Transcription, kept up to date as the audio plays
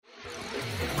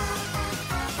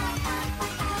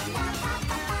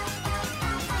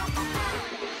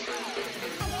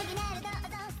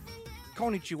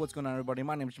Konnichiwa, what's going on, everybody?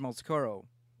 My name is Jamal Sakuro,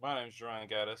 My name's Ryan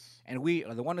Gaddis. and we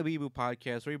are the Wannabe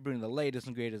Podcast, where we bring the latest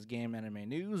and greatest game anime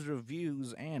news,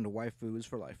 reviews, and waifus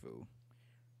for lifu.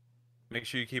 Make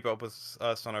sure you keep up with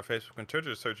us on our Facebook and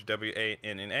Twitter. Search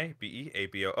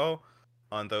WANNABEABOO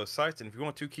on those sites. And if you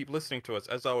want to keep listening to us,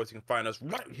 as always, you can find us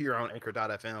right here on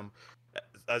Anchor.fm.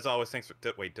 As always, thanks for...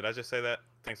 Wait, did I just say that?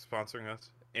 Thanks for sponsoring us.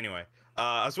 Anyway,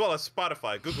 as well as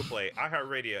Spotify, Google Play,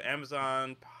 iHeartRadio,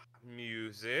 Amazon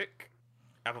Music,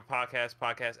 Apple Podcasts,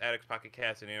 Podcast Addicts, Pocket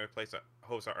Casts, and any other place that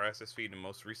hosts our RSS feed and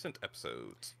most recent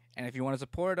episodes. And if you want to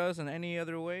support us in any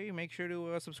other way, make sure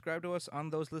to subscribe to us on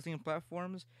those listening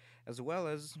platforms, as well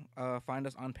as find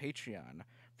us on Patreon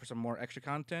for some more extra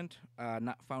content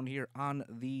not found here on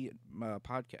the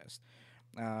podcast.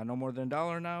 No more than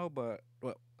 $1 now, but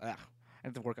I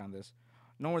have to work on this.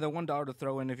 No more than $1 to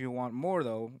throw in if you want more,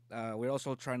 though. We're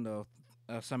also trying to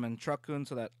summon Truckun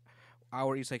so that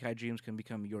our isekai dreams can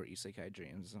become your isekai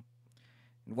dreams. And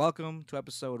welcome to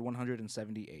episode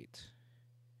 178.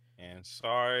 And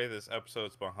sorry, this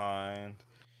episode's behind.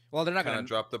 Well, they're not Kind gonna of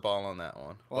dropped the ball on that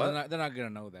one. Well, they're not gonna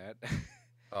know that.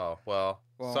 Oh, well,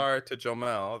 Well- sorry to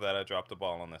Jomel that I dropped the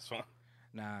ball on this one.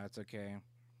 Nah, it's okay.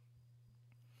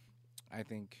 I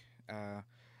think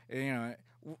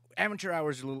amateur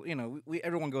hours are a little.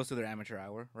 Everyone goes through their amateur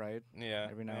hour, right? Yeah,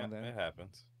 Every now and then. it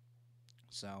happens.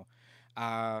 So,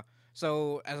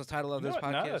 as a title of You know this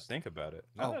what? Now that I podcast, think about it,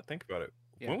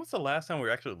 Yeah. when was the last time we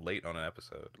were actually late on an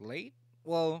episode? late.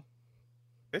 Well,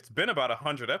 It's been about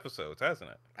 100 episodes, hasn't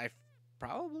it?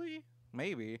 probably,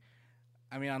 maybe.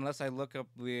 I mean, unless I look up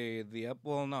the up.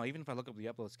 Well, no. Even if I look up the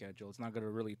upload schedule, it's not gonna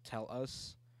really tell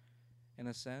us, in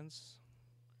a sense.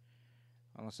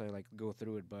 Unless I go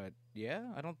through it, but yeah,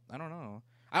 I don't know.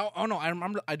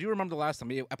 I do remember the last time.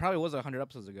 I probably was 100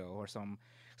 episodes ago or something.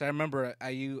 Cause I remember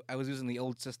I was using the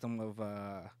old system of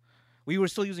we were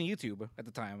still using YouTube at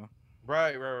the time.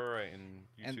 Right. And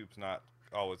And- YouTube's not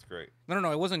always great.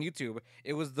 No, it wasn't YouTube.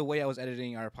 It was the way I was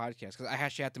editing our podcast because I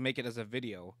actually had to make it as a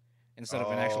video instead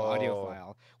of an actual audio Oh.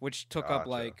 file, which took up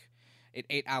Gotcha.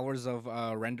 8 hours of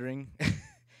rendering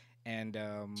and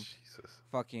Jesus.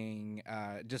 fucking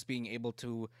just being able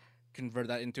to convert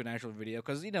that into an actual video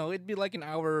because it'd be like an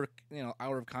hour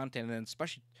of content, and then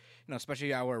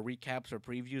especially our recaps or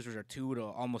previews, which are 2 to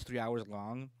almost 3 hours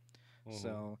long. Mhm.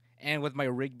 So, and with my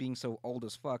rig being so old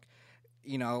as fuck,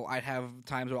 I'd have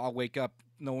times where I'll wake up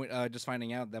knowing just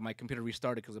finding out that my computer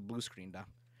restarted because it blue screened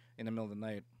in the middle of the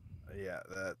night. Yeah,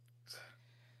 that.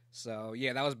 So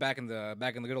yeah, that was back in the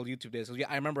good old YouTube days. So yeah,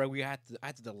 I remember I had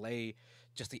to delay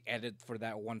just the edit for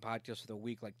that one podcast for the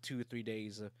week, like 2 or 3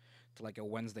 days to like a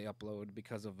Wednesday upload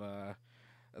because of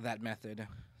that method.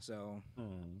 So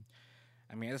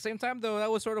I mean, at the same time though, that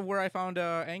was sort of where I found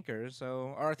Anchor.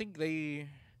 So, or I think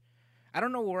I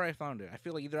don't know where I found it. I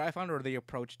feel like either I found it or they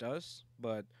approached us.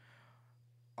 But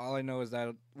all I know is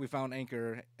that we found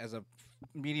Anchor as a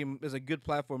good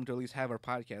platform to at least have our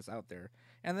podcast out there.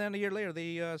 And then a year later,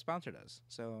 they sponsored us.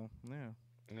 So yeah,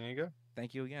 There you go.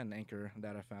 thank you again,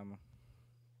 Anchor.fm.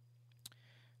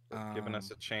 Giving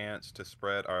us a chance to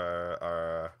spread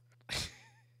our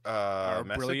Our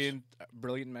message.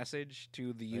 brilliant message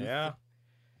to the youth. Yeah.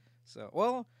 So,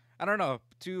 well, I don't know.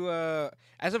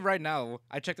 As of right now,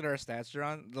 I checked at our stats,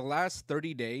 John. The last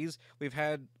 30 days, we've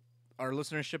had our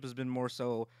listenership has been more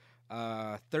so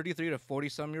 33 to 40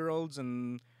 some year olds,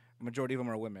 and the majority of them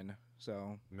are women.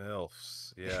 So,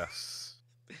 MILFs. Yes.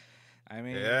 I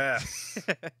mean, Yes.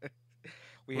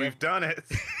 we've We've done it.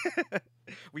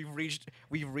 we've reached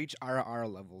RR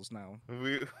levels now.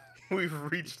 We've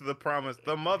reached the promise,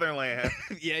 the motherland.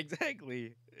 Yeah,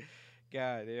 exactly.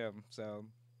 God damn. So,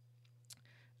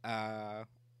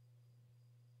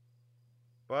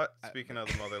 But speaking of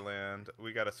the motherland,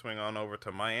 we got to swing on over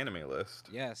to my anime list.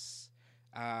 yes.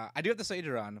 I do have to say,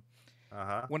 Duran,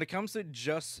 Uh-huh. when it comes to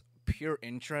just pure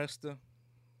interest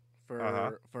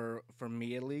for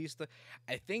me at least,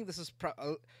 I think this is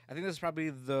probably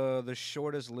the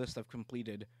shortest list I've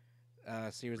completed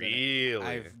series that Really?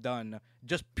 I've done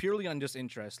just purely on just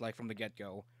interest, like from the get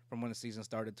go, from when the season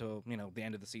started to the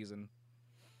end of the season.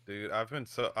 Dude, I've been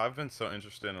so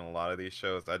interested in a lot of these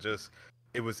shows.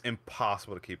 It was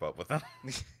impossible to keep up with them.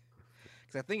 Because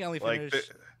I think I only Like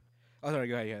finished. Oh, sorry.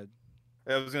 Go ahead.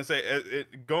 I was gonna say,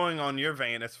 going on your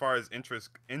vein as far as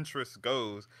interest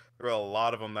goes, there were a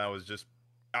lot of them that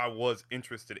I was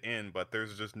interested in, but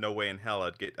there's just no way in hell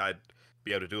I'd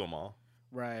be able to do them all.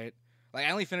 Right. Like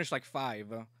I only finished like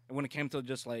 5, and when it came to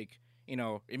just like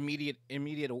immediate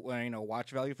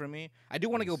watch value for me, I do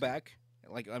want to go back.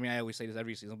 Like I mean, I always say this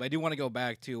every season, but I do want to go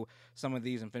back to some of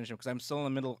these and finish them because I'm still in the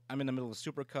middle. I'm in the middle of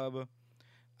Super Cub,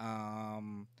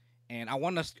 and I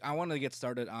want to get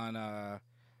started on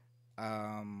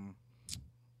um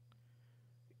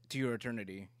To Your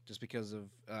Eternity, just because of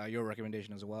your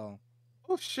recommendation as well.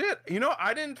 Oh shit!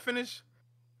 I didn't finish.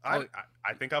 Oh,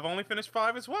 I think I've only finished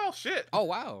 5 as well. Shit. oh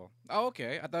wow. Oh,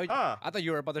 okay. Huh. I thought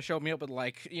you were about to show me up with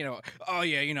like, oh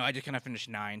yeah, I just kind of finished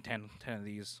 9, 10, 10 of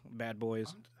these bad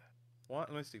boys. What?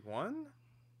 Let me see. 1.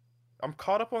 I'm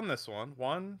caught up on this one.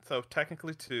 1. So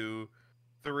technically 2,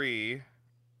 3,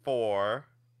 4,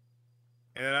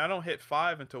 and I don't hit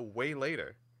 5 until way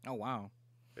later. Oh wow.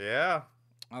 Yeah.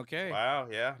 Okay. Wow.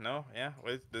 Yeah. No. Yeah.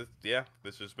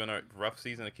 This has been a rough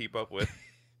season to keep up with.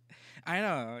 I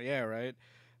know. Yeah. Right.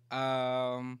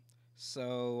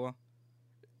 So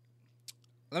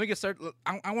let me get started.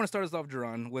 I want to start us off,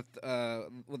 Jerron, with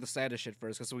the saddest shit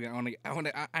first, because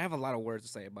I have a lot of words to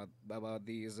say about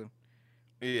these.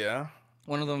 Yeah.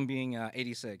 One of them being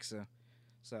 86.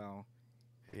 So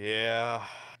Yeah.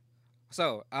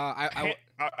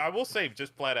 I will say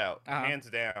just flat out, hands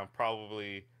down,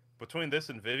 probably between this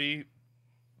and Vivi,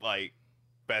 like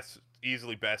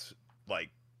easily best like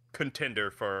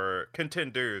contenders for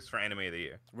anime of the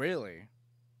year. Really?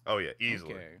 Oh yeah,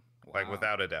 easily. Okay. Wow. Like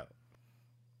without a doubt.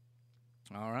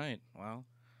 All right. Well,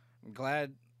 I'm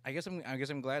glad. I guess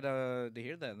I'm glad to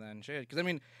hear that then. Shit, because I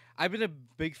mean, I've been a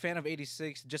big fan of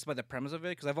 86 just by the premise of it.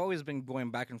 Because I've always been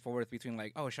going back and forth between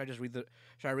like, oh, should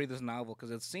I read this novel? Because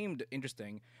it seemed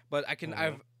interesting, but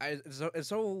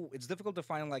it's difficult to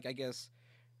find, like, I guess,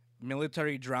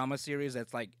 military drama series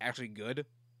that's like actually good,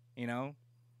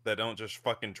 that don't just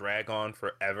fucking drag on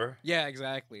forever. Yeah,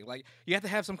 exactly. Like, you have to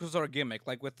have some sort of gimmick.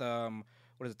 Like with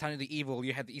what is it, Tiny the Evil?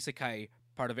 You had the isekai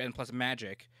part of it, and plus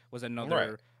magic was another.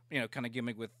 Right. Kind of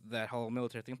gimmick with that whole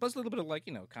military thing. Plus a little bit of like,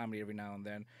 comedy every now and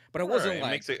then. But it wasn't It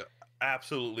makes it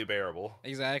absolutely bearable.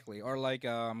 Exactly. Or like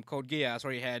Code Geass,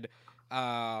 where you had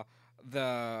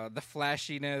the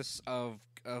flashiness of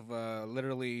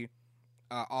literally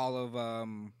all of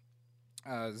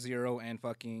Zero and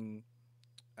fucking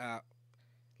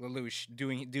Lelouch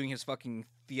doing his fucking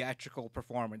theatrical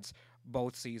performance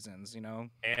both seasons,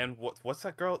 And what's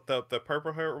that girl? The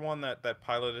purple hair one that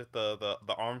piloted the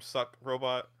arm suck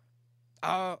robot?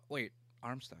 Wait,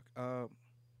 Armstuck.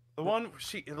 The one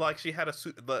she had a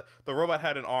suit. The robot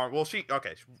had an arm. Well,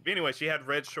 anyway, she had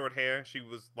red short hair. She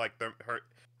was like her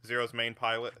Zero's main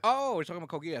pilot. Oh, you're talking about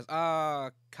Code Geass.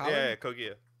 Colin? Yeah,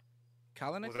 Kogia.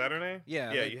 Colin? Was that her name?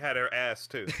 Yeah. Yeah, you had her ass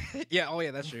too. Yeah. Oh,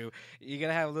 yeah. That's true. You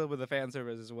gotta have a little bit of fan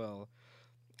service as well.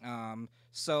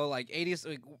 So like 80s,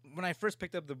 like, when I first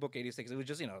picked up the book 86, it was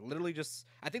just literally just.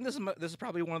 I think this is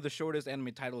probably one of the shortest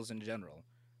anime titles in general.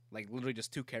 Like literally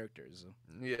just 2 characters.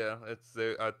 Yeah, it's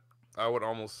there. I would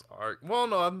almost argue. Well,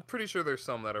 no, I'm pretty sure there's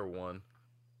some that are 1,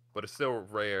 but it's still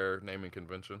rare naming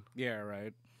convention. Yeah,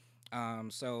 right.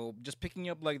 So just picking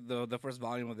up like the first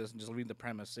volume of this and just reading the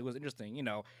premise, it was interesting.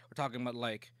 We're talking about,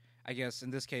 like, I guess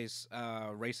in this case,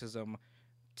 racism.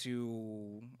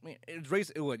 It's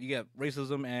race. What you get?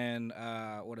 Racism and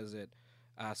what is it?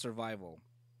 Survival.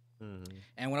 Mm-hmm.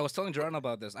 And when I was telling Jordan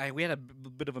about this, we had a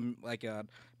bit of a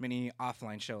mini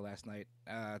offline show last night,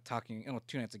 talking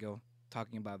 2 nights ago,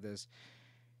 talking about this.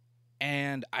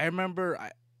 And I remember,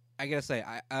 I gotta say,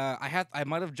 I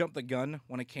might have jumped the gun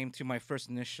when it came to my first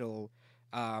initial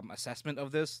assessment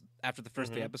of this after the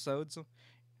first 3 episodes.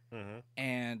 Mm-hmm.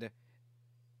 And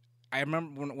I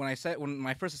remember when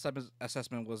my first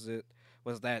assessment was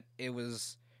that it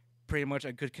was pretty much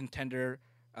a good contender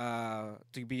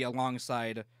to be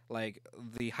alongside like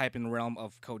the hype and realm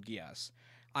of Code Geass.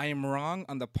 I am wrong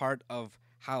on the part of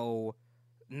how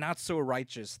not so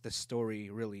righteous the story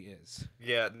really is.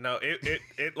 Yeah, no,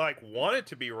 it like wanted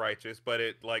to be righteous, but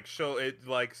it like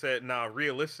said, nah,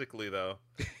 realistically though,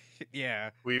 yeah,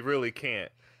 we really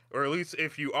can't. Or at least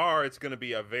if you are, it's gonna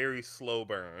be a very slow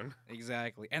burn.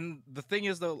 Exactly. And the thing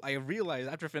is, though, I realized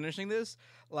after finishing this,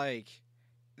 like,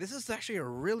 this is actually a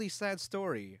really sad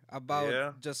story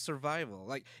about just survival.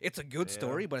 Like, it's a good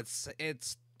story, but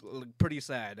it's pretty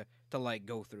sad to like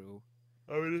go through.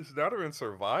 I mean, it's not even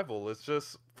survival. It's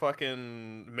just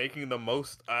fucking making the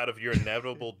most out of your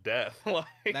inevitable death. Like,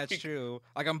 that's true.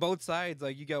 Like on both sides,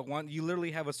 like you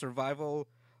literally have a survival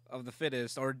of the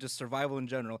fittest, or just survival in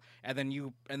general, and then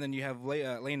you have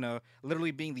Lena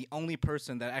literally being the only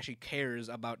person that actually cares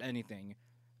about anything.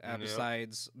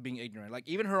 Besides being ignorant. Like,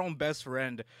 even her own best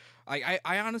friend, I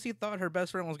honestly thought her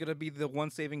best friend was going to be the one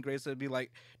saving grace that would be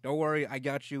like, don't worry, I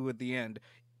got you at the end.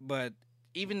 But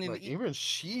even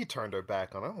she turned her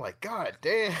back on her. I'm like, God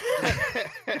damn.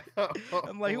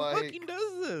 I'm like, who fucking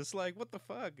does this? Like, what the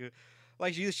fuck?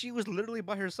 Like, she was literally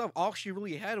by herself. All she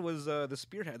really had was the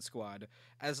Spearhead Squad.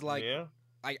 As, like,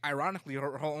 ironically,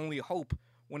 her only hope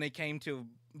when it came to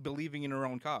believing in her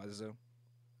own cause.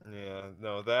 Yeah,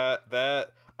 no,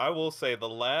 that I will say the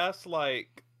last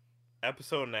like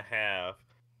episode and a half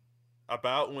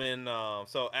about when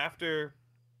so after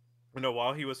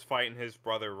while he was fighting his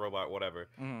brother robot whatever,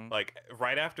 Hmm. like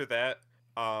right after that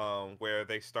where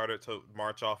they started to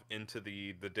march off into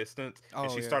the distance and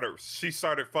Oh yeah. she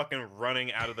started fucking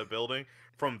running out of the building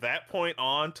from that point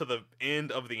on to the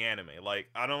end of the anime. Like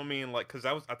I don't mean like cuz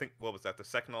that was I think what was that the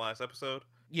second to last episode?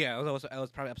 Yeah, that was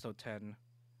probably episode 10.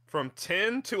 From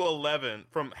 10 to 11,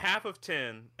 from half of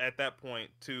 10 at that point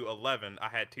to 11, I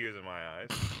had tears in my eyes.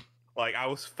 Like, I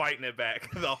was fighting it back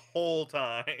the whole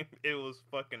time. It was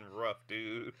fucking rough,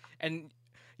 dude. And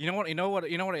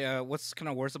what's kind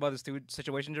of worse about this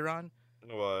situation, Jerron?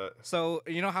 What? So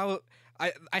you know how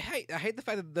I hate the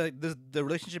fact that the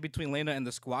relationship between Lena and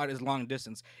the squad is long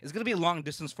distance. It's gonna be long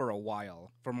distance for a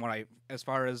while, from as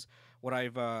far as what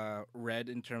I've read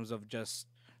in terms of just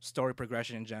story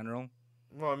progression in general.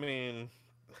 Well, I mean,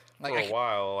 Like for a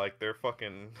while, like, they're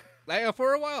fucking...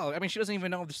 for a while. I mean, she doesn't even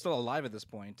know if they're still alive at this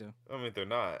point. I mean, they're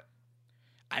not.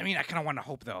 I mean, I kind of want to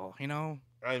hope though.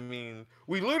 I mean,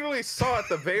 we literally saw at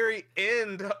the very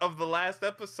end of the last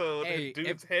episode Hey, his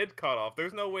dude's head cut off.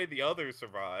 There's no way the others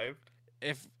survived.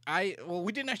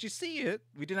 We didn't actually see it.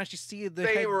 We didn't actually see the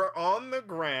They head. were on the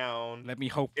ground. Let me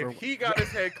hope. If he got his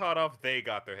head cut off, they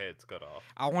got their heads cut off.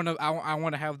 I want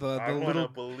to have the I wanna little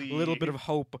believe. bit of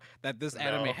hope that this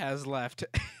anime No. has left.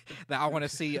 That I want to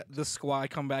see the squad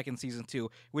come back in season 2,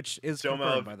 which is Joma,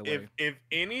 confirmed, by the way. if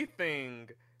anything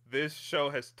this show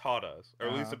has taught us, or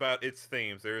at least about its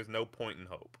themes, there is no point in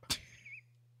hope.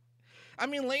 I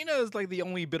mean, Lena is like the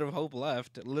only bit of hope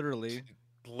left, literally.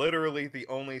 Literally the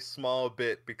only small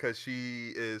bit because she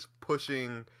is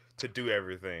pushing to do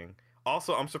everything.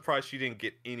 Also, I'm surprised she didn't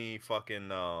get any fucking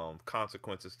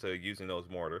consequences to using those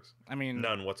mortars. I mean,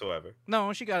 None whatsoever.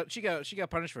 no, she got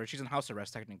punished for it. She's in house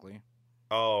arrest technically.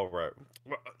 Oh right.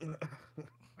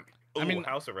 I mean-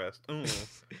 house arrest. I mean,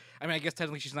 I guess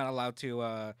technically she's not allowed to.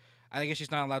 I guess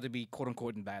she's not allowed to be quote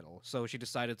unquote in battle. So she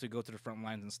decided to go to the front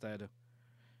lines instead.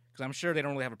 Because I'm sure they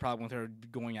don't really have a problem with her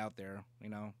going out there,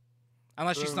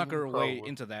 unless she snuck her way Probably.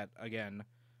 into that again.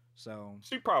 So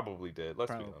She probably did.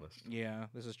 Let's be honest. yeah,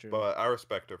 this is true. But I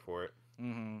respect her for it.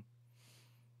 Mm-hmm. I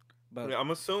But mean,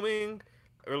 I'm assuming,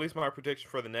 or at least my prediction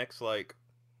for the next, like,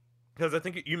 because I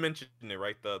think you mentioned it,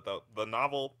 right? The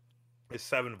novel is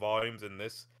 7 volumes, and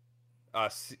this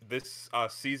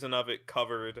season of it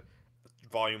covered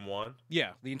volume 1.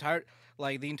 yeah, the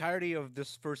entirety of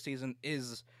this first season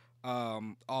is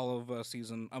all of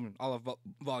season. I mean, all of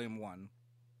volume 1.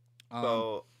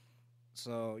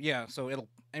 So yeah, so it'll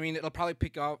probably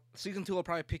pick off. Season 2 will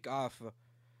probably pick off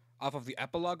of the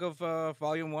epilogue of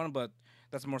volume 1, but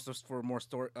that's more so for more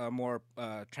story, more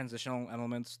transitional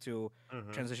elements to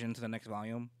Mhm. transition into the next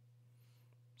volume.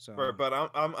 So But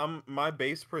I'm my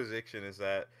base prediction is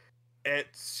that as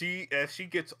she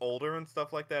gets older and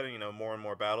stuff like that, and more and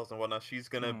more battles and whatnot, she's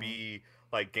gonna Mhm. be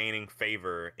like gaining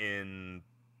favor in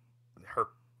her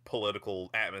political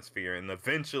atmosphere, and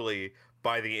eventually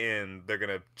by the end they're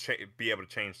gonna be able to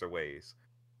change their ways.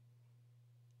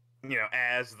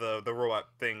 As the robot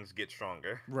things get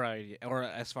stronger. right, or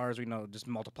as far as we know, just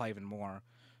multiply even more.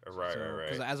 Right.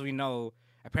 Because as we know,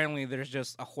 apparently there's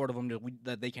just a horde of them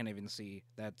that they can't even see.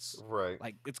 That's Right.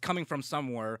 like it's coming from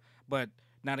somewhere, but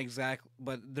not exact.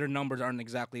 But their numbers aren't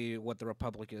exactly what the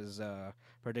Republic is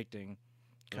predicting.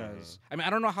 Because I mean, I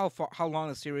don't know how long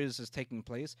the series is taking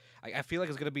place. I feel like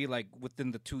it's gonna be like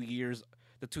within the 2 years,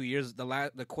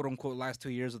 the quote unquote last 2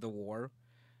 years of the war.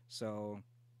 So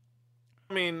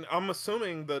I mean, I'm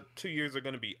assuming the 2 years are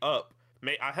going to be up.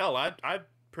 I'd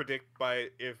predict by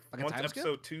if Like a once time skip?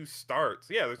 episode 2 starts,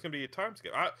 yeah, there's going to be a time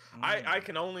skip. I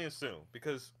can only assume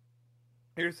because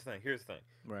here's the thing.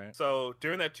 right, So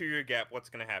during that 2-year gap, what's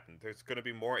going to happen? There's going to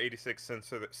be more 86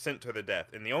 sent to the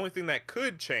death, and the only thing that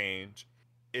could change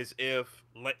is if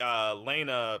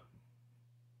Lena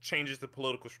changes the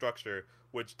political structure,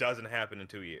 which doesn't happen in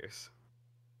 2 years.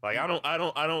 Like I don't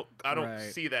Right.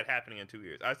 see that happening in 2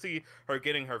 years. I see her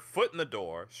getting her foot in the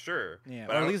door, sure, Yeah,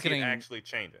 but or I at don't least see getting- it actually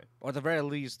changing. or at the very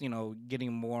least,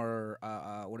 getting more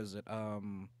what is it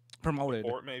promoted.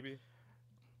 Support maybe.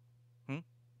 Hmm?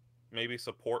 Maybe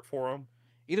support for him.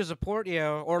 Either support, yeah,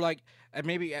 or like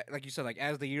maybe like you said, like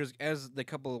as the year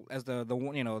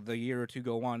or two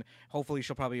go on, hopefully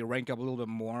she'll probably rank up a little bit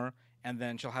more, and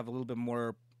then she'll have a little bit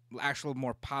more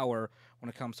more power when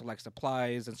it comes to like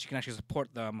supplies, and she can actually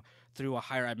support them through a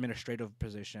higher administrative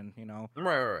position.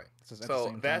 Right. So, at the So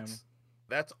same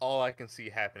that's all I can see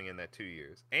happening in that 2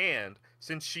 years. And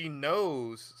since she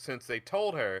knows, since they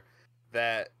told her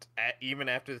that even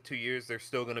after the 2 years, they're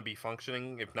still going to be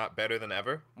functioning, if not better than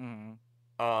ever. Mm-hmm.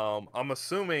 I'm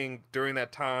assuming during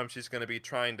that time she's going to be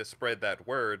trying to spread that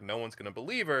word. No one's going to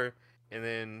believe her, and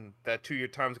then that 2 year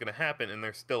time is going to happen, and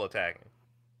they're still attacking.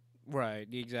 Right,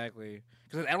 exactly.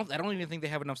 Because I don't even think they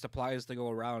have enough supplies to go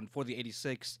around for the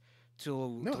 86 to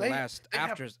last they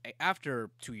have- after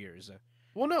 2 years.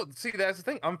 Well, no, see, that's the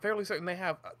thing. I'm fairly certain they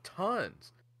have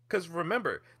tons. Because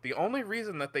remember, the only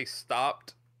reason that they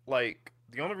stopped, the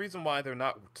only reason why they're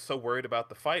not so worried about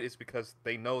the fight is because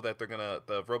they know that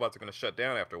the robots are gonna shut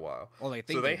down after a while. Well, they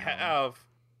think So they know. have,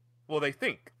 well, they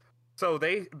think. So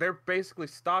they're basically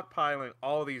stockpiling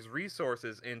all these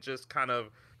resources and just kind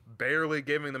of barely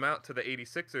giving them out to the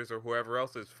 86ers or whoever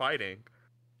else is fighting,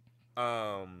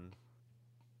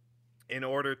 in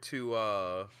order to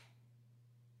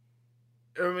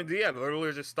I mean, yeah, they're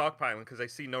literally just stockpiling because they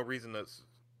see no reason to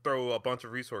throw a bunch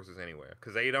of resources anywhere.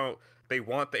 Because they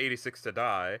want the 86 to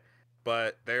die,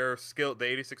 but they're skilled. The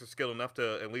 86 are skilled enough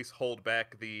to at least hold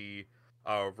back the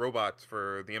robots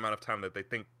for the amount of time that they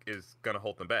think is gonna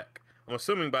hold them back. I'm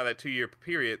assuming by that 2 year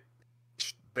period,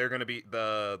 they're gonna be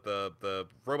the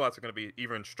robots are gonna be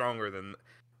even stronger than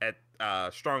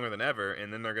stronger than ever,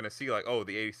 and then they're gonna see like, oh,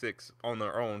 the 86 on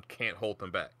their own can't hold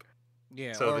them back.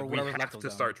 Yeah, So or that we whatever's have left of to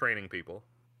them. start training people.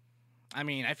 I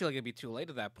mean, I feel like it'd be too late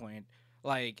at that point.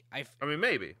 Like I mean,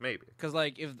 maybe. because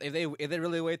like if they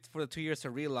really wait for the 2 years to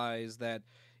realize that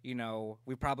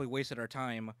we probably wasted our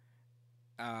time,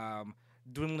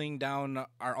 dwindling down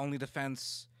our only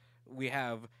defense we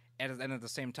have, and at the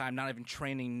same time not even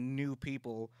training new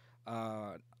people,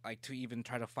 like to even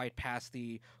try to fight past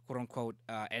the quote unquote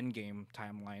end game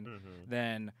timeline. Mm-hmm.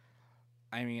 Then,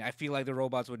 I mean, I feel like the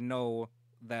robots would know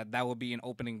that would be an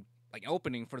opening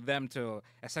for them to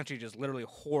essentially just literally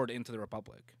hoard into the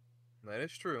Republic. That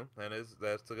is true.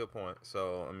 That's a good point.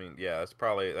 So I mean, yeah,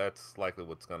 that's likely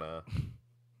what's gonna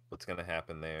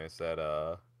happen there is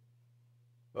that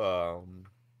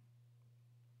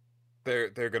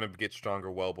they're gonna get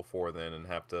stronger well before then and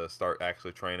have to start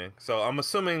actually training. So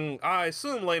I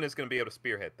assume Lena's gonna be able to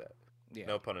spearhead that. Yeah.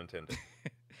 No pun intended.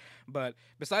 But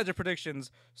besides our predictions,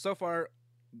 so far,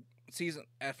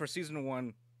 for season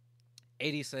 1,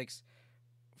 86,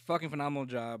 fucking phenomenal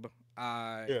job.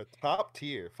 Yeah, top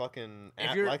tier. Fucking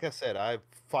like I said, I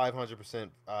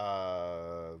 500%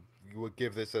 would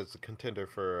give this as a contender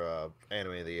for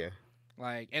anime of the year.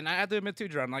 Like, and I have to admit too,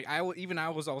 John. Like, I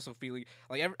was also feeling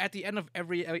like at the end of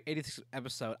every 86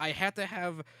 episode, I had to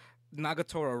have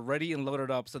Nagatoro ready and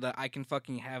loaded up so that I can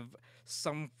fucking have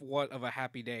somewhat of a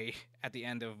happy day at the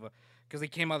end of, because they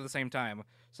came out at the same time.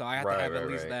 So I have to have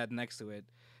at least that next to it.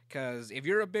 Because if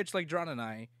you're a bitch like John and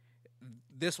I,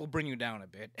 this will bring you down a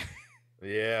bit.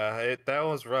 Yeah, that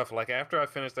was rough. Like after I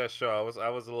finished that show, I was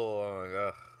a little like,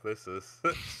 ugh, this is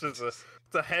it's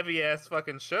a heavy ass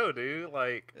fucking show, dude.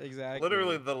 Like Exactly.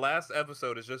 literally, the last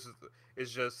episode is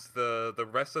just the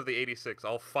rest of the 86,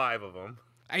 all 5 of them.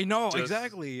 I know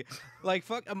exactly. Like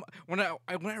fuck. When I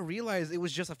realized it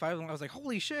was just a 5 of them, I was like,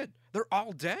 holy shit, they're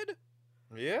all dead.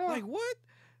 Yeah. Like what?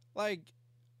 Like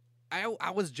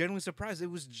I was genuinely surprised.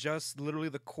 It was just literally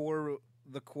the core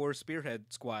spearhead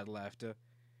squad left.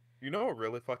 You know what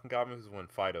really fucking got me was when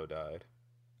Fido died.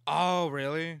 Oh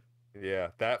really? Yeah,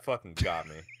 that fucking got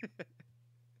me.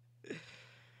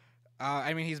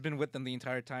 I mean, he's been with them the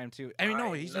entire time too. I mean,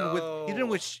 no, he's been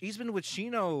with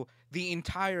Shino the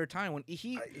entire time. When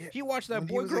he watched that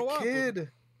boy grow up. Kid.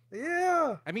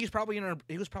 Yeah. I mean, he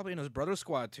was probably in his brother's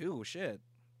squad too. Shit.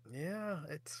 Yeah,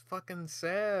 it's fucking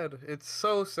sad. It's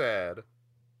so sad.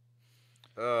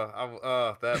 That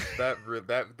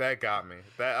got me.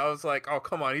 That I was like, oh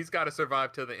come on, he's got to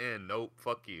survive till the end. Nope,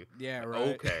 fuck you. Yeah,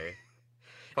 right. Okay.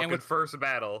 Fucking first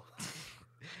battle.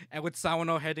 And with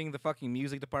Sawano heading the fucking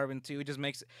music department too, it just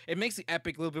makes the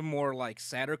epic a little bit more like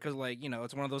sadder because like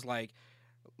it's one of those like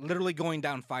literally going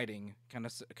down fighting kind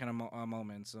of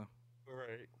moments,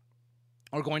 Right.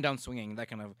 or going down swinging, that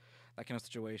kind of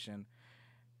situation.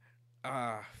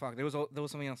 Fuck. There was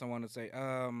something else I wanted to say.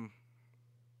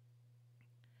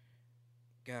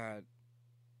 God.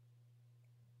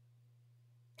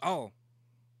 Oh.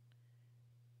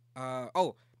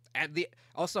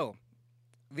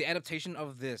 The adaptation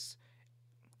of this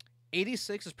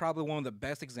 86 is probably one of the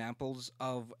best examples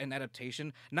of an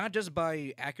adaptation, not just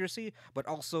by accuracy, but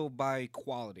also by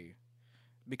quality.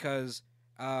 Because,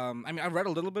 I mean, I read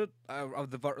a little bit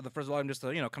of the first volume just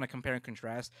to, kind of compare and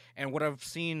contrast. And what I've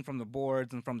seen from the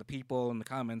boards and from the people in the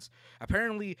comments,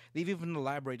 apparently they've even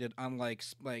elaborated on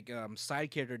side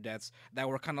character deaths that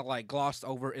were kind of like glossed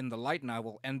over in the light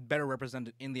novel and better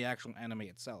represented in the actual anime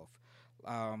itself.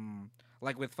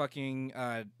 Like with fucking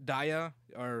Daya,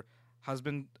 or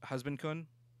husband kun.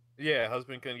 Yeah,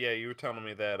 husband can. Yeah, you were telling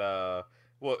me that.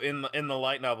 Well, in the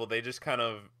light novel, they just kind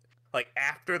of like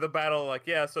after the battle, like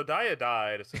yeah, so Daya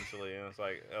died essentially, and it's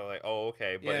like oh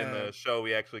okay, but in Yeah. the show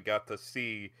we actually got to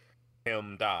see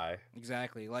him die.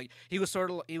 Exactly. Like he was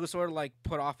sort of like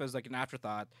put off as like an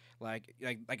afterthought,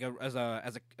 as a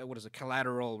what is a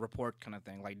collateral report kind of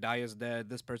thing. Like Daya's dead,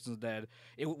 this person's dead.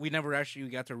 We never actually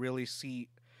got to really see,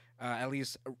 at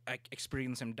least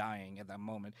experience him dying at that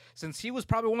moment. Since he was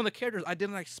probably one of the characters I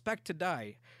didn't expect to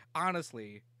die.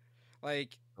 Honestly,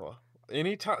 like Well,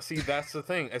 anytime. See, that's the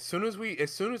thing. As soon as we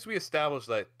establish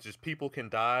that just people can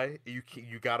die, you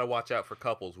gotta watch out for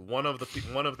couples. One of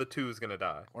the two is gonna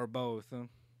die, or both.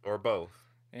 or both.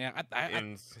 Yeah,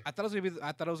 And I thought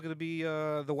it was gonna be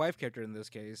the wife character in this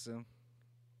case,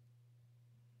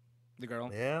 the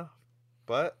girl. yeah,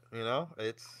 but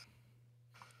it's.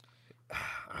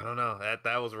 I don't know.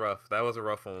 That was rough. That was a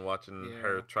rough one watching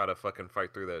her Yeah. try to fucking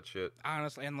fight through that shit.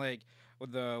 Honestly, and like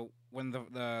with when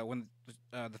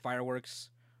the fireworks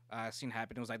scene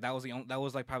happened, it was like that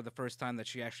was like probably the first time that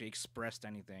she actually expressed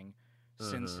anything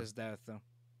since Mhm. his death.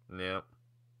 Yep.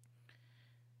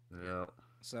 Yep.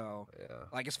 So Yeah.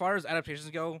 like as far as adaptations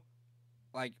go,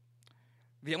 like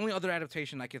the only other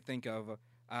adaptation I could think of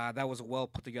that was well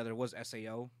put together was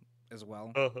SAO as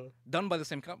well, Uh-huh. done by the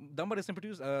same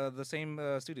the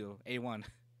same studio A1.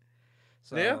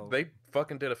 So Yeah, they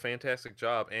fucking did a fantastic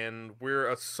job, and we're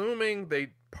assuming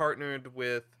they partnered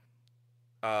with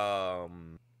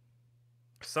um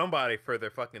somebody for their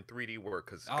fucking 3D work.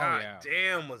 Cause Oh, god yeah.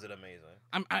 damn, was it amazing?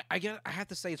 I have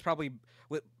to say it's probably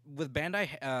with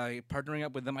Bandai partnering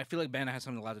up with them. I feel like Bandai has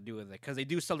something a lot to do with it because they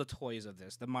do sell the toys of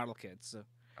this, the model kits.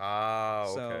 Ah,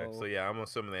 okay. So So- yeah, I'm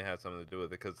assuming they had something to do with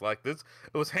it, because like this,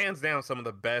 it was hands down some of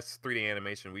the best 3D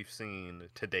animation we've seen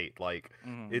to date. Like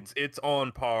Mhm. it's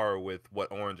on par with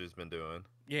what Orange has been doing.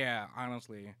 Yeah,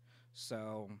 honestly.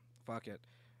 So fuck it.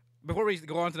 Before we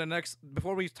go on to the next,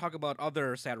 before we talk about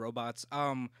other sad robots,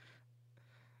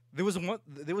 there was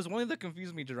one that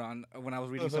confused me, Jerron, when I was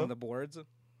reading some Uh-huh. of the boards,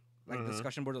 like Mhm. the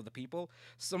discussion boards of the people.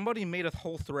 Somebody made a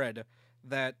whole thread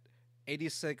that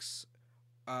 86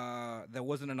 there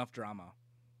wasn't enough drama.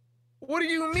 What do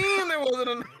you mean there wasn't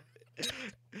enough?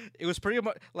 It was pretty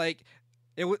much like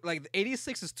it was like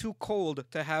 86 is too cold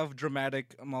to have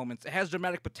dramatic moments. It has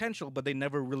dramatic potential, but they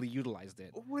never really utilized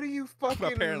it. What do you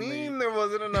fucking Apparently. mean there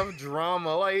wasn't enough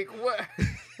drama? Like what?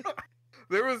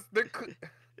 there could.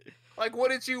 Like,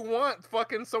 what did you want?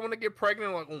 Fucking someone to get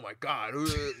pregnant? Like, oh my god.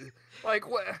 Like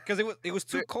what? Because it was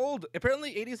too cold.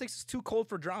 Apparently, 86 is too cold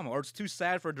for drama, or it's too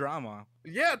sad for drama.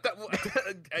 Yeah,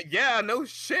 yeah, no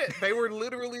shit. They were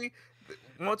literally.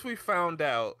 Once we found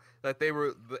out that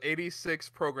the 86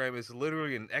 program is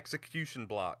literally an execution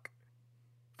block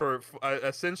for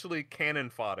essentially cannon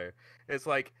fodder. It's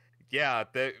like, yeah,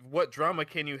 what drama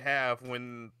can you have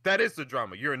when that is the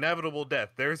drama? Your inevitable death.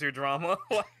 There's your drama.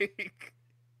 Like,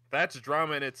 that's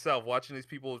drama in itself. Watching these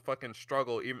people fucking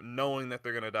struggle, even knowing that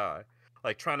they're gonna die,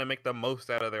 like trying to make the most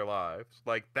out of their lives.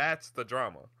 Like, that's the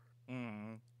drama.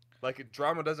 Mm. Like,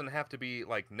 drama doesn't have to be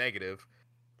like negative,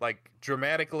 like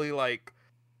dramatically, like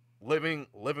living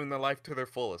their life to their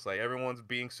fullest. Like, everyone's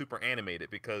being super animated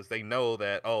because they know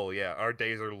that, oh yeah, our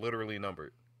days are literally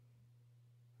numbered.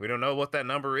 We don't know what that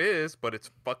number is, but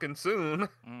it's fucking soon.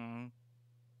 Mm.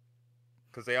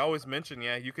 Because they always mention,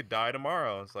 yeah, you could die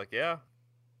tomorrow. It's like, yeah,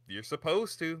 you're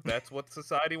supposed to. That's what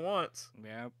society wants.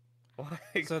 Yeah.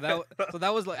 Like, So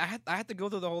that was like I had to go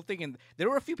through the whole thing, and there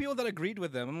were a few people that agreed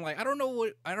with them. I'm like, I don't know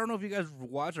if you guys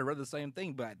watched or read the same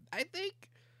thing, but I think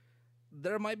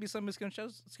there might be some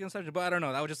misconception, but I don't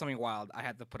know. That was just something wild I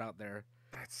had to put out there.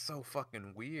 that's so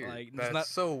fucking weird. Like, it's That's not-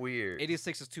 so weird.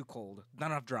 86 is too cold. Not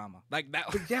enough drama. Like that.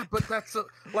 But yeah, but that's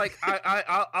like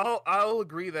I'll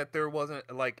agree that there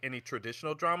wasn't like any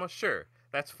traditional drama. Sure,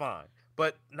 that's fine.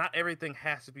 But not everything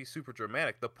has to be super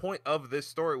dramatic. The point of this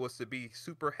story was to be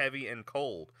super heavy and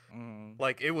cold. Mm.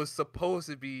 Like, it was supposed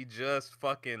to be just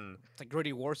fucking It's a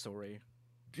gritty war story.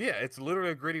 yeah. It's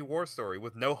literally a gritty war story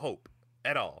with no hope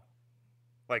at all.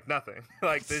 Like nothing.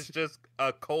 Like, there's just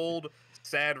a cold,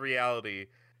 sad reality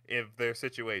of their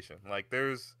situation. Like,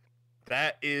 that's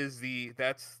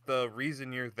the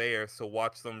reason you're there, so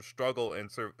watch them struggle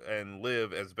and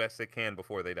live as best they can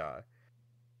before they die.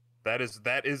 That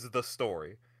is the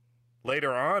story.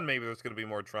 Later on, maybe there's going to be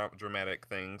more dramatic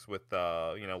things with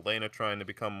Lena trying to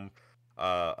become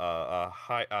a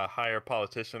higher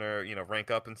politician, or rank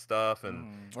up and stuff,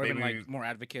 and Or even maybe- like more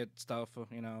advocate stuff.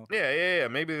 You know. yeah.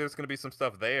 Maybe there's going to be some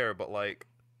stuff there, but like,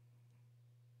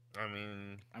 I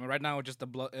mean, Right now it's just the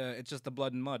blood. It's just the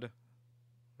blood and mud.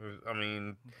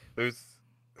 there's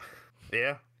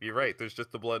Yeah, you're right. There's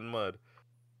just the blood and mud.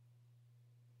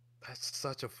 That's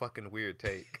such a fucking weird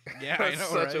take. Yeah, I That's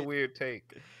know, such a right? weird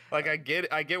take. Like I get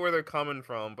where they're coming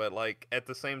from, but like at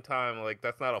the same time, like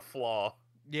that's not a flaw.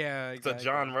 Yeah, It's a exactly.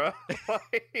 genre.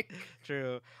 Like,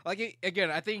 True. Like again,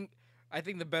 I think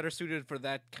the better suited for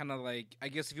that kind of like, I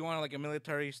guess if you want like a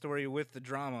military story with the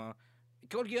drama,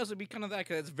 Code Geass would be kind of that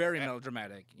because it's very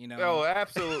melodramatic, you know. oh,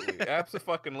 absolutely,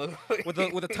 absolutely.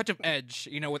 With a touch of edge,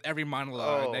 you know, with every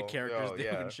monologue that characters do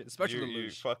yeah. and shit, especially You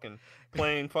Lelouch. fucking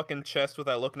playing fucking chess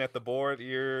without looking at the board.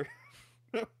 You're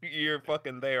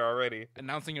fucking there already.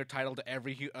 Announcing your title to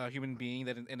every human being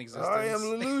that in existence. I am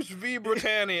Lelouch v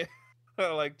Britannia.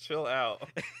 Like, chill out.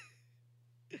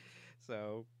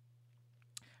 So,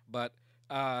 but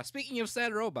speaking of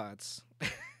sad robots,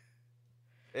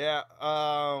 Yeah.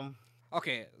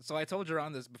 okay, so I told you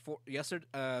on this before yesterday,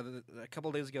 a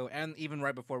couple days ago, and even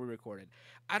right before we recorded.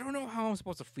 I don't know how I'm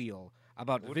supposed to feel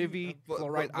about Vivi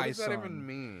Fluorite What does that Ison. even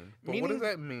mean? But what Meaning- does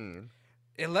that mean?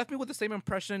 It left me with the same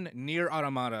impression Near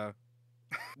Automata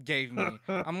gave me.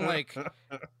 I'm like,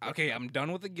 okay, I'm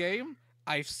done with the game.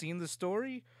 I've seen the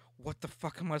story. What the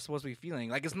fuck am I supposed to be feeling?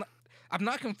 Like, it's not. I'm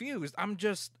not confused. I'm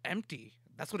just empty.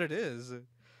 That's what it is.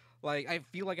 Like, I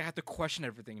feel like I have to question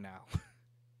everything now.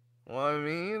 Well, I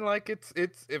mean, like it's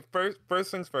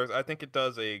first things first. I think it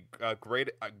does a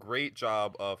great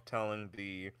job of telling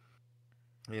the,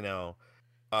 you know,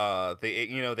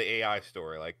 the AI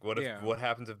story. Like, what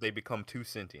happens if they become too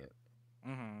sentient?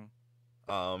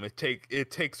 Mm-hmm. It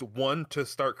takes one to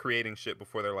start creating shit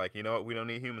before they're like, you know what, we don't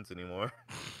need humans anymore.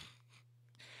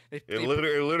 It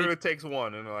literally takes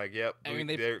one, and they're like, yep, I mean,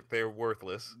 they're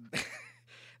worthless.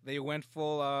 They went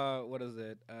full. What is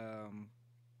it?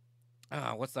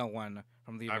 What's that one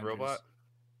from the Avengers? iRobot?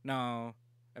 No,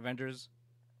 Avengers.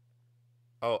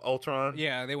 Oh, Ultron.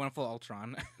 Yeah, they went full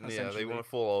Ultron. Yeah, they essentially. went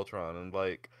full Ultron, and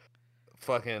like,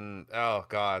 fucking, oh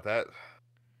god, that,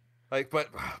 like, but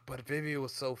Vivi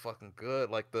was so fucking good.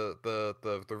 Like the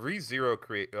ReZero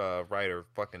writer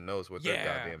fucking knows what they're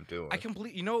goddamn doing. I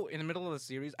completely, you know, in the middle of the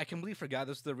series, I completely forgot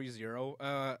this is the ReZero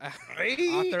Right?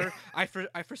 author. I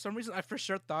for some reason I for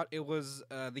sure thought it was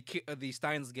the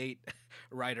Steins Gate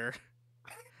writer.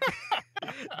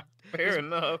 Fair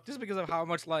enough. Just because of how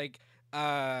much like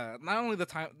not only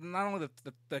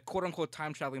the quote unquote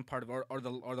time traveling part of it, or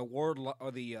the world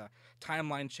or the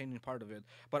timeline changing part of it,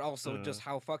 but also just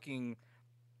how fucking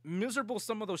miserable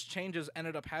some of those changes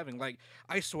ended up having. Like,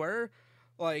 I swear,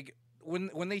 like when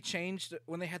they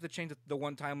had to change the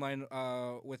one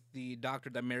timeline with the doctor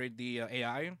that married the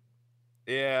AI,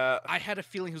 Yeah. I had a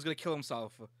feeling he was gonna kill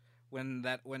himself when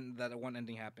that one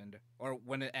ending happened, or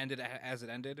when it ended as it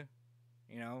ended,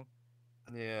 you know.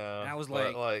 Yeah. And I was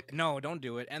but, like, no, don't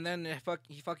do it. And then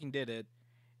he fucking did it.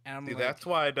 And I'm see, like, that's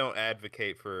why I don't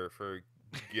advocate for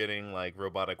getting like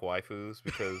robotic waifus,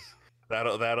 because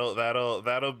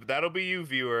that'll be you,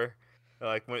 viewer.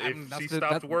 Like, when if she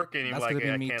stops working, you're like,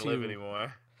 hey, I can't live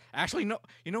anymore. Actually, no.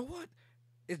 You know what?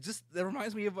 That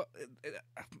reminds me of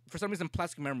for some reason,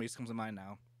 Plastic Memories comes to mind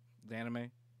now. The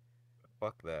anime.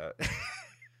 Fuck that.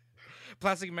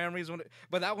 Plastic Memories,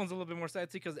 but that one's a little bit more sad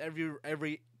too, because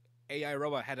every AI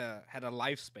robot had a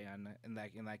lifespan in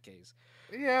that case.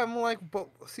 Yeah, I'm like, but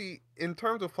see, in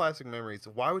terms of Plastic Memories,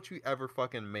 why would you ever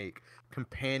fucking make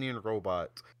companion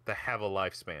robots that have a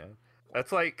lifespan?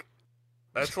 That's like,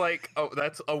 oh,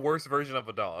 that's a worse version of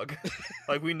a dog.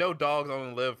 Like, we know dogs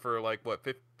only live for like what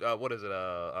is it?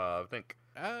 I think.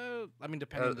 I mean,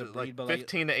 depending on the breed, like but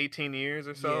 15 to 18 years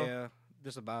or so. Yeah,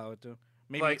 just about.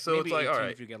 Maybe Like, so maybe it's like, 18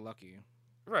 alright. if you get lucky.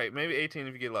 Right, maybe 18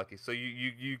 if you get lucky. So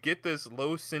you get this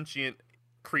low sentient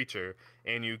creature,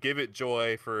 and you give it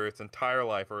joy for its entire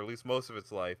life, or at least most of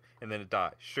its life, and then it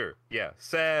dies. Sure, yeah,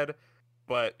 sad,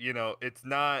 but you know, it's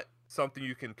not something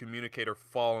you can communicate or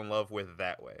fall in love with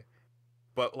that way.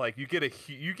 But like, you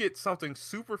get something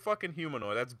super fucking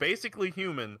humanoid that's basically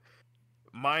human,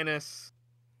 minus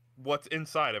what's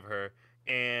inside of her.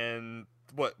 And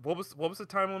what was the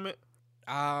time limit?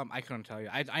 I couldn't tell you.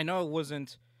 I know it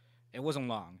wasn't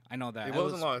long. I know that It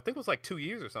wasn't long. I think it was like 2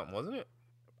 years or something, wasn't it?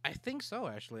 I think so.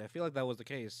 Actually, I feel like that was the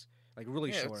case. Like,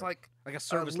 really Yeah, short. it's like a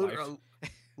service life.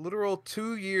 literal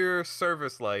 2-year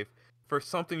service life for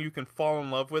something you can fall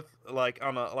in love with, like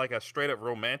on a straight up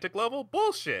romantic level.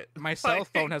 Bullshit. My cell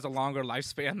phone has a longer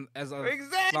lifespan as a longer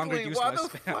Exactly. use Why the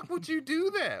lifespan. fuck would you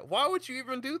do that? Why would you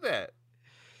even do that?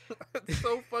 It's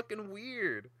so fucking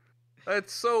weird.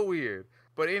 That's so weird.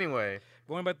 But anyway,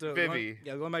 Going back to Vivi.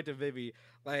 Going back to Vivi.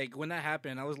 Like, when that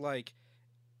happened, I was like,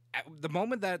 the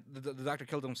moment that the doctor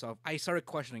killed himself, I started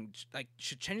questioning, like,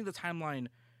 should changing the timeline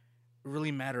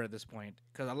really matter at this point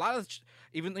because a lot of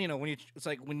even when it's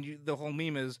like when you the whole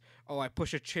meme is I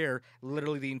push a chair,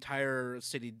 literally the entire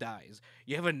city dies.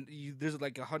 There's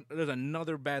like there's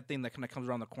another bad thing that kind of comes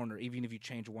around the corner even if you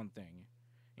change one thing.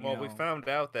 Well, we found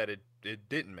out that it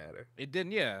didn't matter. It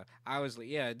didn't. Yeah, obviously,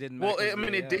 yeah, it didn't. Well, I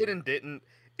mean, it did and didn't.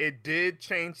 It did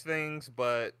change things,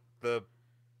 but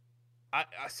I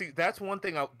see. That's one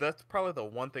thing. That's probably the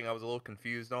one thing I was a little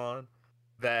confused on.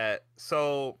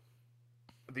 So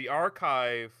the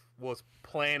archive was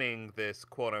planning this,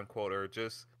 quote unquote, or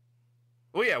just,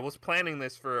 was planning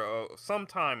this for some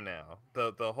time now.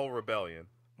 The whole rebellion,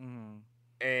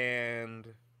 and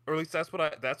or at least that's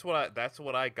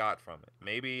what I got from it.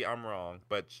 Maybe I'm wrong,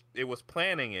 but it was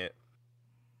planning it.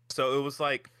 So it was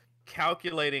like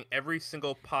calculating every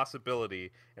single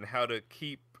possibility and how to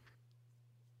keep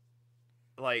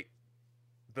like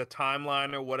the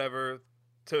timeline or whatever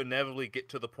to inevitably get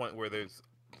to the point where there's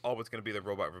always going to be the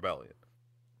robot rebellion.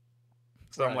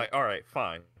 So I'm like, all right,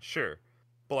 fine, sure.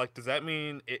 But like, does that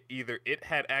mean it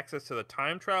had access to the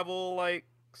time travel like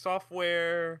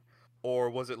software,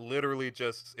 or was it literally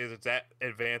just is it that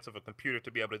advanced of a computer to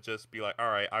be able to just be like,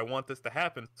 all right, I want this to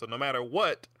happen, so no matter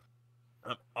what,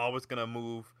 I'm always gonna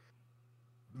move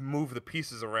the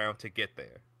pieces around to get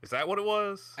there. Is that what it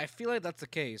was? I feel like that's the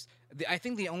case. I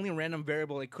think the only random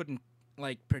variable it couldn't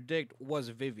like predict was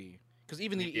Vivi, because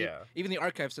even the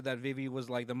archive said that Vivi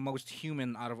was like the most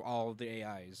human out of all of the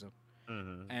AIs.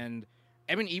 And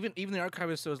I mean, even the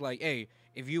archivist was like, hey,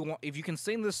 if you can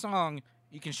sing this song,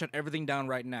 you can shut everything down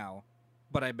right now,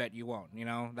 but I bet you won't.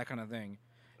 That kind of thing.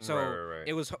 So right.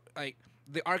 It was like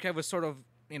the archive was sort of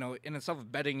in itself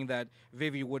betting that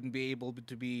Vivi wouldn't be able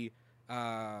to be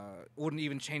wouldn't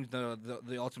even change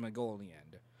the ultimate goal in the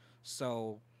end.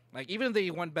 So like even if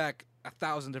they went back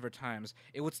 1,000 different times,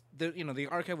 it would the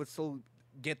archive would still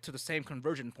get to the same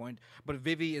conversion point, but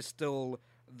Vivi is still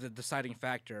the deciding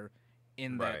factor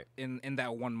in that in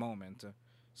that one moment.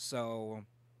 So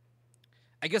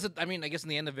I guess in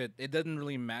the end of it, it doesn't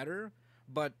really matter,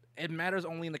 but it matters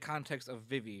only in the context of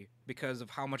Vivi because of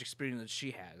how much experience that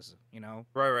she has,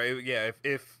 Right. Yeah,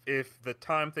 if the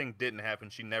time thing didn't happen,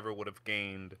 she never would have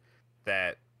gained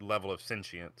that level of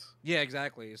sentience. Yeah,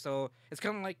 exactly. So it's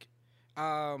kind of like,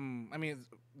 going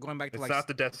back to it's not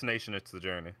the destination, it's the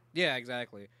journey. Yeah,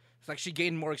 exactly. It's like she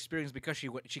gained more experience because she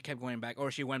kept going back,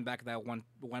 or she went back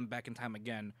went back in time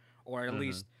again, or at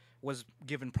least was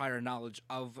given prior knowledge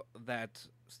of that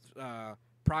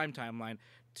prime timeline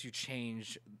to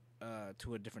change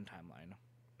to a different timeline.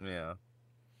 Yeah.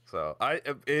 So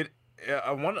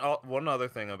one other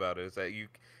thing about it is that you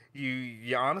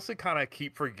honestly kind of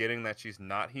keep forgetting that she's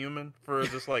not human for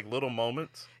just like little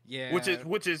moments. Yeah.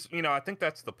 Which is I think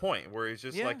that's the point where it's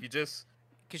just like you just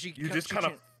kind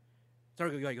of.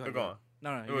 Sorry, go ahead. Go on.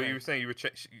 No. Well, you were saying you were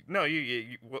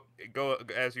go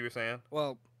as you were saying.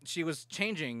 Well, she was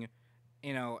changing,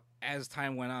 as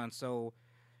time went on. So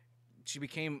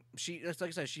like I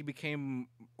said, she became,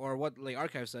 or what the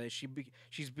archive says,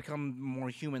 she's become more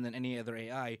human than any other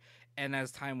AI. And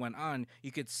as time went on,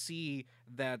 you could see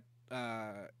that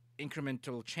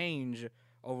incremental change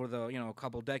over the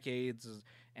couple decades,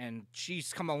 and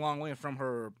she's come a long way from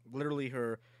her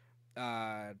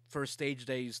first stage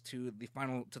days to the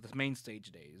main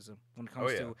stage days when it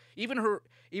comes to even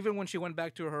when she went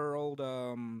back to her old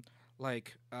Kudere.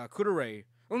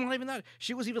 Well, not even that.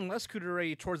 She was even less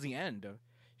Kudere towards the end.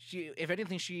 If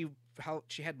anything, she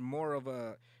had more of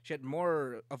a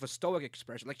stoic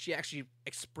expression. Like she actually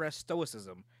expressed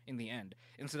stoicism in the end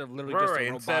instead of literally just a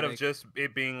robotic. Instead of just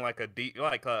it being like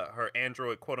her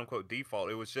android quote unquote default.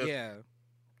 It was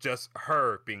just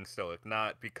her being stoic,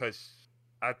 not because.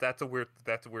 That's a weird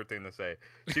thing to say.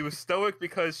 She was stoic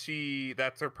because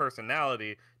that's her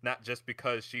personality, not just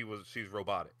because she's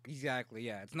robotic. Exactly.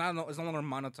 Yeah. It's no longer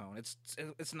monotone. It's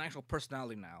an actual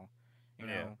personality now. You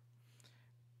know.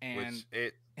 And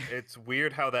it's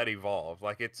weird how that evolved.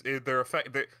 Like they're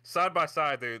side by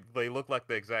side. They look like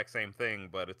the exact same thing,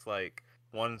 but it's like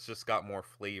one's just got more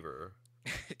flavor.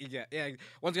 Yeah.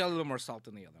 One's got a little more salt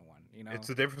than the other one. It's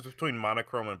the difference between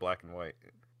monochrome and black and white.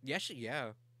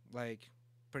 Yeah. Like.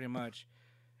 Pretty much.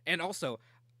 And also,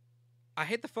 I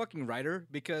hate the fucking writer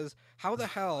because how the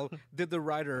hell did the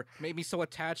writer make me so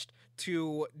attached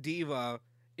to Diva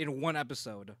in one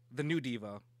episode? The new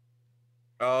Diva.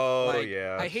 Oh,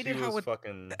 yeah. I hated how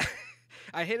fucking...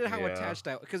 I hated how attached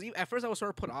that... Because at first I was sort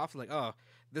of put off, like, oh,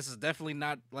 this is definitely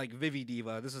not like Vivi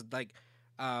Diva. This is like,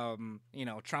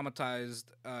 traumatized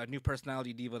new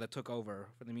personality Diva that took over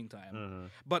for the meantime.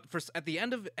 But at the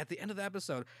end of the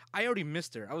episode, I already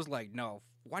missed her. I was like, no,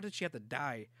 why did she have to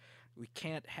die? we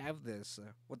can't have this.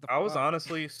 What the I was fuck?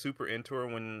 honestly super into her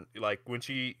when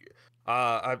she,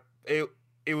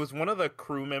 it was one of the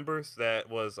crew members that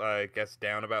was, I guess,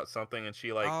 down about something, and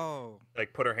she Oh.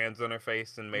 put her hands on her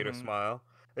face and made her Mhm. smile.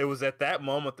 It was at that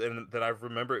moment that I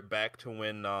remember it back to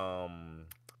when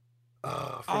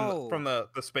Oh. from the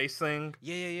space thing,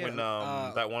 Yeah, yeah, when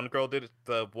yeah. that one girl did it,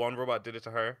 the one robot did it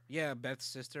to her. Yeah, Beth's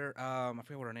sister. I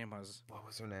forget what her name was. What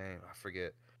was her name? I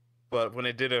forget. But when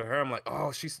it did it to her, I'm like,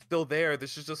 oh, she's still there.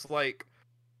 This is just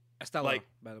Estella, like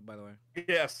by the way.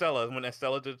 yeah, Estella. When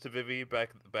Estella did it to Vivi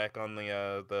back on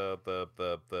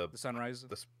The sunrise.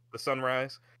 the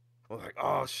sunrise, I was like,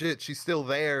 oh shit, she's still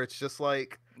there. It's just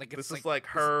like Like this it's is like like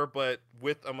her, but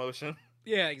with emotion.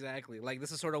 yeah, exactly. Like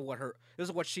this is sort of what her. This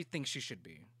is what she thinks she should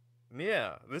be.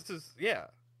 Yeah, this is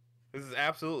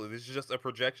absolutely. This is just a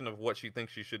projection of what she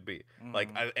thinks she should be.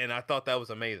 Like, Mhm. I thought that was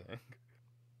amazing.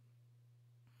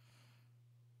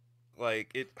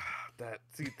 Like it, that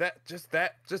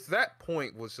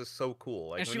point was just so cool.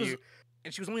 Like And when you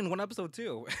and she was only in one episode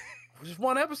too. just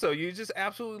one episode, you just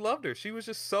absolutely loved her. She was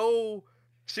so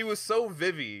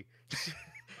Vivi.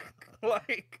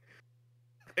 like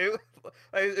it,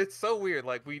 it's so weird.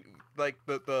 Like we like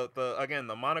the again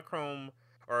the monochrome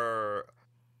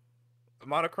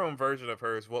version of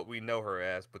her is what we know her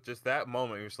as, but just that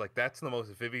moment, it was like that's the most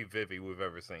Vivi we've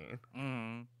ever seen.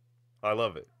 Mhm. I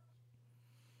love it.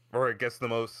 Or I guess the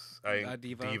most Diva.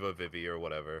 diva Vivi or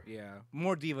whatever. Yeah,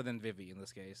 more diva than Vivi in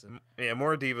this case. Yeah,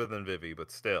 more diva than Vivi, but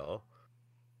still,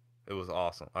 it was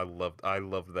awesome. I loved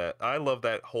that. I love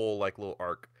that whole like little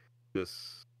arc,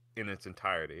 just in its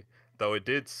entirety. Though it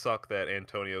did suck that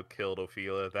Antonio killed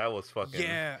Ophelia. That was fucking.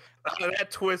 Yeah, That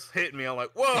twist hit me. I'm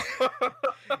like, whoa.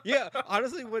 yeah.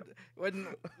 Honestly, when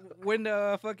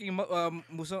fucking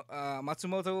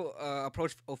Matsumoto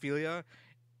approached Ophelia,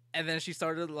 and then she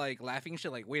started like laughing and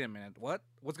shit. Like, wait a minute,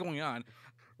 what's going on?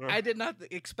 I did not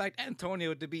expect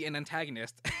Antonio to be an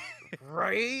antagonist.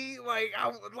 Right?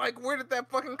 Like, where did that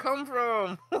fucking come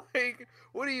from? Like,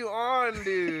 what are you on,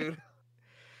 dude?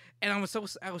 And I was so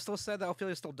sad that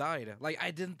Ophelia still died. Like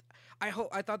I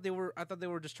thought they were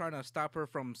just trying to stop her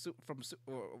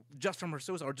just from her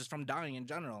suicide or just from dying in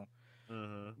general.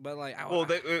 Mm-hmm. But like,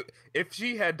 if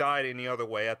she had died any other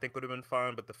way, I think would have been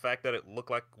fine. But the fact that it looked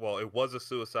like, well, it was a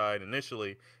suicide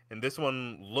initially, and this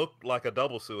one looked like a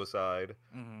double suicide,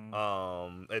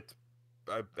 it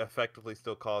effectively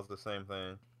still caused the same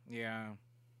thing. yeah.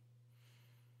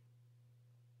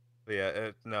 But yeah,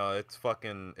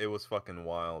 it was fucking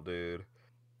wild, dude.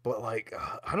 But like,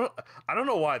 I don't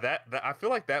know why that I feel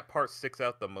like that part sticks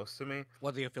out the most to me.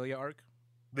 What, the Ophelia arc?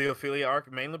 The Ophelia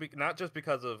arc, mainly not just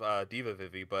because of Diva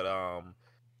Vivi, but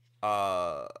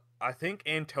I think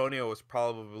Antonio was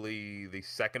probably the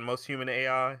second most human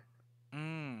AI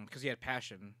Because he had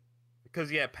passion because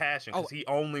he had passion. Oh. Because he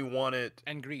only wanted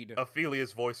and greed.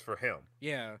 Ophelia's voice for him.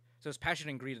 Yeah. So it's passion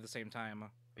and greed at the same time.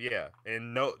 Yeah,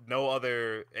 and no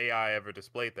other AI ever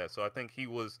displayed that. So I think he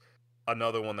was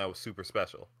another one that was super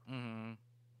special. Mm-hmm.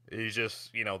 He's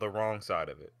just the wrong side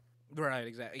of it. Right.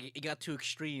 Exactly. It got too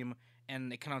extreme,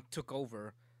 and it kind of took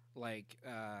over. Like,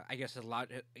 I guess the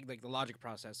logic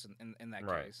process in that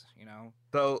Right. case.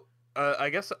 So I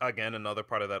guess again another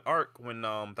part of that arc when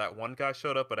that one guy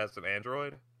showed up but as an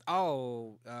android.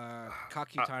 Oh,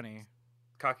 Kakitani.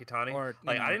 Kakitani. Or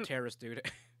Like, I didn't terrorist dude.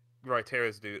 right,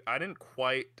 Terrace dude. I didn't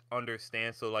quite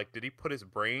understand. So like, did he put his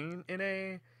brain in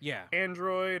a Yeah.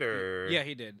 android or? Yeah,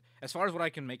 he did. As far as what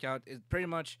I can make out, is pretty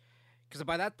much because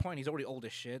by that point he's already old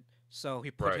as shit. So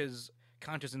he put Right. his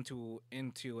conscious into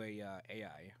a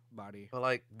AI body. But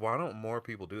like, why don't more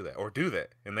people do that or do that?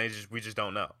 And we just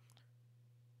don't know.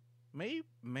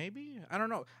 Maybe I don't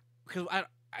know because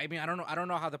I mean I don't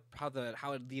know how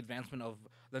the advancement of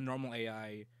the normal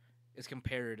AI is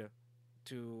compared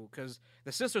to because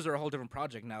the sisters are a whole different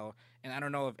project now, and I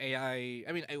don't know if AI.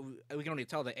 I mean we can only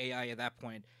tell that AI at that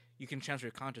point you can transfer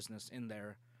your consciousness in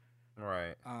there.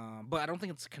 Right. But I don't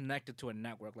think it's connected to a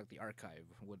network like the archive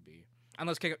would be,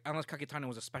 unless Kakitani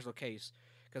was a special case,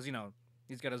 because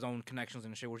he's got his own connections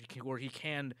and shit where he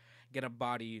can get a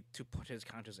body to put his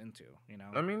conscious into.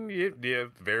 I mean, yeah,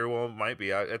 very well might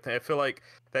be. I feel like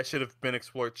that should have been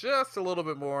explored just a little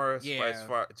bit more,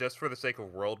 just for the sake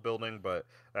of world building. But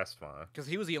that's fine. Because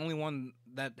he was the only one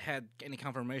that had any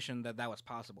confirmation that was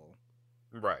possible.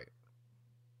 Right.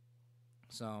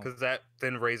 So. Because that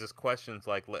then raises questions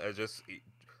like, let's see.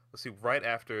 Right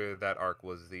after that arc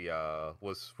was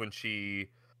was when she,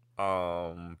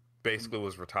 basically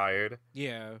was retired.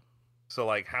 Yeah. So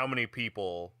like, how many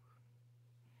people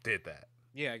did that?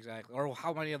 Yeah, exactly. Or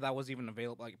how many of that was even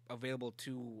available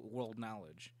to world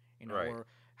knowledge? Right. Or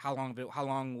how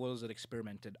long was it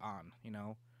experimented on? You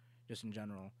know, just in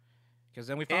general. Because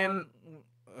then we found.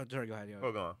 Sorry, go ahead. Yeah.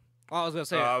 Hold on. Oh, I was gonna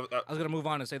say. Uh, I was gonna move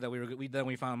on and say that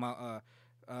we found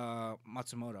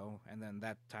Matsumoto, and then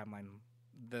that timeline,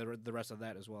 the rest of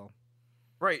that as well.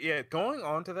 Right, yeah. Going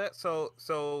on to that, so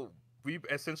we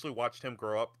essentially watched him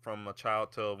grow up from a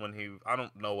child till when I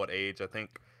don't know what age. I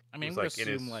think I he mean, was we like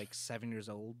in assume his. like 7 years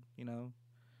old. You know,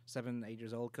 7, 8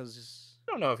 years old. Because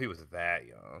I don't know if he was that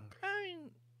young. I mean,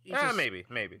 he's just,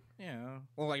 Maybe. yeah.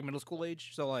 Well, like middle school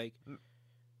age. So like, Mm.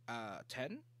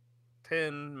 10.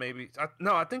 10, maybe.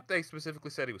 No, I think they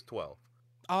specifically said he was 12.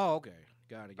 Oh, okay.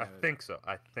 Got it. I think so.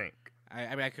 I think. I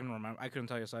mean, I couldn't remember. I couldn't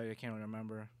tell you. Sorry, I can't really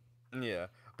remember. Yeah,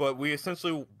 but we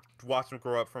essentially watched him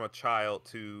grow up from a child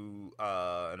to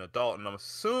an adult, and I'm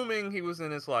assuming he was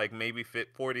in his like maybe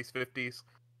 40s, 50s.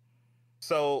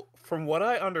 So, from what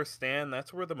I understand,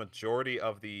 that's where the majority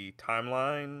of the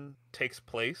timeline takes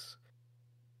place.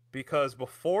 Because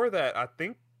before that, I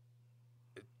think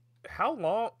how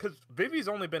long? Because Vivi's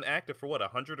only been active for what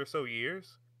 100 or so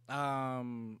years.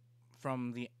 From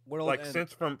the world. Like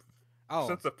since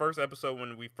Oh, the first episode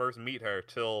when we first meet her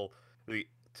till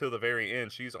the very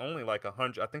end, she's only like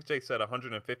 100. I think Jay said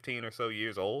 115 or so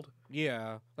years old.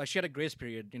 yeah. Like she had a grace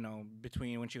period, you know,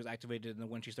 between when she was activated and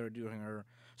when she started doing her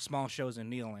small shows in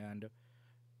Neoland.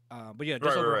 But yeah,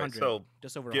 just over 100. So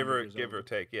Just over give 100 her years give or old.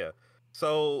 take, yeah.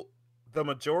 So the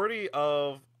majority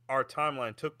of our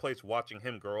timeline took place watching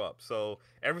him grow up. So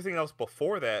everything else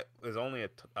before that is only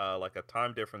like a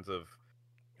time difference of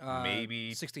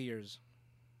maybe 60 years.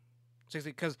 60,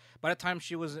 because by the time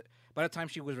she was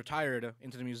retired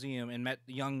into the museum and met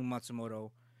young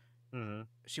Matsumoto, Mhm.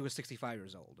 she was 65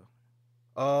 years old.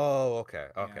 Oh, okay.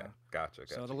 Yeah. Gotcha.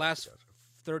 So the last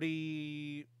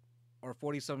 30 or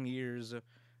 40 some years It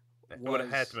would have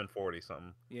had was to been 40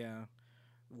 something. yeah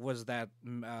was that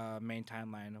main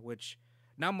timeline, which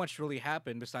not much really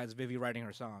happened besides Vivi writing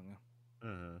her song.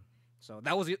 Mm-hmm. So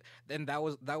that was it. Then that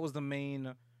was the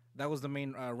main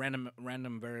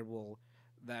random variable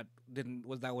that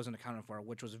wasn't accounted for,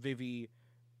 which was Vivi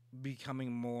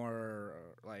becoming more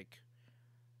like,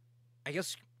 I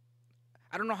guess,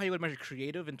 I don't know how you would measure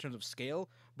creative in terms of scale,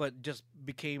 but just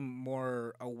became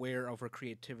more aware of her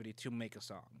creativity to make a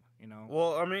song. You know?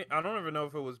 Well, I mean, I don't even know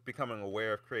if it was becoming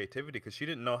aware of creativity because she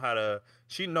didn't know how to.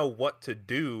 She didn't know what to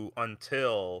do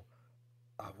until.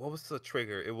 What was the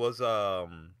trigger? It was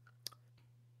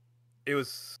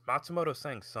Matsumoto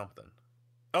saying something.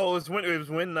 Oh,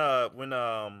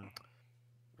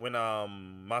 when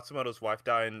Matsumoto's wife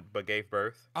died but gave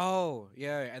birth. Oh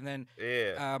yeah, and then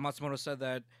Yeah. Matsumoto said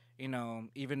that, you know,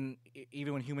 even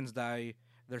when humans die,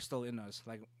 they're still in us.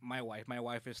 Like my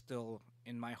wife is still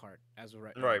in my heart as of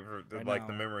right Right, right like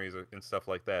the now. memories and stuff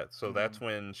like that. So that's Mhm.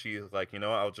 when she's like,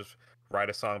 I'll just write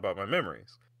a song about my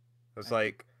memories. It's And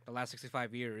like, the last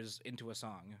 65 years into a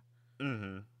song,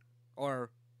 mm-hmm. or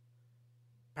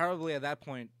probably at that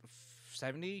point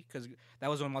 70, because that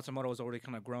was when Matsumoto was already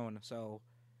kind of grown. So,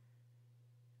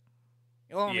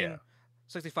 well, I Yeah, mean,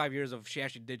 65 years of she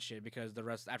actually did shit, because the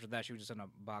rest after that she was just in a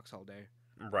box all day,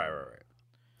 right.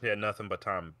 He had nothing but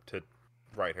time to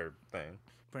write her thing.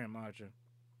 pretty much.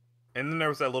 And then there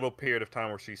was that little period of time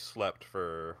where she slept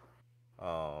for,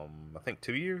 I think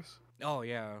 2 years. Oh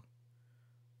yeah,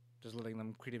 just letting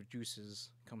them creative juices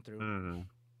come through. Mm-hmm.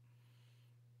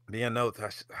 Yeah, no,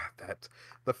 that's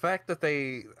the fact that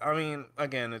they. I mean,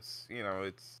 again, it's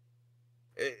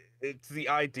the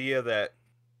idea that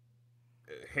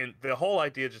the whole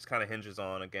idea just kind of hinges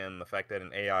on again the fact that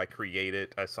an AI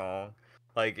created a song.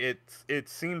 Like it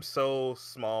seems so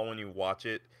small when you watch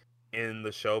it in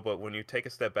the show, but when you take a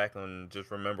step back and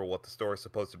just remember what the story is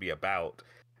supposed to be about,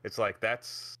 it's like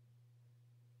that's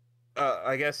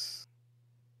I guess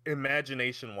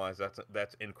imagination wise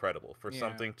that's incredible for Yeah.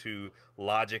 something to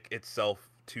logic itself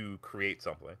to create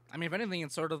something. I mean, if anything,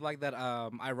 it's sort of like that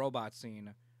iRobot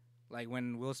scene, like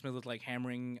when Will Smith was like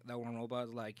hammering that one robot.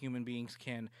 Like human beings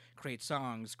can create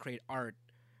songs, create art,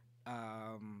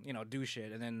 do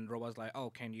shit, and then robots like, oh,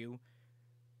 can you?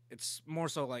 It's more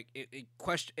so like it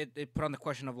put on the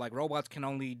question of like robots can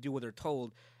only do what they're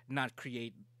told, not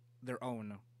create their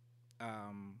own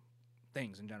um,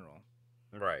 things in general.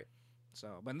 Right.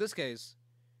 So, but in this case,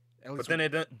 at But least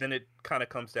then it kind of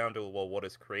comes down to, well, what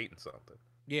is creating something?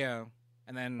 yeah,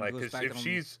 and then Like, goes cause back if on.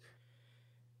 she's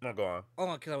no, go on.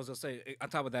 Oh, because I was gonna say on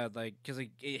top of that, like, because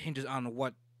it hinges on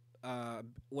what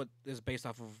is based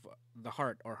off of the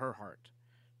heart or her heart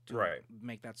to Right.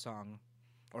 make that song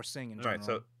or sing in Right.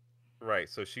 general.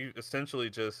 So she essentially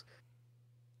just,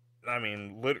 I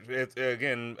mean, it's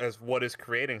again as what is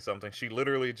creating something. She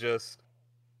literally just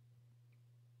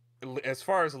as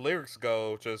far as lyrics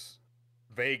go, just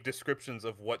vague descriptions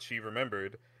of what she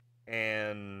remembered,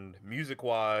 and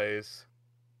music-wise,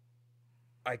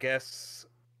 I guess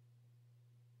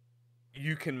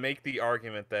you can make the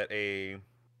argument that a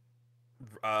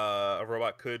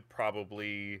robot could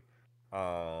probably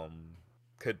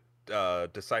could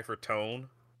decipher tone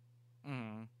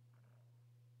Mm-hmm.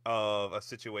 of a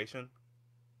situation,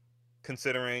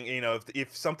 considering,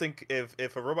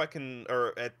 if a robot can,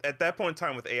 or at that point in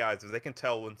time with AIs, if they can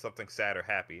tell when something's sad or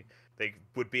happy, they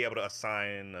would be able to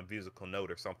assign a musical note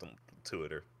or something to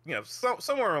it, or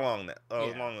somewhere along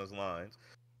Yeah. along those lines.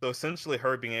 So essentially,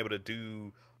 her being able to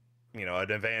do an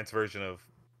advanced version of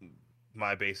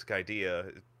my basic idea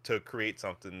to create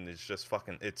something is just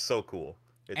fucking, it's so cool.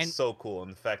 It's And- so cool,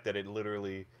 and the fact that it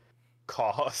literally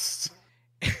caused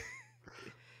well,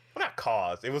 not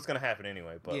caused, it was gonna happen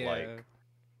anyway, but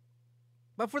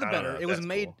but for the I don't better. know, It was that's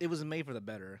made. cool. It was made for the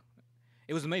better.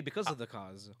 It was made because of the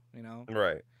cause.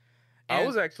 right. I And-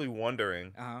 was actually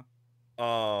wondering, Uh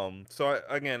huh. so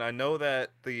again, I know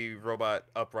that the robot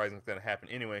uprising is gonna happen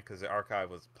anyway because the archive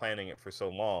was planning it for so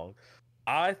long.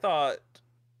 I thought,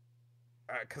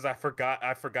 because I forgot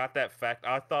that fact.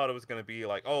 I thought it was gonna be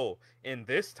like, oh, in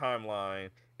this timeline,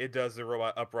 it does the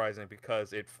robot uprising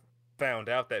because it found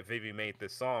out that Vivi made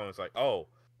this song. It's like, oh,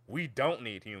 we don't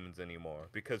need humans anymore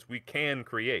because we can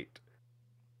create.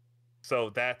 So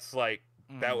that's like,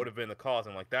 that would have been the cause,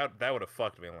 and like that would have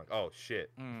fucked me. I'm like, oh shit.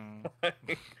 Mm,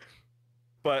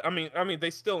 But I mean,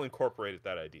 they still incorporated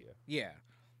that idea. yeah.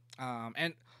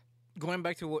 And going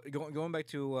back to what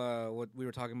we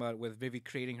were talking about with Vivi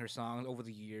creating her songs over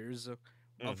the years of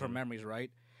her Mhm. memories,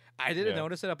 right? I didn't Yeah.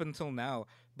 notice it up until now,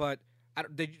 but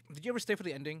did you ever stay for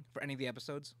the ending for any of the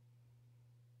episodes?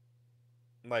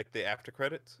 Like the after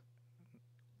credits?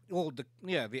 Well, the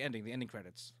ending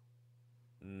credits.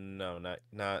 No,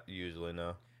 not usually.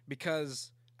 No.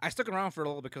 Because I stuck around for a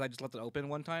little because I just left it open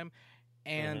one time,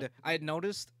 and I had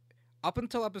noticed up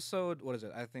until episode, what is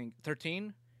it? I think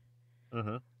 13.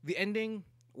 Mm-hmm. The ending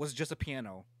was just a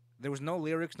piano. There was no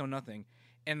lyrics, no nothing,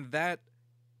 and that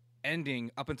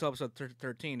ending up until episode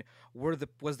 13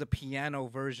 was the piano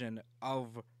version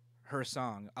of her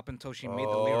song up until she made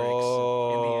the lyrics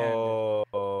in the end,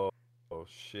 Oh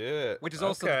shit! which is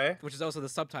also okay. which is also the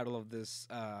subtitle of this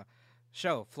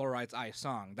show, Fluoride's Eye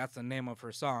Song. That's the name of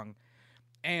her song,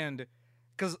 and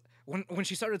because when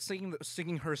she started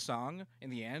singing her song in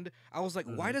the end, I was like,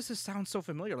 why does this sound so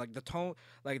familiar? Like the tone,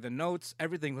 like the notes,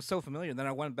 everything was so familiar. And then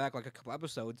I went back like a couple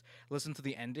episodes, listened to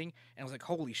the ending, and I was like,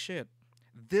 holy shit,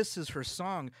 this is her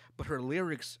song, but her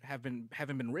lyrics haven't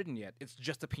been written yet. It's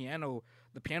just the piano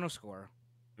score.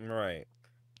 Right.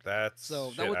 That's So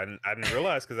shit. that would- I didn't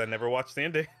realize because I never watched the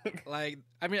ending. Like,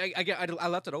 I mean, I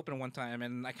left it open one time,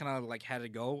 and I kind of like had it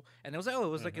go, and it was like, oh, it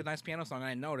was like a nice piano song. And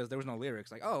I noticed there was no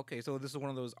lyrics. Like, oh, okay, so this is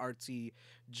one of those artsy,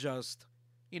 just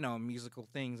musical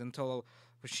things. Until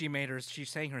she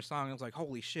sang her song, I was like,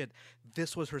 holy shit,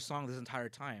 this was her song this entire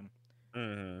time.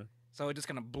 Mm-hmm. So it just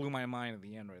kind of blew my mind at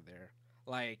the end right there.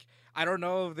 Like, I don't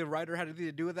know if the writer had anything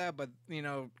to do with that, but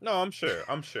No, I'm sure.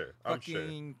 I'm sure.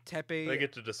 fucking Teppei They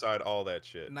get to decide all that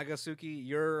shit. Nagasuki,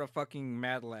 you're a fucking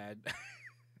mad lad.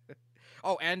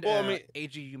 Oh, and Well, I mean-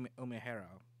 Eiji Umehara,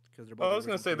 because they're both. Well, I was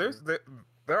gonna say original creators.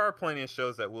 there are plenty of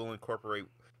shows that will incorporate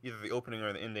either the opening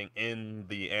or the ending in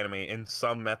the anime in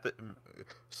some method,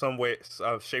 some way,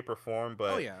 shape or form.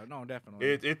 But Oh yeah, no, definitely.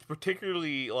 it's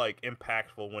particularly like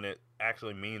impactful when it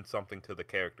actually means something to the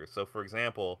character. So, for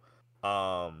example,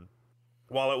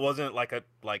 while it wasn't like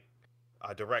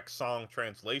a direct song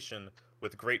translation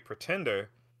with Great Pretender,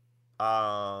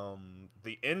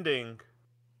 the ending.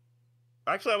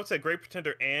 Actually, I would say Great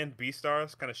Pretender and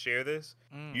Beastars kind of share this.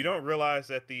 Mm. You don't realize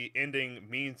that the ending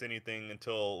means anything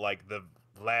until like the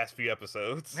last few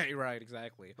episodes. Hey, right,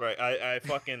 exactly. Right. I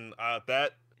fucking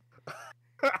that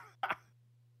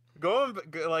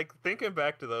thinking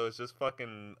back to those, just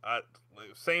fucking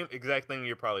same exact thing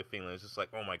you're probably feeling. It's just like,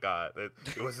 oh my god,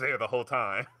 it was there the whole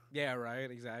time. Yeah, right,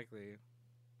 exactly.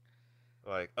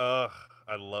 Like, I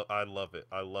love it.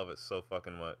 I love it so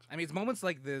fucking much. I mean, it's moments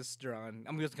like this, John.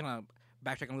 I'm just gonna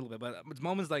backtrack a little bit, but it's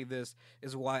moments like this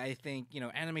is why I think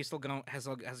anime still has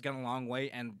gone a long way,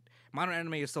 and modern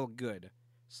anime is still good.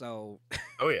 So,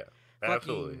 Oh yeah,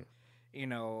 absolutely.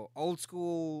 fucking, old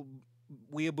school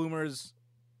weeaboo boomers,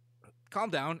 calm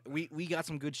down. We got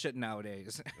some good shit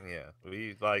nowadays. Yeah,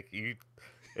 we like you.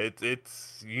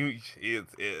 It's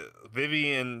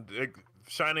Vivi and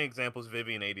shining examples.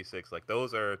 Vivi and 86, like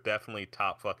those are definitely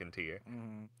top fucking tier.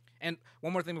 Mhm. And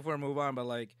one more thing before I move on, but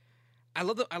like, I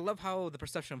love how the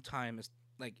perception of time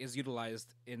is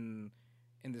utilized in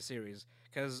the series.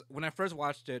 Because when I first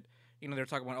watched it, you know, they're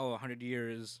talking about 100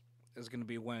 years is gonna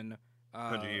be when.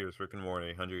 100 years, Rick and Morty,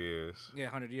 100 years. Yeah,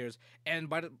 100 years. And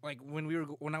by the, like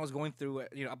when I was going through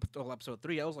you know up until episode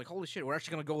 3, I was like, holy shit, we're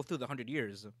actually gonna go through the 100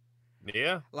 years.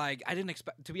 Yeah. Like I didn't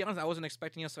expect. To be honest, I wasn't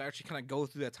expecting us to actually kind of go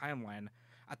through that timeline.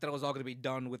 I thought it was all gonna be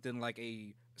done within like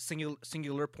a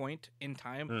singular point in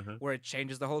time Mhm. where it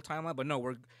changes the whole timeline. But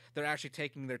no, they're actually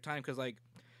taking their time because like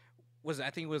I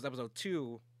think it was episode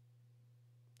 2.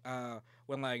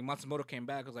 When like Matsumoto came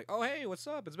back, I was like, oh hey, what's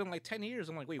up? It's been like 10 years.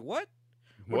 I'm like, wait, what?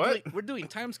 What? We're doing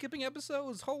time skipping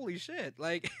episodes? Holy shit!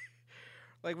 Like,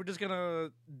 like we're just gonna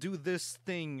do this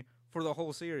thing for the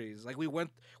whole series. Like we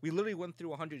literally went through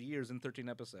 100 years in 13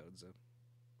 episodes.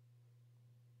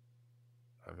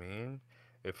 I mean,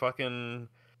 it fucking.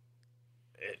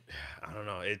 I don't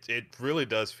know. It really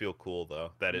does feel cool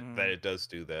though that it does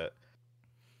do that.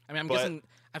 I mean, I'm guessing.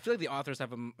 I feel like the authors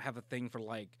have a thing for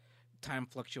like time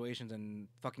fluctuations and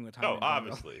fucking with time. Oh, in general.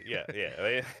 obviously, yeah.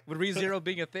 With ReZero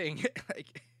being a thing,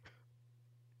 like.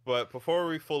 But before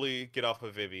we fully get off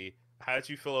of Vivi, how did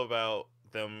you feel about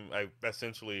them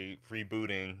essentially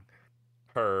rebooting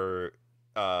her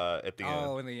at the end?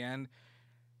 Oh, in the end,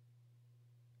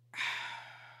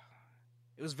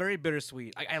 it was very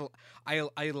bittersweet. I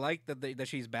like that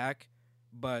she's back,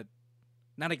 but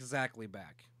not exactly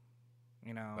back.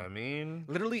 You know, I mean,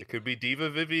 literally, it could be Diva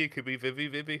Vivi, it could be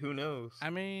Vivi. Who knows? I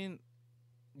mean,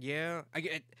 yeah.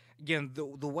 Again,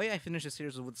 the way I finished the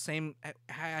series was with the same. I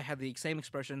had the same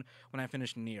expression when I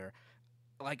finished Nier.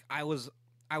 Like I was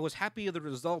happy with the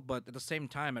result, but at the same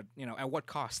time, at what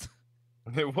cost?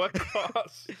 At what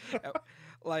cost?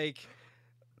 like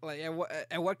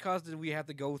at what cost did we have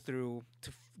to go through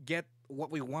to get what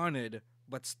we wanted?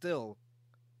 But still,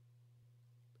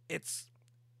 it's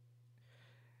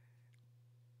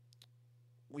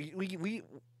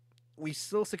we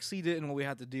still succeeded in what we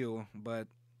had to do, but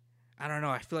I don't know.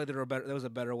 I feel like there was a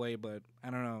better way, but I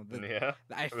don't know. Yeah,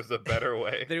 it was a better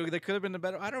way. There could have been a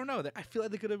better. I don't know. I feel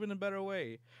like there could have been a better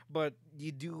way, but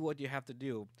you do what you have to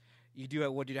do. You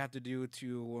do what you have to do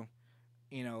to,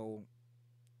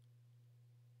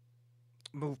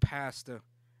 move past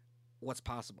what's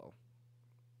possible.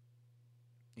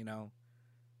 No,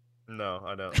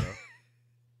 I don't know.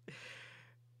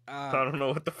 I don't know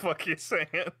what the fuck you're saying.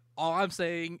 All I'm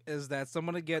saying is that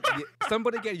somebody get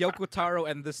Yoko Taro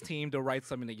and this team to write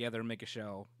something together and make a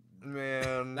show.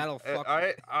 Man, that'll fuck.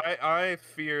 I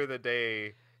fear the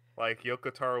day like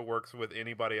Yoko Taro works with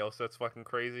anybody else that's fucking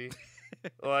crazy.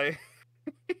 like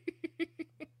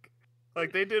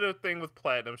they did a thing with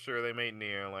Platinum. Sure, they made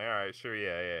Nier. Like, all right, sure,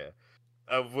 yeah.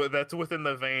 That's within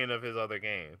the vein of his other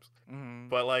games. Mm-hmm.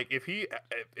 But like, if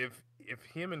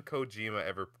him and Kojima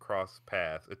ever cross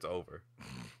paths, it's over.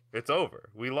 It's over.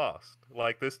 We lost.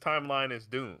 Like, this timeline is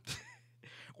doomed.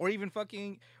 Or even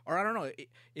fucking, or I don't know.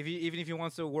 Even if he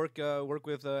wants to work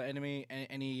with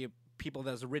any people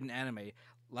that's written anime,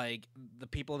 like the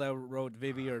people that wrote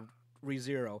Vivi or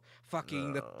ReZero,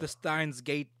 fucking the Steins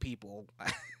Gate people.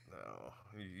 No,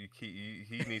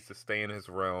 he needs to stay in his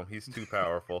realm. He's too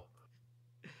powerful.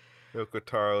 Yoko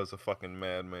Taro is a fucking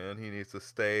madman. He needs to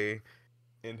stay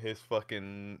in his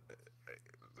fucking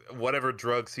whatever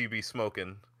drugs he be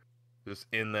smoking, just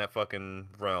in that fucking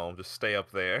realm. Just stay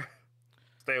up there.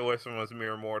 Stay away from us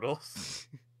mere mortals.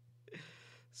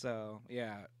 So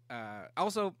yeah.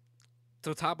 Also,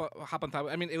 to hop on top.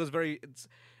 I mean, it's very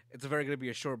going to be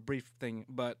a short, brief thing,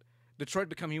 but Detroit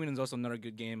Become Human is also another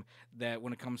good game that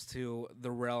when it comes to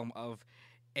the realm of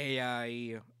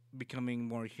AI becoming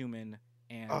more human.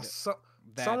 And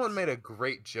someone made a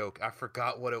great joke. I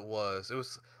forgot what it was. It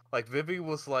was like Vivi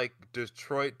was like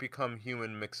Detroit Become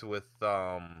Human mixed with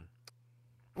Well,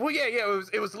 yeah.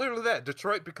 It was literally that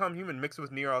Detroit Become Human mixed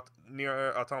with Nier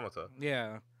Automata.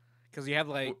 Yeah, because you have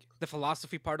like the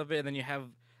philosophy part of it, and then you have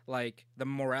like the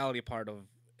morality part of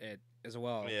it as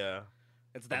well. Yeah,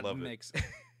 it's that mix.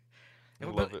 I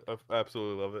love it. I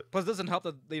absolutely love it. Plus, it doesn't help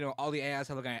that all the AIs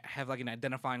have like an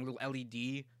identifying little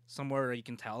LED somewhere where you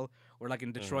can tell. Or like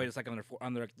in Detroit, it's like on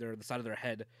the side of their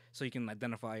head, so you can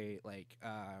identify like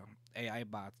AI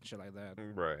bots and shit like that.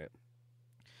 Right.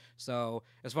 So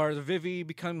as far as Vivi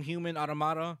Become Human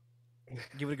Automata,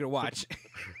 give it a good watch.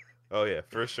 Oh yeah,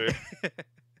 for sure.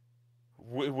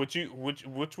 Which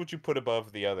would you put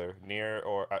above the other, Nier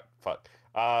or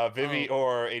Vivi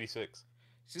or 86?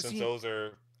 Since those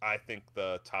are, I think,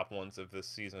 the top ones of this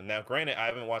season. Now, granted, I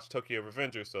haven't watched Tokyo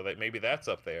Revenger, so that maybe that's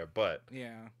up there. But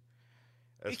yeah,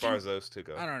 as far as those two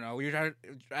go, I don't know.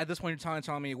 At this point, you're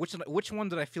telling me which one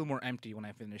did I feel more empty when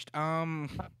I finished?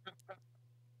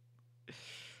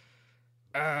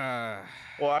 Uh,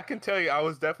 Well, I can tell you, I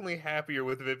was definitely happier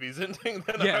with Vivi's ending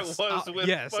than yes, I was with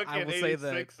yes, I fucking will say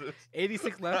that. 86's.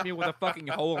 86 left me with a fucking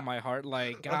hole in my heart.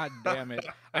 Like, god damn it.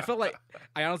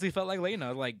 I honestly felt like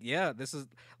Lena. Like, yeah, this is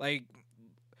like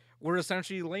we're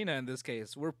essentially Lena in this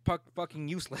case. We're fucking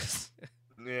useless.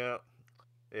 Yeah,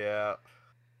 yeah,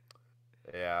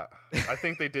 yeah. I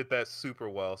think they did that super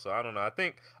well. So I don't know.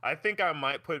 I think I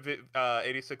might put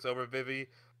 86 over Vivi,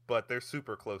 but they're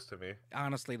super close to me.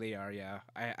 Honestly, they are. Yeah,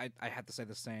 I had to say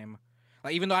the same.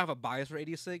 Like, even though I have a bias for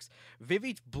 86,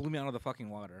 Vivi blew me out of the fucking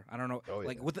water. I don't know. Oh,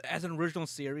 Like, yeah. with as an original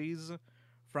series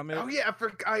from it. Oh yeah, I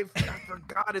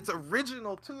forgot it's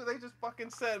original too. They just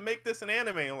fucking said make this an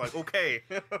anime. I'm like, okay,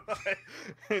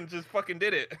 and just fucking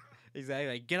did it. Exactly.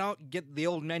 Like, get the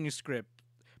old manuscript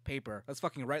paper. Let's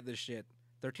fucking write this shit.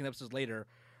 13 episodes later,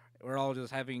 we're all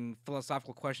just having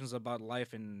philosophical questions about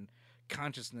life and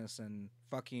consciousness and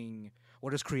fucking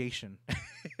what is creation.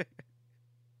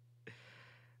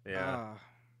 Yeah.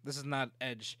 This is not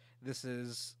Edge. This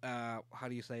is how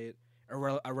do you say it? A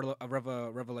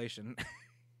revelation.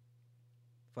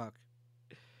 Fuck.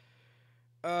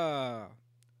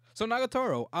 So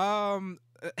Nagatoro.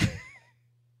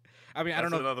 I mean, I That's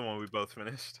don't know. another one we both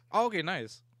finished. Oh, okay,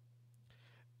 nice.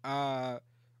 I'll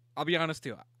be honest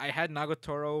too. I had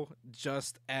Nagatoro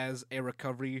just as a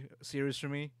recovery series for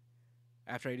me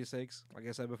after 86, like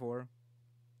I said before.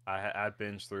 I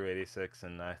binged through 86,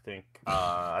 and I think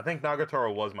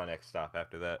Nagatoro was my next stop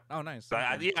after that. Oh, nice. So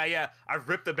Okay. yeah, I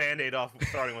ripped the Band-Aid off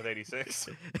starting with 86.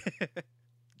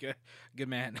 Good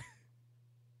man.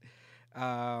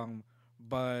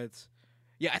 But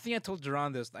yeah, I think I told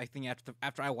Duran this. I think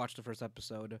after I watched the first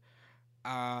episode,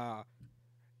 for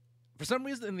some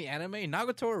reason in the anime,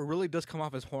 Nagatoro really does come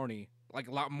off as horny, like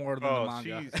a lot more than the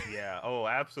manga. Oh,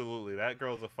 absolutely. That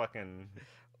girl's a fucking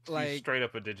she's straight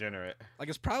up a degenerate. Like,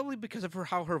 it's probably because of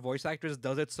how her voice actress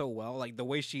does it so well, like the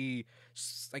way she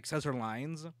like says her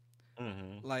lines.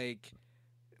 Mm-hmm. Like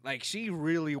she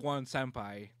really wants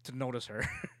Senpai to notice her.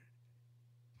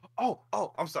 Oh,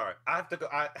 I'm sorry. I have to go.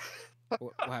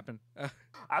 What happened? I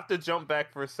have to jump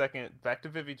back for a second. Back to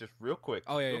Vivi, just real quick.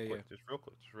 Oh, yeah, real yeah, quick. Just real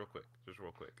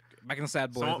quick. Back in the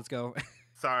Sad Boys. Let's go.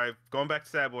 Sorry, going back to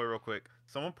Sad Boy real quick.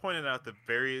 Someone pointed out the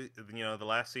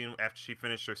last scene after she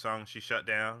finished her song, she shut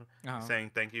down,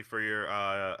 saying thank you for your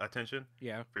attention.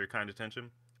 Yeah. For your kind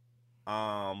attention.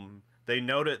 They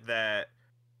noted that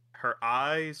her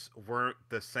eyes weren't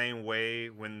the same way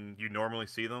when you normally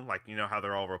see them, like you know how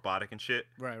they're all robotic and shit.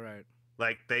 Right.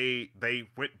 Like they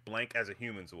went blank as a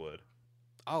human's would.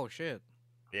 Oh shit.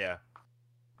 Yeah.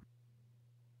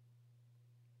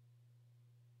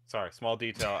 Sorry, small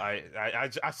detail. I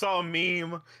saw a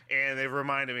meme and it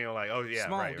reminded me of like, oh yeah,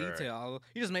 small right, detail. Right.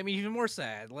 You just made me even more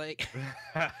sad. Like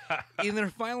Right. in their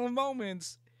final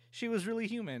moments, she was really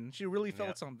human. She really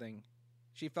felt something.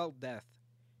 She felt death.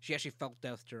 She actually felt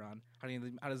death, Duran. How do you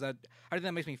think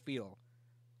that makes me feel?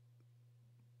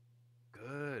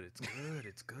 Good.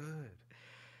 It's good.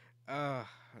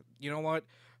 You know what?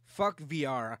 Fuck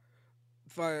VR.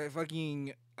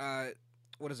 Fucking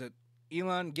what is it?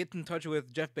 Elon, get in touch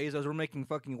with Jeff Bezos. We're making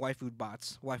fucking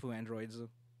waifu androids.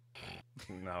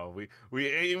 No, we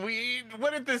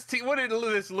what did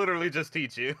this literally just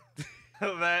teach you?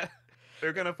 That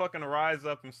they're gonna fucking rise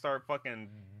up and start fucking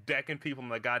decking people in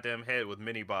the goddamn head with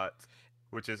mini bots,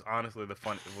 which is honestly the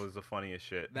funniest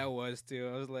shit. That was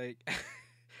too. I was like,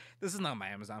 this is not my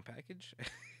Amazon package.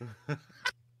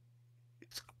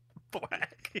 It's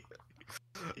black.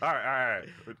 All right.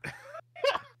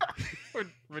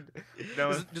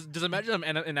 Just imagine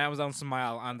an Amazon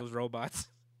smile on those robots.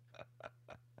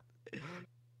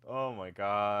 Oh my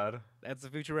god. That's the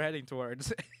future we're heading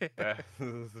towards.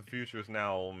 The future's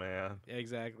now, old man.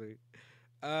 Exactly.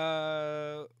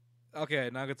 Okay,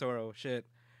 Nagatoro. Shit.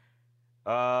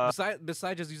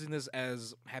 Besides just using this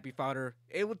as happy fodder,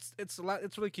 it's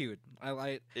really cute.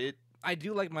 I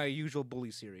do like my usual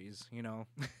bully series, you know.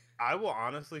 I will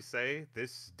honestly say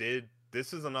this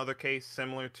is another case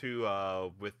similar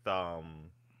to with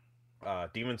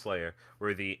Demon Slayer,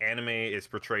 where the anime is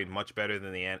portrayed much better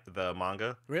than the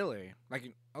manga. Really?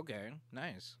 Like, okay,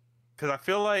 nice. Because I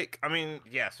feel like, I mean,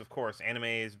 yes, of course, anime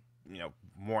is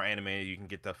more animated.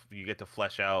 You get to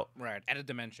flesh out added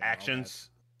dimension actions,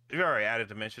 very added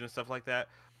dimension and stuff like that.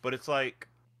 But it's like,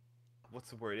 what's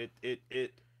the word? It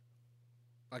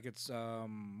like it's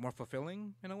more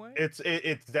fulfilling in a way. It's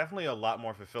definitely a lot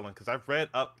more fulfilling because I've read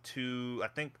up to I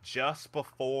think just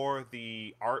before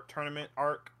the art tournament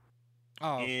arc.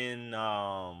 In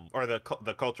or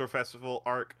the cultural festival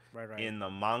arc in the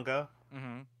manga.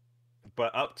 Mm-hmm.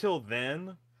 But up till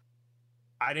then,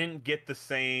 I didn't get the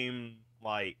same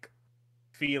like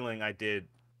feeling I did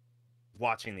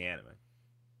watching the anime.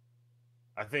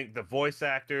 I think the voice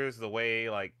actors, the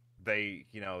way like they,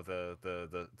 you know,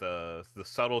 the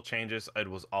subtle changes, it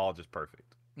was all just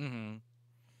perfect. Mm-hmm.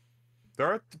 There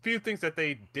are a few things that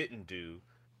they didn't do.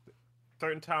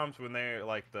 Certain times when they're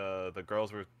like the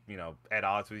girls were, you know, at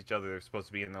odds with each other, they're supposed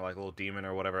to be in their like little demon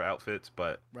or whatever outfits,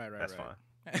 but Right. that's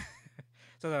fine.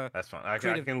 So the That's fine. I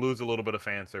creative- can lose a little bit of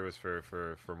fan service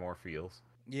for more feels.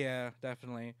 yeah,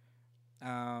 definitely.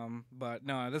 But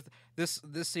no, this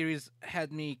series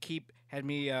had me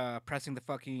pressing the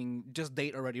fucking just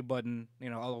date already button, you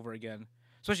know, all over again.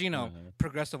 Especially, you know,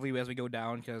 progressively as we go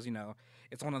down, because you know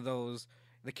it's one of those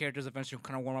the characters eventually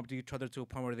kind of warm up to each other to a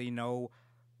point where they know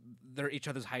they're each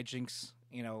other's hijinks,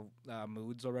 you know,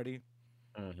 moods already.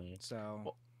 Mm-hmm. So.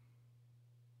 Well-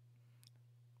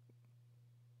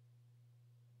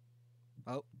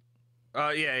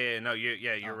 Oh.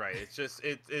 You're right. It's just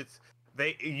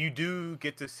you do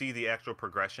get to see the actual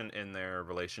progression in their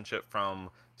relationship from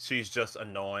she's just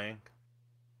annoying,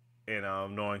 you know,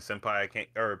 annoying senpai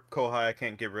or kohai I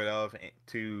can't get rid of,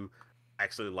 to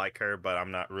actually like her, but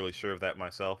I'm not really sure of that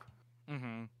myself.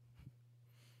 Mm-hmm.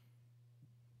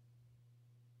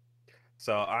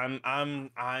 So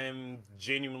I'm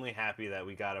genuinely happy that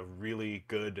we got a really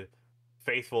good,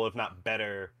 faithful, if not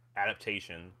better,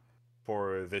 adaptation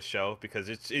for this show, because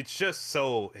it's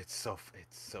so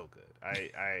good.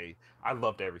 I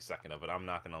loved every second of it. I'm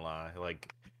not gonna lie.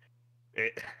 Like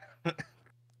it.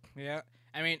 Yeah,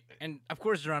 I mean, and of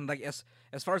course, John, like as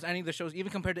far as any of the shows,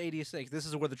 even compared to 86, this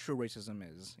is where the true racism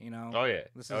is. You know. Oh yeah.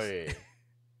 This Oh is- yeah.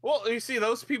 Well, you see,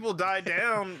 those people died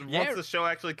down Yeah. once the show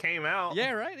actually came out. Yeah.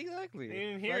 Right. Exactly. You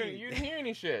didn't hear Right. you didn't hear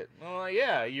any shit. I'm like,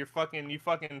 yeah, you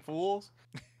fucking fools.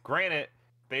 Granted,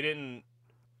 they didn't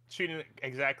treat it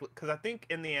exactly, because I think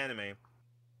in the anime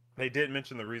they did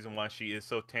mention the reason why she is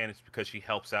so tan is because she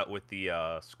helps out with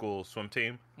the school swim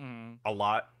team Mhm. a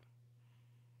lot.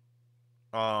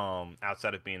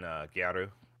 Outside of being a Gyaru.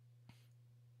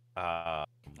 Oh,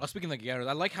 speaking of Gyaru,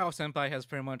 I like how Senpai has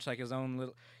pretty much like his own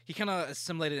little. He kind of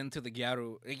assimilated into the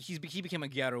Gyaru. He became a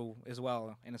Gyaru as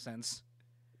well, in a sense.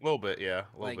 A little bit, yeah,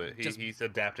 a little Like, bit. just- He's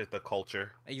adapted the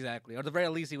culture. Exactly, or at the very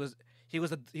least, he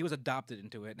was adopted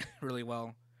into it really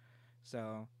well.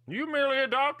 So You merely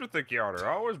adopted the Gyaru.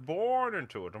 I was born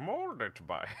into it, molded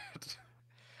by it.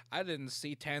 I didn't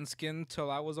see tan skin till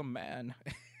I was a man.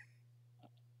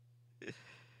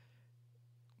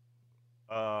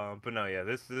 But no, yeah,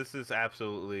 this is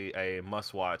absolutely a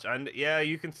must watch. And yeah,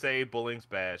 you can say bullying's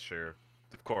bad, sure,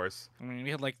 of course. I mean, we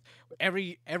had like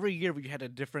every year we had a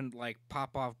different like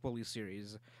pop off bully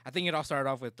series. I think it all started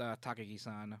off with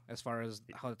Takagi-san, as far as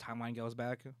how the timeline goes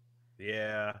back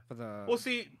Yeah. for the. Well,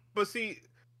 see,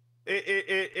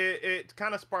 it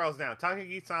kind of spirals down.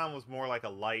 Takagi-san was more like a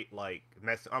light, like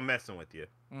I'm messing with you,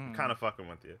 Mhm. kind of fucking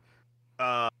with you.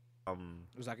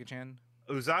 Uzaki-chan.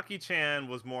 Uzaki-chan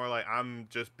was more like I'm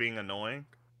just being annoying,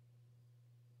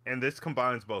 and this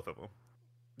combines both of them.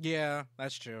 Yeah,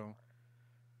 that's true.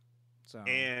 So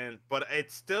But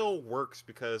it still works,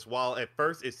 because while at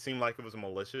first it seemed like it was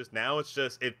malicious, now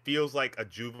it feels like a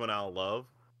juvenile love,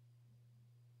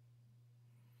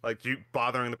 like you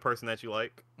bothering the person that you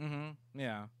like.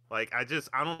 yeah. Like I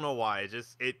don't know why.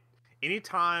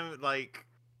 Anytime, like,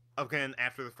 again,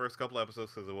 after the first couple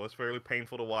episodes, because it was fairly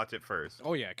painful to watch at first.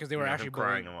 Oh yeah, because they were You know, actually him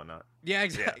crying bullying. and whatnot. Yeah,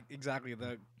 exactly.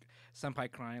 The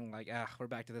senpai crying like, we're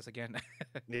back to this again.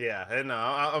 Yeah, and no,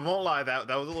 I won't lie, that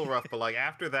was a little rough. But like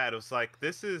after that, it was like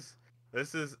this is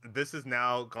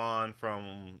now gone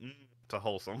from to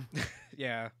wholesome.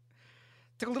 Yeah,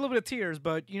 took a little bit of tears,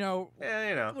 but you know, Yeah,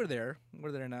 you know, we're there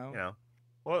now. you know,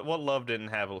 what love didn't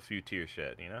have a few tears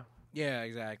shed, you know? Yeah,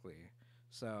 exactly.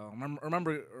 So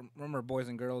remember, boys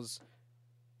and girls.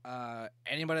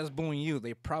 Anybody that's bullying you,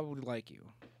 they probably like you.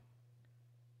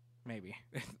 Maybe.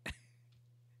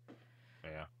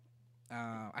 Yeah.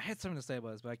 I had something to say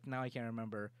about this, but now I can't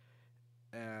remember.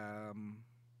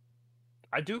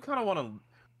 I do kind of want to.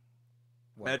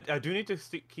 What? I do need to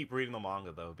keep reading the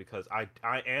manga though, because I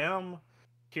am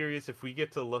curious if we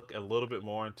get to look a little bit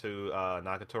more into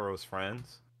Nagatoro's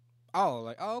friends,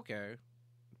 Oh, okay.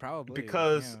 Probably.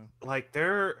 because yeah. like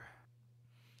they're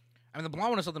I mean, the blonde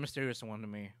one is still the mysterious one to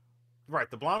me. right.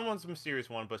 The blonde one's the mysterious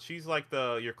one, but she's like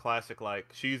your classic, like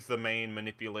she's the main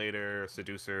manipulator,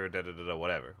 seducer, da da da da,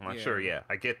 whatever. I'm like, Yeah. sure, yeah,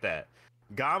 I get that.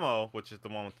 Gamo, which is the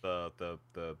one with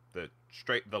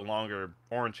the longer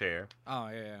orange hair, Oh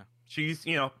yeah. she's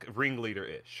ringleader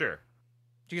ish, sure.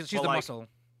 She's But, the like, muscle.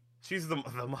 She's the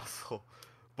muscle.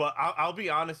 But I'll be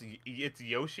honest, it's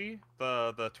Yoshi,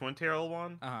 the twin tail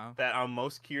one, Uh huh. that I'm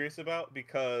most curious about,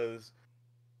 because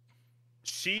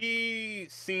she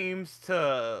seems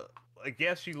to. I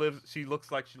guess she lives. She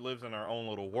looks like she lives in her own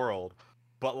little world,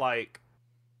 but like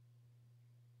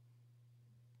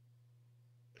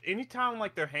anytime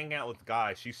like they're hanging out with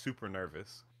guys, she's super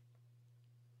nervous.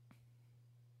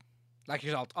 Like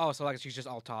she's just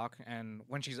all talk, and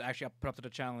when she's actually put up to the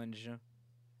challenge,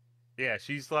 Yeah,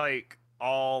 she's like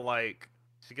all like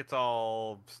she gets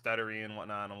all stuttery and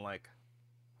whatnot. And I'm like,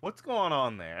 what's going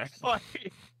on there? Like,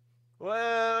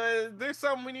 well, there's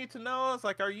something we need to know. It's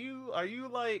like, are you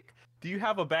like, do you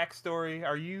have a backstory?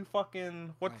 Are you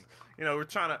fucking what's Like- we're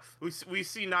trying to we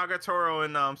see Nagatoro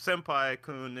and Senpai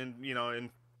Kun and in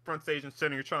front stage and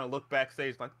center. You're trying to look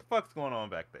backstage like, what the fuck's going on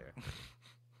back there?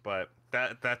 But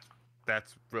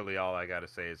that's really all I gotta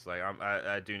say. It's like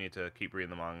I do need to keep reading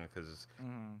the manga because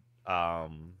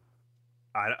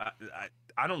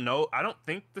I don't know. I don't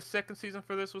think the second season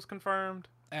for this was confirmed.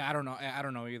 I don't know. I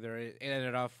don't know either. It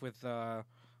ended off with the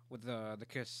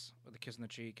kiss, in the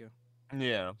cheek.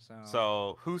 Yeah.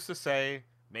 So who's to say?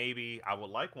 Maybe I would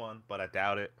like one, but I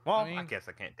doubt it. Well, I mean, guess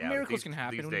I can't doubt miracles it. can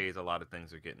happen. These days. A lot of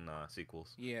things are getting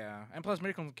sequels. Yeah, and plus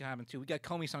miracles can happen too. We got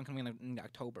Komi-san coming in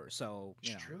October, so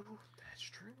you know. True. That's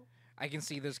true. I can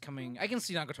see this coming. I can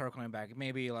see Nagatoro coming back.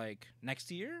 Maybe like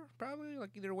next year, probably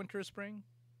like either winter or spring,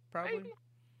 probably.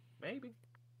 Maybe.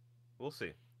 We'll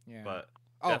see. Yeah. But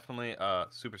Oh. definitely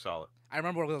super solid. I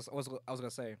remember what I was gonna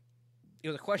say. It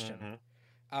was a question.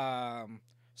 Mhm.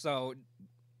 So,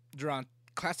 Duran,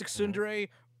 classic Mhm. Tsundere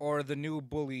or the new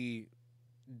bully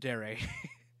Dere?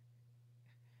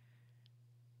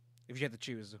 If you had to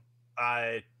choose.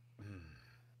 I.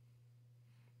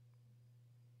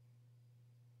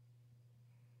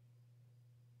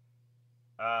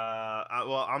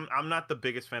 Well, I'm not the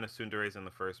biggest fan of Tsunderes in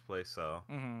the first place, so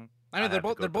Mm-hmm. I I'd know have to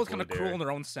go they're with both the kind of bully cruel Dere. in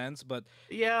their own sense, but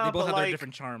yeah, they both but have like, their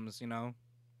different charms, you know.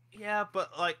 yeah,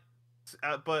 but like,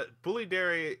 but Bully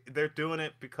Dairy, they're doing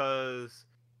it because,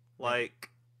 like,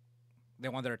 They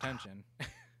want their attention.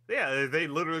 yeah, they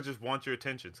literally just want your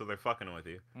attention, so they're fucking with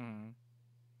you. Mm-hmm.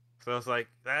 So it's like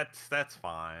that's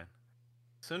fine.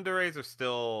 Tsunderes are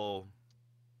still.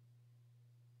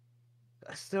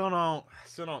 I still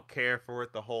don't care for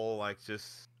it. The whole like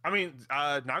just. I mean,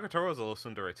 Nagatoro's a little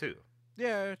tsundere too.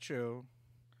 Yeah, true.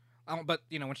 But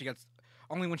you know, when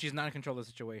she's not in control of the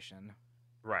situation.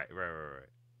 Right.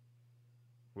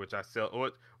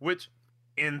 Which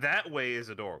in that way is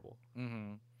adorable.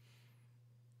 Mm-hmm.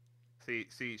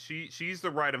 See, she's the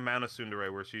right amount of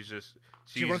tsundere where she's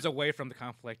She runs away from the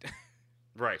conflict.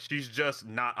 right. She's just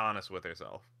not honest with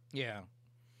herself. Yeah.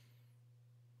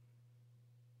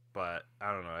 But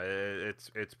I don't know.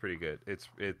 It's pretty good. It's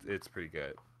pretty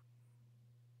good.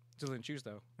 Still didn't choose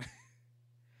though.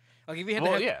 Like if you had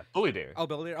Well, to have, yeah, Bully Dare. Oh,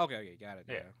 Billy. Okay, got it.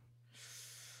 Yeah.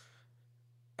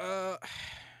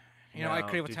 You know, I Now,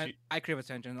 crave did attention. you- I crave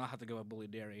attention. I'll have to go with Bully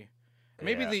Dairy.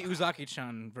 Maybe Yeah. the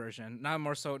Uzaki-chan version, not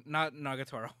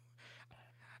Nagatoro.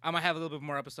 I might have a little bit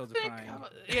more episodes of crying.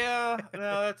 Yeah,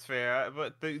 no, that's fair.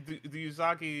 But the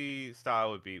Uzaki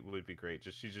style would be great.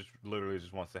 She just literally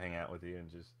just wants to hang out with you and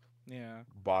just Yeah.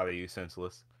 bother you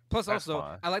senseless. Plus, That's also,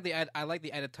 fine. I like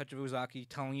the added touch of Uzaki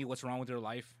telling you what's wrong with your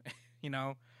life. You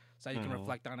know, so you can Mhm.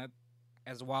 reflect on it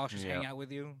as while she's Yeah. hanging out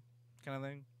with you, kind of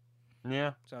thing.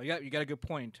 Yeah. So you got a good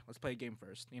point. Let's play a game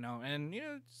first. You know, and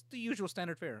it's the usual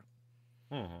standard fare.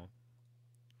 hmm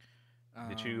Did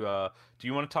Um, you do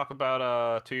you want to talk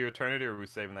about To Your Eternity, or are we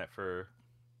saving that for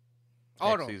Oh,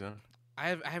 next no. season? I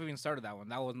haven't even started that one.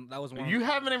 That was one. You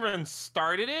haven't even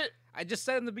started it? I just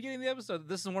said in the beginning of the episode.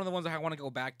 This is one of the ones that I want to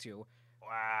go back to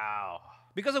Wow.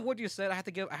 because of what you said. I have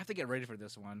to get ready for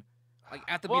this one. Like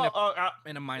I have to be Well,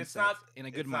 in a mindset, it's not in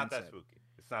a good it's not mindset. that spooky.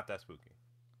 It's not that spooky.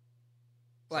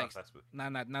 It's Like not that spooky.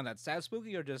 not that sad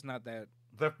spooky or just not that.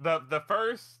 The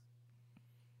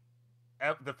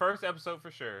first episode for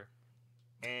sure,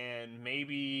 and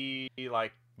maybe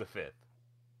like the fifth.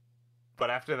 But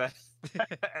after that,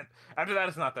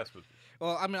 it's not that spooky.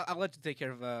 Well, I mean, I'll let you take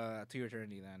care of To Your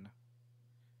Eternity then.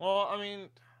 Well, I mean,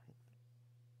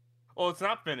 it's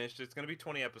not finished. It's gonna be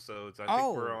 20 episodes. I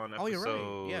think we're on episode. You're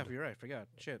right. Yeah, you're right. Forgot.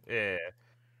 Shit. Yeah,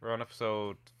 we're on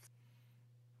episode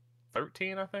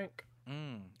 13, I think.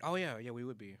 Oh yeah, we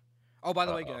would be. Oh, by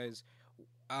the way, Uh-oh. guys,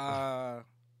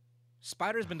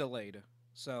 Spider's been delayed.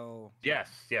 So Yes,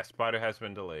 Spider has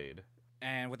been delayed.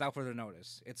 and without further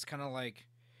notice, it's kind of like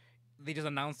they just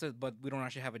announced it, but we don't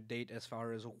actually have a date as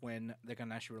far as when they're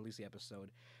gonna actually release the episode.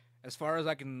 As far as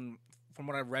I can, from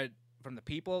what I've read from the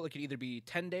people, it could either be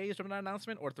 10 days from that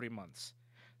announcement or 3 months.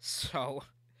 So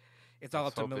it's all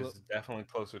Let's up to hope it's definitely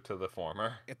closer to the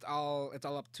former. it's all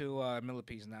up to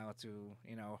Millipedes now to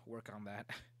work on that.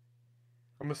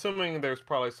 I'm assuming there's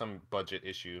probably some budget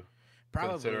issue.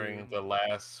 Probably. considering the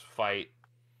last fight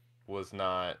was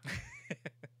not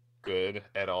good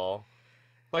at all.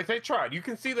 Like they tried. You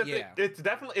can see that Yeah. it's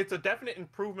a definite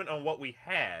improvement on what we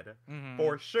had Mhm.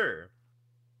 for sure.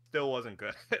 Still wasn't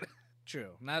good.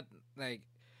 True. Not like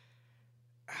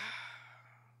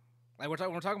like we're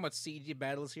talking about CG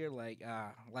battles here. Like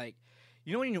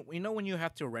when you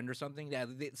have to render something. Yeah,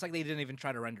 it's like they didn't even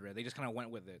try to render it. They just kind of went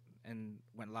with it and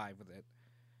went live with it.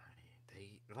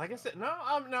 Like I said,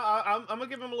 I'm gonna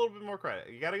give him a little bit more credit.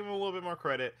 You gotta give him a little bit more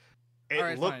credit. It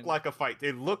Alright, looked fine. like a fight.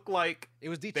 It looked like It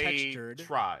was they detextured.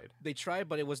 tried. They tried,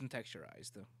 but it wasn't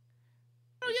texturized.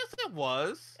 Oh yes, it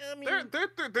was. I mean-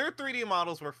 Their 3D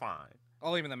models were fine.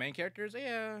 Oh, even the main characters.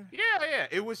 Yeah. Yeah.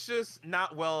 It was just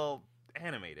not well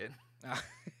animated.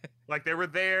 Like they were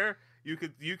there. You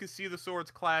could see the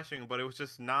swords clashing, but it was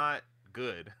just not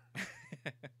good.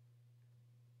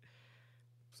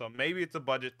 So maybe it's a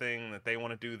budget thing that they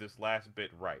want to do this last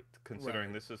bit right, considering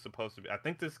Right. this is supposed to be. I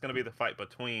think this is going to be the fight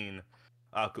between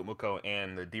Kumiko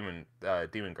and the demon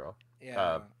girl,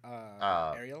 yeah.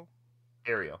 Ariel.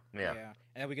 Ariel. Yeah. And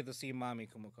then we get to see Mami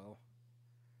Kumiko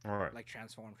All right. like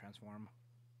transform.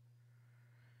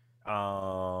 I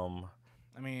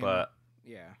I mean, but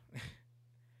yeah.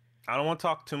 I don't want to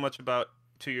talk too much about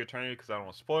To Your Eternity because I don't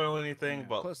want to spoil anything. Yeah.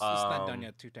 But Plus, it's not done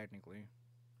yet, too, technically.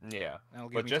 Yeah. That'll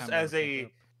give But me just time to as catch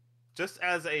up. just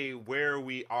as a where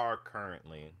we are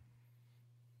currently,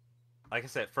 like I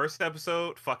said, first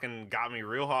episode fucking got me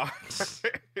real hard.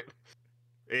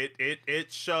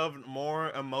 it shoved more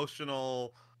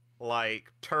emotional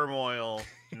like turmoil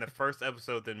in the first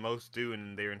episode than most do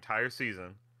in their entire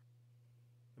season,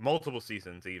 multiple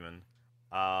seasons even.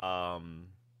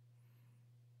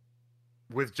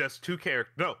 With just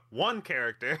one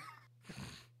character,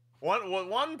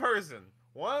 one person.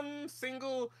 One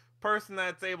single person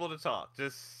that's able to talk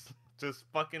just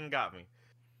fucking got me.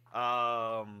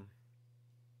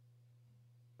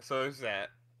 So there's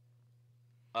that.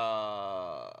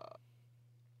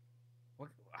 What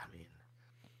I mean,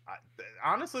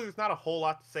 honestly, there's not a whole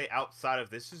lot to say outside of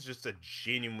this. Is just a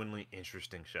genuinely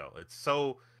interesting show.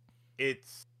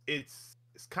 It's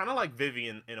kind of like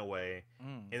Vivian in a way,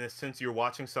 in the sense you're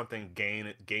watching something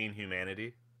gain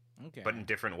humanity, Okay. but in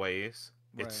different ways.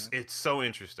 Right. It's so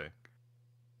interesting.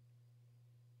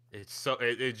 It's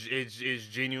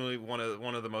genuinely one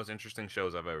of the most interesting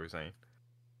shows I've ever seen.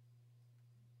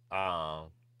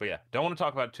 But yeah, don't want to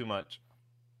talk about it too much.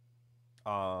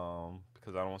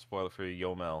 Because I don't want to spoil it for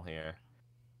Yomel here.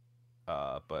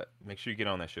 But make sure you get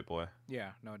on that shit, boy.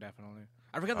 Yeah, no, definitely.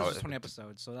 I forgot this was 20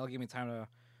 episodes, so that'll give me time to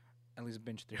at least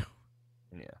binge through.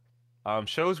 Yeah.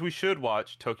 Shows we should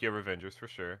watch: Tokyo Revengers for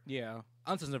sure. Yeah,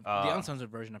 uncensored, the uncensored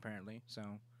version apparently.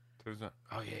 So.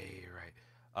 Oh yeah, you're right.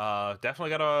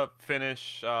 Definitely gotta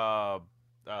finish.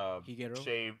 Higuro?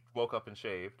 Shaved. Woke up and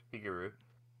shaved. Higuru.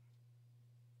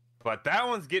 But that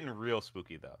one's getting real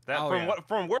spooky though.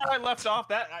 From where I left off,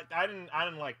 that I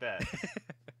didn't like that.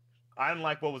 I didn't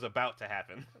like what was about to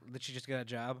happen. Did she just get a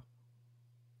job?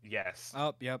 Yes.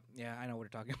 Oh, yep. Yeah, I know what you're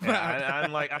talking Yeah, about.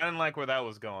 I didn't like where that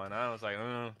was going. I was like,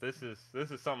 this is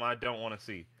something I don't want to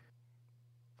see.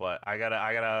 But I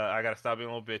gotta stop being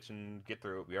a little bitch and get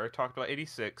through it. We already talked about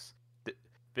 86.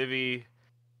 Vivi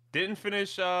didn't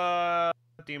finish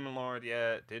Demon Lord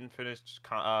yet. Didn't finish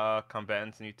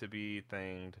Combatants Need to Be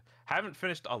Thinged. Haven't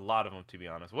finished a lot of them, to be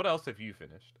honest. What else have you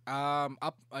finished? I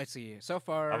see. So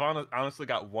far, I've honestly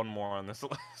got one more on this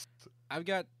list. I've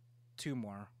got 2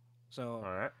 more. So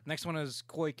All right. next one is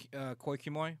Koi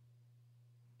Kimoi.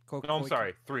 No, I'm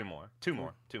sorry. 3 more. 2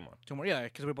 more. 2 more. 2 more. Yeah,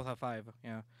 because we both have 5.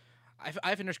 Yeah,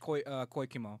 I finished Koi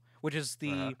Kimo, which is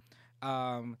the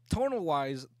tonal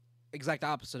wise exact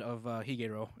opposite of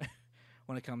Higero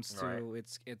when it comes to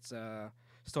its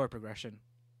story progression.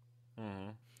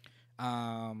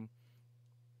 Mm-hmm.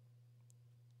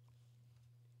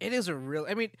 It is a real.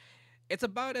 I mean, it's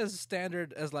about as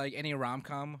standard as like any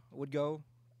rom-com would go.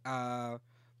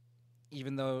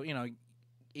 Even though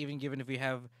even given if we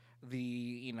have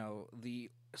the the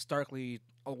starkly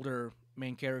older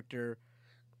main character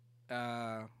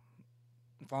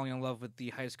falling in love with the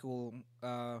high school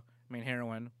main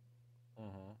heroine,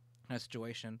 that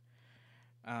situation.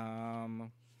 Yeah,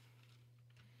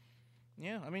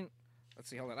 I mean, let's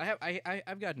see. Hold on,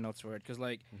 I've got notes for it because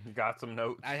like You got some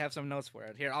notes. I have some notes for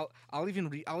it. Here, I'll even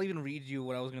read you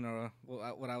what I was gonna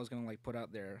like put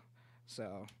out there.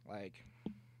 So like.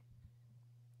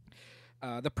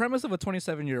 The premise of a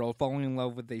 27-year-old falling in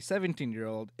love with a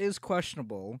 17-year-old is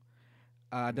questionable,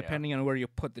 depending on where you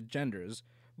put the genders.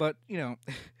 But,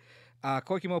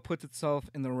 Koikimo puts itself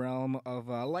in the realm of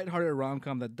a lighthearted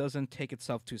rom-com that doesn't take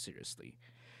itself too seriously.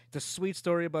 It's a sweet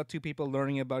story about two people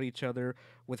learning about each other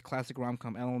with classic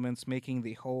rom-com elements, making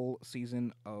the whole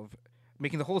season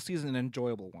an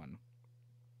enjoyable one.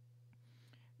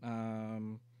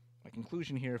 My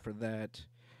conclusion here for that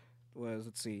was,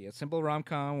 let's see, a simple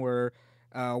rom-com where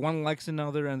one likes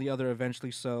another and the other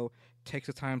eventually so takes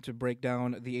the time to break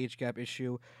down the age gap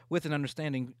issue with an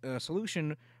understanding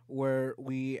solution where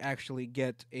we actually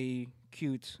get a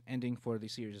cute ending for the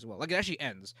series as well. Like, it actually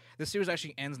ends. The series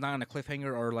actually ends not on a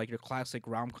cliffhanger or like your classic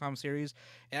rom-com series.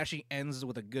 It actually ends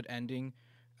with a good ending.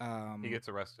 He gets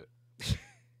arrested.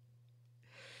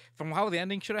 From how the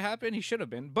ending should have happened, he should have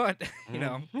been, but you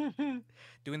know,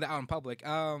 doing that out in public.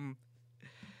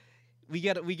 We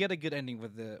get a good ending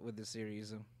with the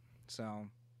series. So,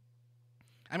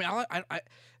 I mean, I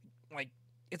like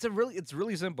it's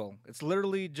really simple. It's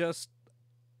literally just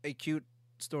a cute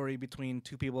story between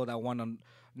two people that want to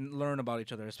learn about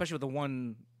each other, especially with the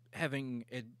one having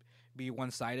it be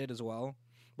one-sided as well,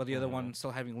 but the other one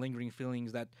still having lingering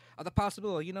feelings that are the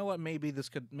possibility. You know what? Maybe there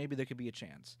could be a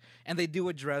chance. And they do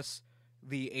address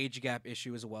the age gap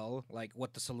issue as well, like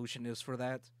what the solution is for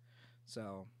that.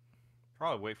 So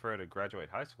Probably wait for her to graduate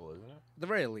high school, isn't it? the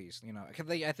very least, you know, 'cause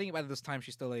I think by this time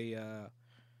she's still a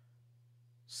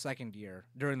second year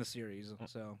during the series.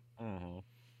 So,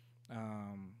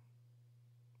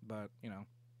 but you know,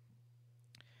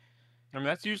 I mean,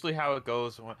 that's usually how it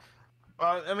goes.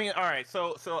 I mean, all right.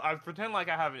 So I pretend like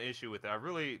I have an issue with it. I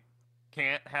really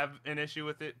can't have an issue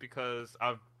with it because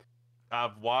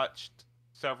I've watched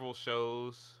several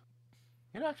shows.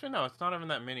 You know, actually, no, it's not even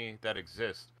that many that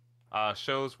exist.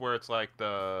 Shows where it's like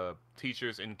the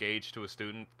teachers engage to a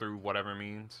student through whatever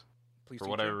means, please for teacher.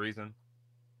 whatever reason.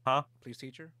 Please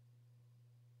teacher.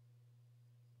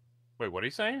 Wait, what are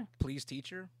you saying? Please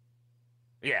teacher.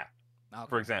 Yeah, Okay.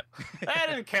 for example. That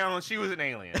didn't count when she was an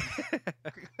alien.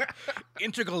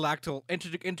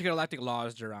 Intergalactic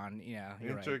laws, Duran. Yeah,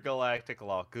 you're right. Intergalactic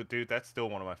Law. Good dude, that's still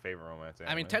one of my favorite romance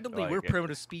I mean, animes. technically, Like we're it.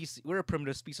 primitive species. We're a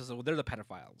primitive species, so they're the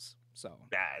pedophiles. So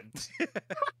Bad.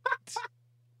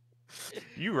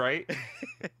 You right.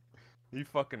 You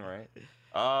fucking right.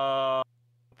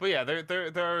 But yeah,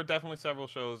 there are definitely several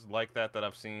shows like that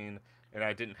I've seen, and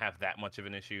I didn't have that much of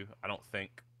an issue. I don't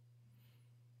think.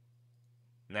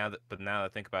 Now that I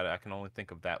think about it, I can only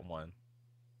think of that one.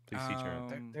 Please teacher.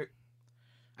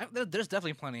 There's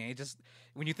definitely plenty. It just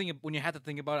when you have to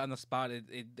think about it on the spot,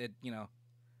 it you know,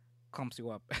 clumps you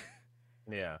up.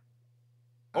 Yeah.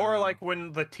 Or like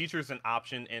when the teacher's an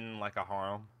option in like a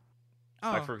harem.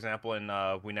 Like for example in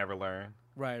We Never Learn.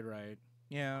 Right.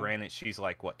 Yeah. Granted, she's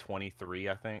like what 23,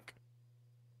 I think.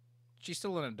 She's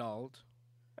still an adult.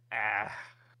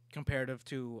 Comparative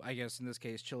to, I guess in this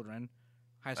case, children,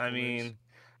 high schoolers. I mean,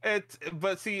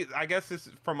 but see, I guess this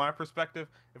from my perspective.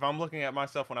 If I'm looking at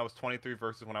myself when I was 23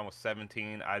 versus when I was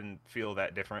 17, I didn't feel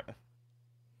that different.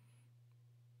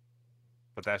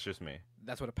 But that's just me.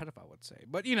 That's what a pedophile would say.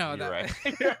 But you know, You're right.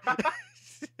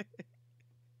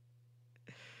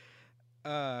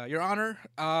 Your Honor,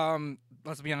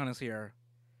 let's be honest here.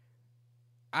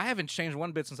 I haven't changed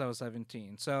one bit since I was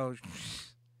 17. So,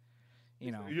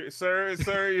 you know, sir,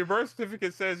 your birth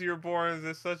certificate says you were born as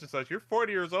this such and such. You're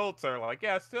 40 years old, sir. Like,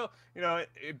 yeah, still, you know,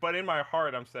 but in my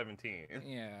heart, I'm 17.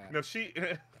 Yeah. You know, she. You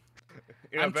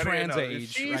know, I'm trans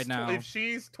age right now. If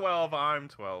she's 12, I'm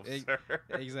 12, sir.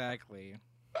 Exactly.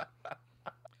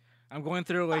 I'm going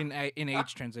through an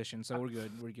age transition, so we're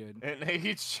good. We're good. An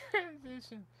age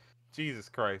transition. Jesus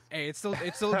Christ. Hey, it's still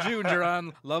June,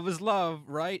 Duran. Love is love,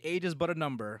 right? Age is but a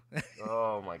number.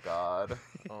 Oh my god.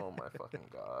 Oh my fucking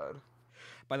god.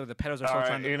 By the way, the pedos are still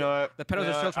trying to. You know what? The pedos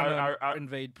are still trying I to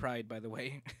invade Pride. By the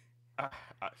way.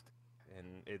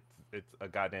 And it's a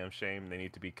goddamn shame. They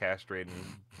need to be castrated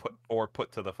and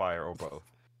put to the fire or both.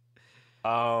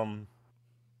 I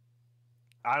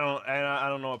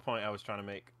don't know what point I was trying to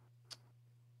make.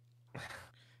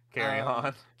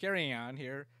 Carrying on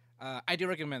here. I do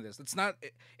recommend this. It's not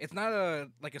a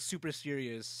like a super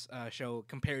serious show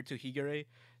compared to Higure,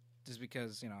 just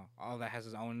because you know all that has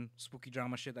its own spooky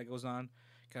drama shit that goes on.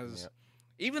 Because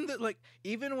even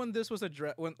when this was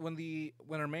when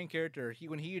our main character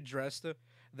when he addressed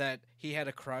that he had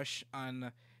a crush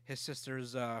on his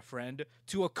sister's friend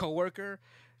to a coworker,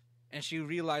 and she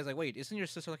realized like, wait, isn't your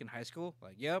sister like in high school?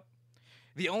 Like, yep.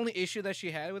 The only issue that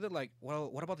she had with it, like, well,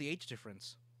 what about the age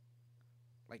difference?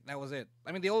 Like that was it.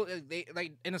 I mean, they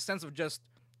like in a sense of just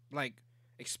like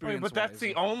experience. But that's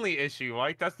the only issue.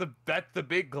 Like that's the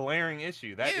big glaring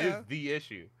issue. That is the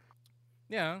issue.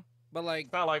 Yeah, but like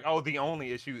it's not like the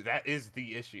only issue. That is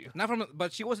the issue.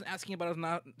 But she wasn't asking about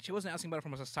it. She wasn't asking about it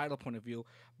from a societal point of view,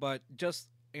 but just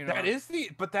you know. That is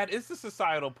the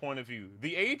societal point of view.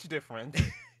 The age difference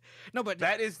No, but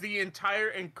That is the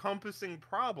entire encompassing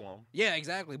problem. yeah,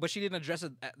 exactly. But she didn't address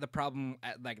the problem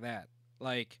like that.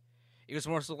 Like, it was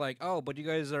more so like, oh, but you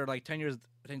guys are like 10 years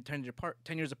apart.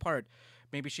 10 years apart.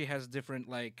 Maybe she has different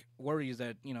like worries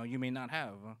that you may not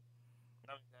have. I mean,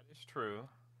 that is true.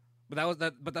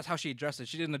 But But that's how she addressed it.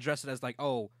 She didn't address it as like,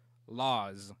 oh,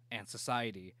 laws and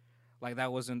society. Like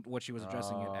that wasn't what she was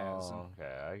addressing it as.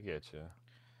 Okay, I get you.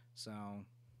 So. And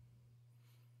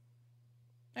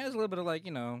there's a little bit of like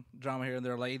drama here and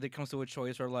there. Like it comes to a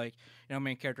choice, or like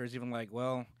main character is even like,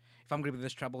 well, if I'm gonna be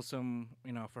this troublesome,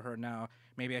 for her now,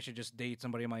 maybe I should just date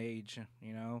somebody my age.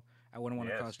 I wouldn't want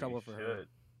to cause trouble for her.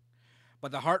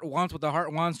 But the heart wants what the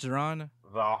heart wants, Jerron.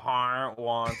 The heart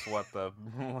wants what the.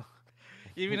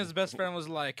 Even his best friend was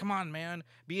like, "Come on, man,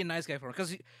 be a nice guy for her."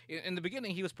 Because in the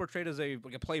beginning, he was portrayed as a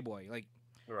playboy, like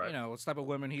Right. this type of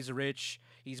woman. He's rich,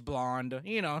 he's blonde,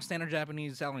 standard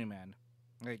Japanese salaryman,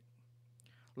 like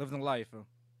living the life.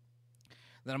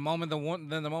 Then the moment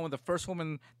the first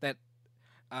woman that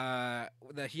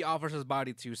he offers his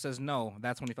body to says no,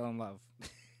 that's when he fell in love.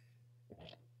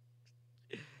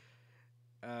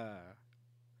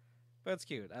 But it's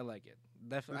cute. I like it.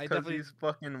 Because he's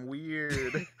fucking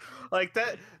weird. Like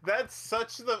that's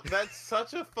such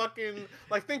a fucking,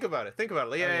 like, think about it.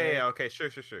 Like, yeah. Okay, sure.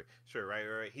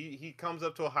 Right. He comes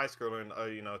up to a high schooler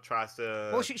and tries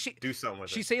to she do something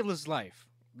with it. She saved his life.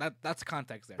 That's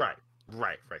context there.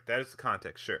 Right. That is the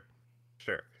context. Sure.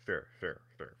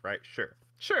 Right.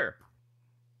 Sure.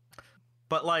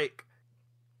 But like,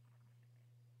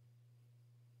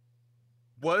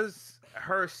 was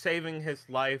her saving his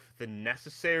life the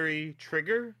necessary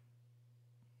trigger?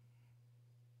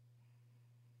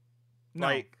 No,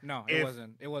 like, no, it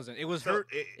wasn't. It wasn't. It was her.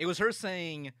 It was her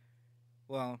saying,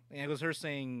 "Well, it was her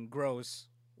saying, gross.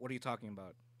 What are you talking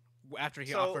about?" After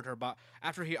he offered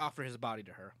his body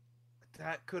to her.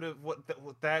 That could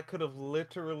have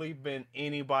literally been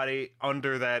anybody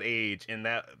under that age, and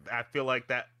that I feel like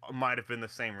that might have been the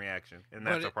same reaction, and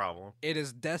that's a problem.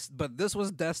 But this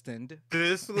was destined.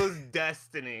 This was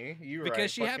destiny. You because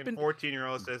right? She fucking happened.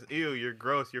 14-year-old says, "Ew, you're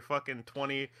gross. You're fucking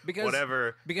 20, because,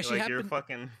 whatever." Because like, you're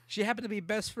fucking. She happened to be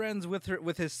best friends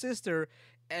with his sister,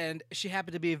 and she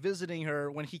happened to be visiting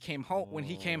her when he came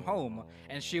home,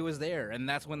 and she was there, and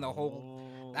that's when the whole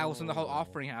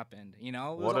offering happened.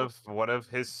 What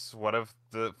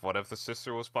if the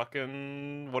sister was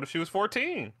fucking? What if she was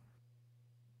 14?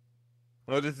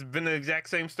 Would it have been the exact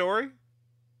same story?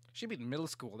 She'd be in middle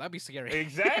school. That'd be scary.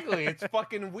 Exactly. It's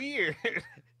fucking weird.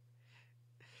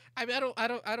 I mean, I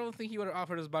don't think he would have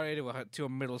offered his body to a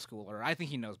middle schooler. I think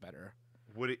he knows better.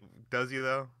 Does he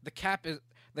though? The cap is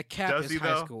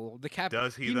high school. The cap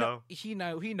does he though? He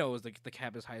knows the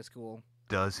cap is high school.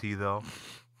 Does he though?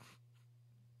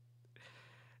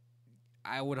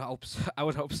 I would hope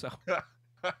so.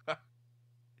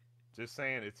 Just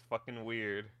saying, it's fucking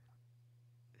weird.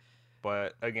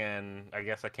 But again, I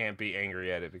guess I can't be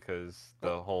angry at it because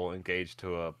the whole engaged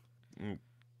to a,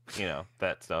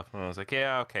 that stuff. And I was like,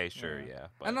 yeah, okay, sure, yeah.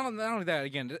 But... And not only that,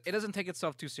 again, it doesn't take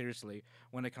itself too seriously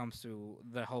when it comes to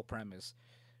the whole premise.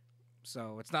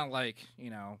 So it's not like,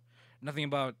 nothing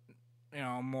about,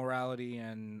 morality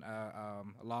and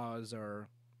laws, or,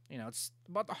 it's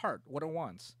about the heart, what it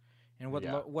wants. And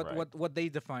what they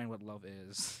define what love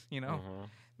is, Mm-hmm.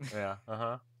 Yeah.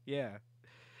 Yeah.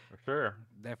 For sure.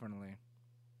 Definitely.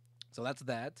 So that's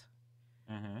that.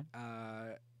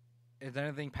 Mm-hmm. Is there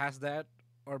anything past that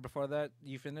or before that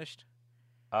you finished?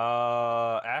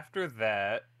 After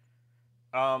that,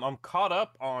 I'm caught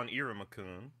up on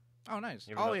Iruma-kun. Oh, nice.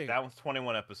 Yeah. That one's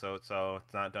 21 episodes, so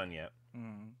it's not done yet.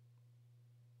 Mm-hmm.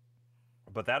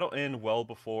 But that'll end well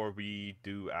before we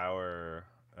do our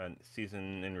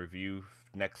season in review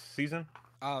next season.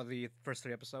 Oh, the first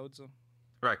 3 episodes.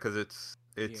 Right, because it's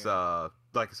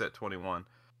like I said, 21.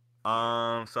 So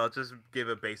I'll just give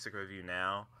a basic review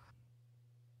now.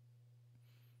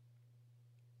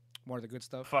 More of the good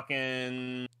stuff.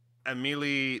 Fucking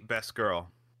Amelie, best girl.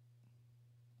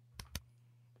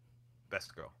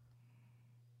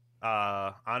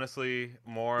 Honestly,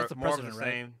 more of the same.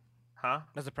 Right? Huh?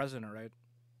 That's the president, right?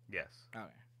 Yes. Okay.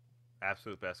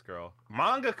 Absolute best girl.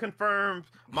 Manga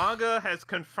has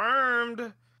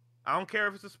confirmed. I don't care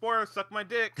if it's a spoiler. Suck my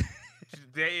dick.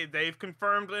 They're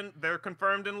confirmed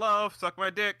in love. Suck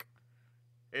my dick.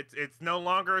 It's no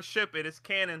longer a ship. It is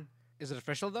canon. Is it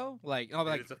official though?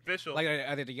 It's official. Like,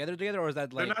 are they together, or is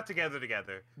that like? They're not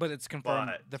together. But it's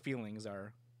confirmed. The feelings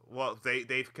are. Well,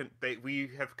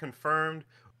 we have confirmed.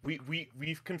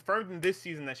 We've confirmed in this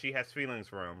season that she has feelings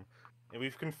for him, and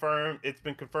it's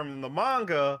been confirmed in the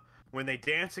manga when they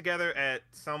dance together at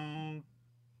some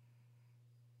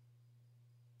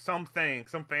something,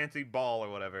 some fancy ball or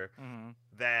whatever,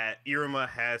 that Iruma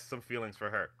has some feelings for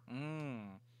her.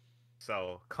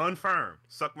 So confirm,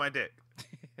 suck my dick.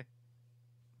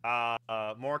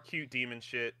 More cute demon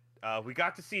shit. We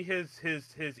got to see his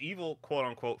evil quote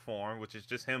unquote form, which is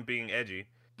just him being edgy,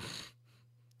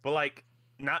 but like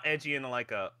not edgy in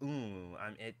like a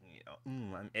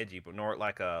I'm edgy, but nor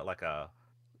like a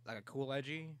cool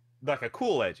edgy. Like a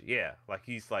cool edgy, yeah. Like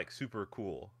he's like super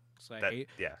cool. It's like,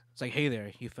 it's like, hey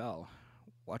there, you fell.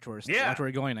 Watch where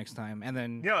you're going next time, and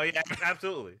then yeah,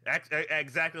 absolutely,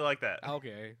 exactly like that.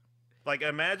 Okay. Like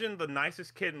imagine the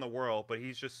nicest kid in the world, but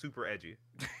he's just super edgy.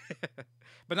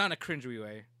 But not in a cringy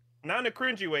way. Not in a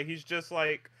cringy way. He's just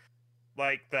like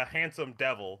the handsome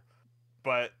devil,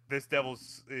 but this devil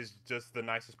is just the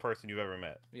nicest person you've ever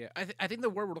met. Yeah, I think the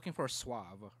word we're looking for is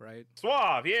suave, right?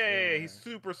 Suave, yeah. He's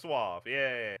super suave,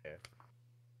 yeah.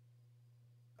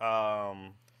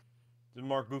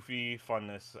 More goofy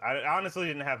funness. I honestly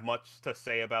didn't have much to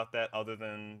say about that other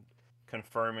than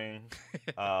confirming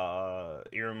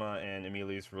Iruma and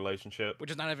Emilia's relationship,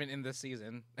 which is not even in this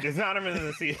season. It's not even in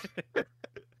the season.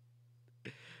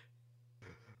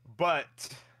 But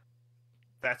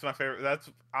that's my favorite.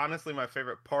 That's honestly my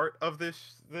favorite part of this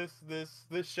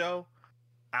show.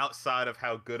 Outside of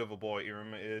how good of a boy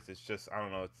Iruma is, it's just I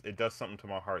don't know. It does something to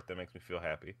my heart that makes me feel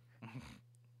happy.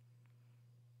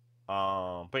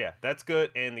 But yeah, that's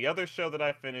good. And the other show that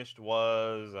I finished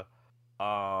was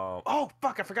oh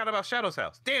fuck, I forgot about Shadow's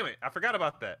House. Damn it, I forgot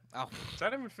about that. Oh, is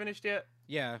that even finished yet?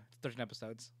 Yeah, 13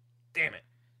 episodes. Damn it.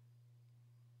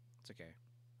 It's okay.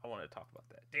 I wanted to talk about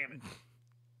that. Damn it.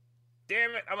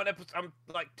 Damn it, I'm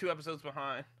like 2 episodes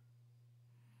behind.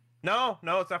 No,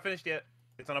 it's not finished yet.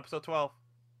 It's on episode 12.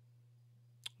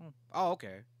 Oh,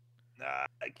 okay.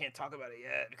 I can't talk about it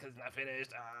yet because it's not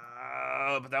finished.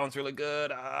 But that one's really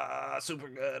good. Super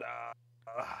good.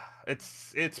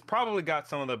 It's probably got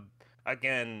some of the.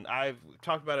 Again, I've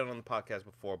talked about it on the podcast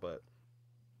before, but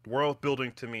world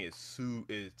building to me is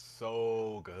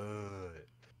so good.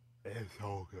 It's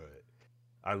so good.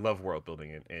 I love world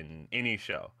building in any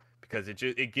show because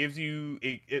it gives you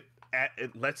it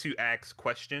lets you ask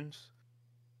questions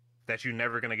that you're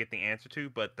never gonna get the answer to,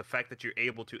 but the fact that you're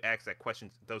able to ask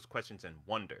those questions and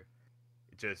wonder,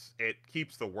 it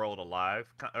keeps the world alive,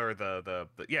 or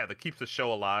that keeps the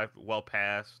show alive well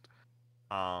past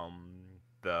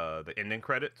the ending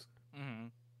credits.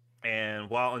 And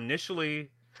while initially,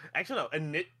 actually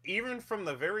no, even from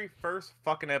the very first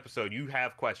fucking episode, you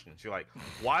have questions. You're like,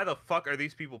 why the fuck are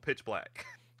these people pitch black?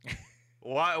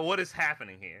 What is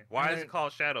happening here? Why is it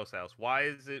called Shadow's House?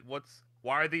 Why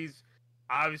are these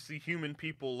obviously human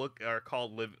people are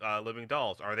called living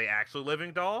dolls? Are they actually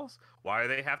living dolls? Why do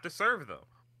they have to serve them?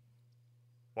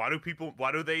 Why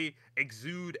do they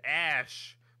exude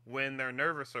ash when they're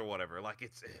nervous or whatever? Like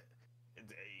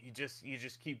you just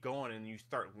keep going and you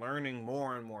start learning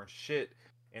more and more shit.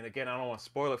 And again, I don't want to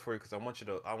spoil it for you because I want you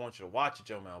to watch it,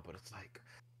 Joe Mel, but it's like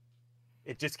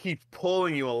it just keeps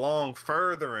pulling you along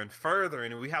further and further.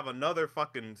 And we have another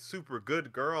fucking super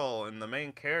good girl in the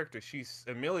main character. She's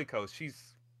Emiliko.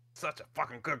 She's such a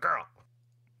fucking good girl.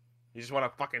 You just want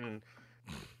to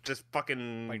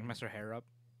fucking like mess her hair up.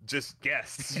 Just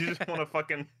guess. You just want to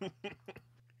fucking.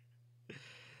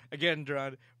 Again,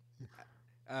 Gerard.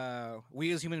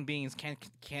 We as human beings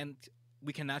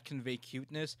we cannot convey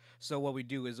cuteness. So what we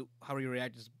do is how we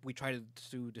react is we try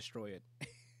to destroy it.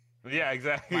 Yeah,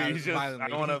 exactly. I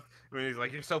don't want to. When he's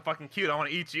like, "You're so fucking cute. I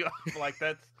want to eat you." Like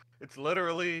it's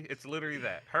literally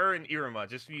that. Her and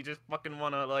Iruma, you just fucking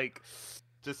want to like,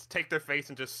 just take their face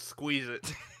and just squeeze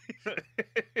it.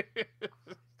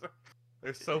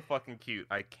 They're so fucking cute.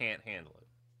 I can't handle it.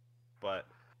 But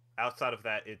outside of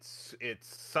that, it's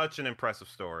such an impressive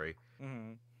story.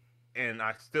 And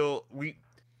at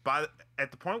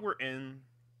the point we're in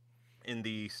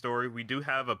the story, we do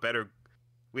have a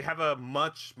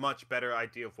much better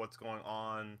idea of what's going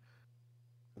on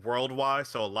worldwide.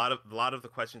 So a lot of the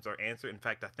questions are answered. In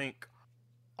fact, I think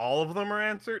all of them are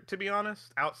answered, to be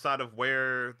honest, outside of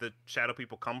where the shadow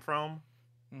people come from.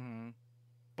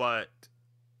 But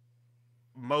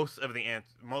most of the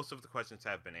questions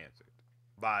have been answered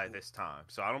by this time.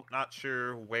 So I'm not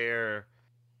sure where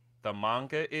the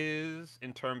manga is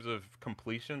in terms of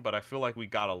completion, but I feel like we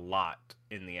got a lot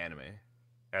in the anime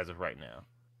as of right now.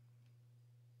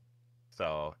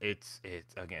 So it's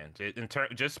again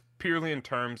just purely in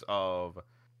terms of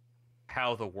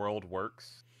how the world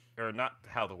works, or not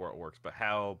how the world works, but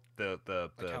how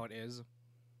how it is.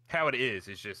 How it is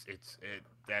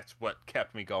that's what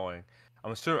kept me going.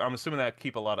 I'm assuming that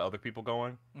keep a lot of other people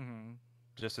going,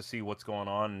 just to see what's going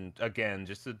on. And again,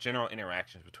 just the general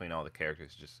interactions between all the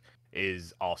characters,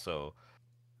 is also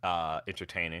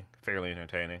entertaining, fairly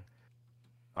entertaining.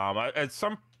 And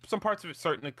some parts of it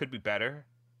certainly could be better.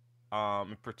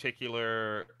 In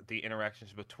particular, the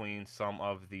interactions between some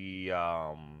of the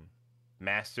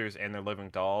masters and their living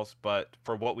dolls. But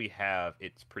for what we have,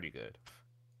 it's pretty good.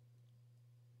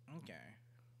 Okay.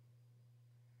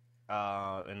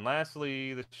 And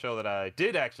lastly, the show that I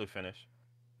did actually finish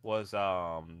was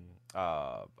the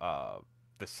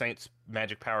Saints'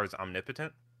 magic powers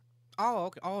omnipotent. Oh,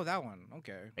 okay. Oh, that one.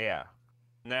 Okay. Yeah.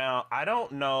 Now I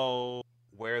don't know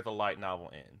where the light novel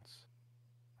ends.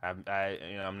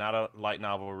 I'm not a light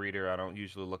novel reader. I don't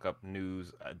usually look up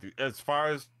news. As far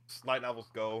as light novels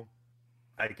go,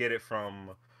 I get it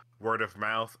from word of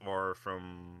mouth or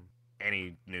from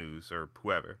any news or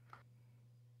whoever.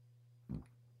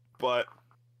 But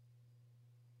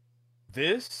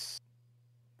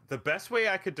the best way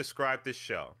I could describe this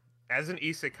show as an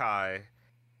isekai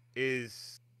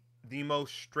is the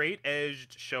most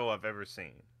straight-edged show I've ever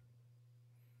seen.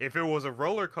 If it was a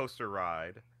roller coaster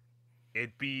ride,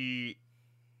 it's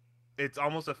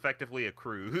almost effectively a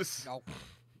cruise. Oh,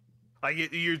 Like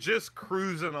you're just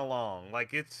cruising along.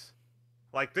 Like it's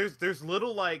like there's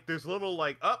little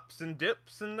ups and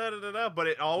dips and da da da da, but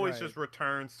it always Right. just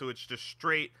returns to it's just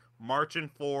straight marching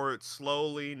forward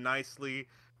slowly, nicely.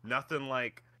 Nothing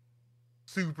like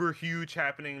super huge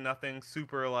happening. Nothing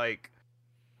super like.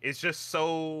 It's just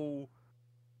so.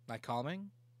 like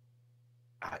calming.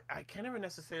 I can't even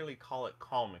necessarily call it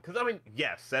calming because I mean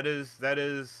yes that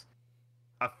is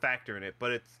a factor in it,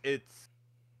 but it's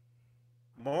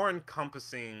more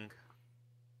encompassing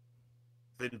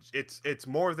than it's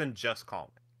more than just calming.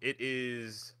 It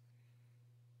is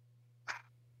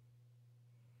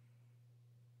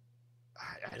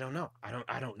I don't know. I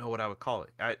don't know what I would call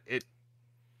it.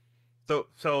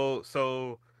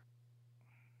 So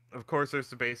of course there's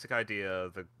the basic idea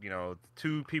that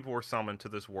two people were summoned to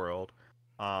this world,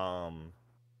 um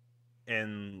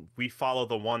and we follow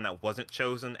the one that wasn't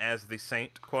chosen as the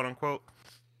saint, quote unquote,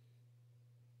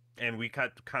 and we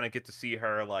kind of get to see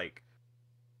her like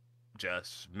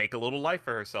just make a little life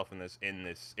for herself in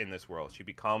this world. She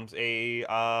becomes she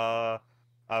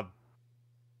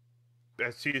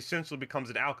essentially becomes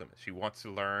an alchemist. She wants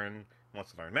to learn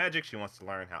magic. She wants to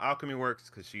learn how alchemy works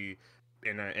because she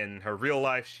in her real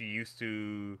life she used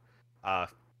to uh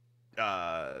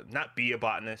not be a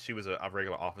botanist. She was a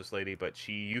regular office lady, but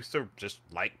she used to just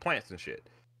like plants and shit.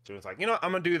 So it's like, I'm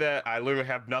gonna do that. I literally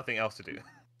have nothing else to do.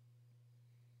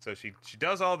 So she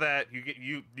does all that.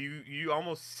 You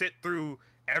almost sit through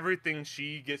everything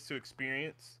she gets to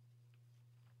experience.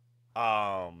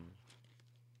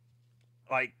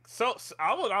 Like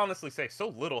I would honestly say so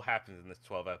little happens in this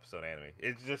 12 episode anime.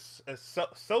 It's just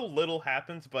so little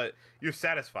happens, but you're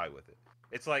satisfied with it.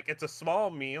 It's like it's a small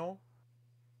meal,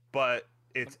 but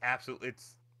it's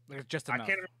Like, just I enough.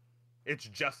 can't. It's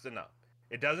just enough.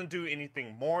 It doesn't do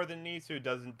anything more than needs to. It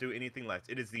doesn't do anything less.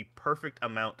 It is the perfect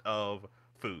amount of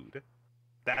food.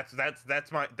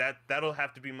 That'll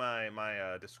have to be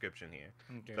my description here.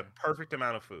 Okay. The perfect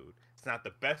amount of food. It's not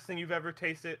the best thing you've ever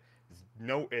tasted.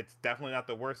 It's definitely not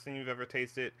the worst thing you've ever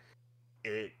tasted.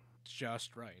 It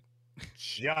Just right.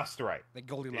 just right. Like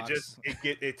Goldilocks.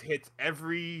 It hits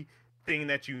everything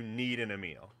that you need in a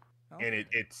meal. Okay. And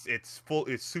it's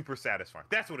super satisfying.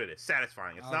 That's what it is.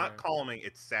 Satisfying. It's not Okay. calming,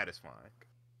 it's satisfying.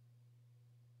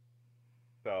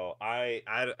 So I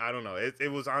don't know.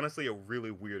 It was honestly a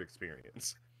really weird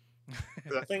experience.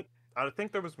 'Cause I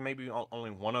think there was maybe only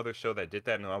one other show that did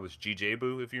that, and that was GJ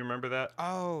Boo, if you remember that.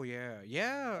 Oh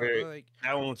yeah. Where Like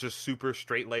that one was just super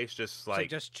straight laced, just so like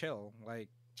just chill. Like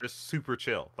just super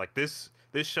chill. Like this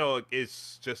show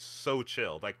is just so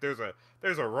chill. Like there's a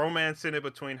romance in it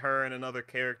between her and another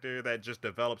character that just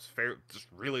develops just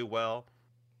really well.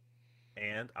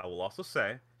 And I will also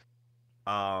say,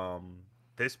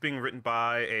 this being written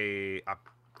by I'm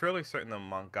fairly certain the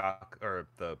manga or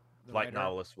the the light writer.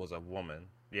 novelist was a woman.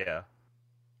 Yeah,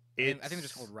 I think they're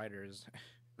just called writers.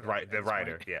 right. at The this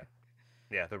writer, point.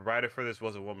 yeah. The writer for this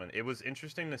was a woman. It was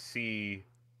interesting to see.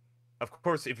 Of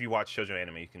course, if you watch shoujo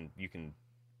anime, you can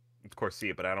of course see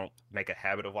it, but I don't make a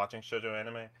habit of watching shoujo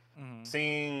anime. Mhm.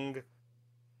 Seeing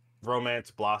romance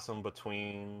blossom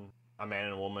between a man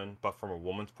and a woman, but from a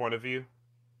woman's point of view,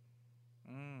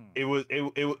 Mm. it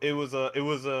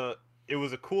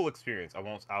was a cool experience. I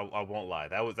won't lie.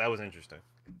 That was interesting.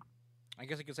 I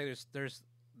guess you could say there's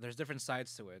different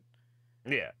sides to it.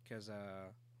 Yeah, Because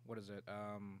what is it?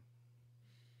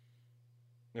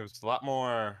 it was a lot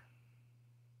more.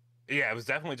 Yeah, it was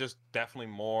definitely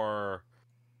more.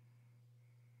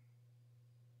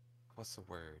 What's the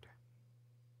word?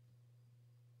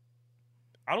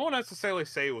 I don't want to necessarily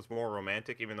say it was more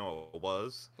romantic, even though it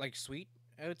was. Like sweet,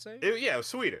 I would say. Yeah, it was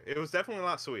sweeter. It was definitely a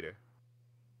lot sweeter.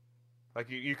 Like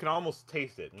you can almost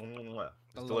taste it.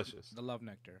 It's delicious. The love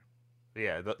nectar.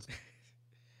 Yeah.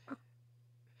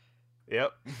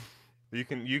 Yep. You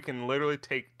can literally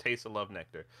taste the love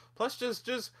nectar. Plus,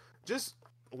 just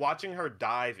watching her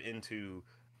dive into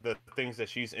the things that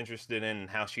she's interested in and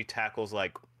how she tackles,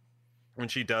 like when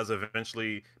she does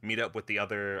eventually meet up with the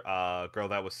other girl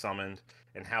that was summoned,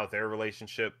 and how their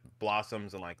relationship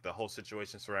blossoms, and like the whole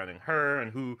situation surrounding her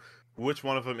and which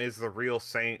one of them is the real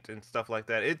saint and stuff like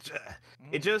that.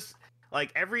 It just,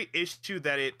 like, every issue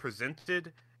that it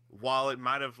presented, while it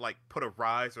might have like put a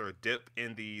rise or a dip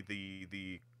in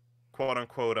the quote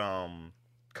unquote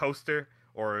coaster,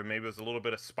 or maybe it was a little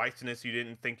bit of spiciness you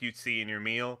didn't think you'd see in your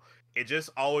meal, it just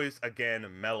always again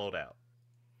mellowed out,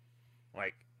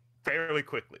 like, fairly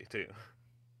quickly too.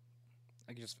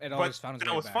 Like it always found its way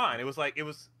back. It was fine. It was like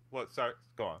what? Sorry,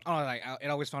 go on. Oh, like it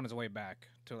always found its way back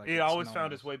to like. It always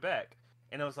found its way back,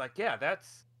 and it was like, yeah,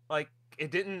 that's like it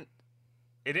didn't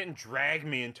drag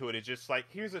me into it. It just like,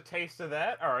 here's a taste of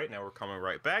that. All right, now we're coming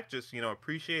right back. Just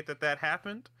appreciate that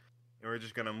happened, and we're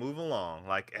just gonna move along.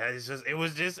 Like it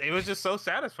was just so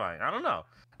satisfying. I don't know.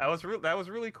 That was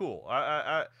really cool.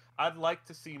 I'd like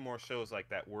to see more shows like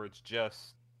that where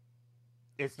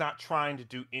it's not trying to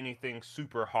do anything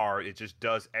super hard. It just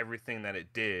does everything that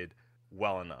it did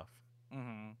well enough.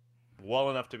 Mm-hmm. Well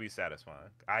enough to be satisfying.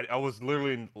 I was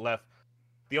literally left.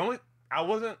 I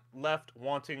wasn't left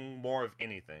wanting more of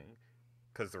anything,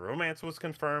 because the romance was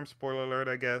confirmed. Spoiler alert,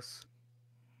 I guess.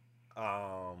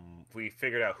 We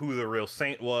figured out who the real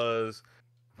saint was.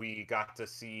 We got to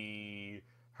see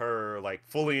her like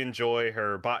fully enjoy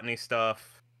her botany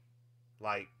stuff.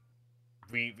 Like,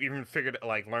 we even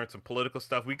learned some political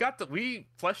stuff. We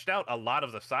fleshed out a lot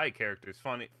of the side characters,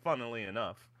 funnily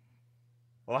enough.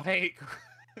 Like,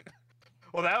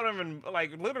 without even,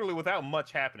 like, literally without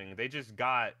much happening, they just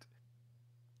got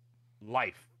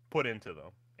life put into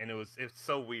them, and it's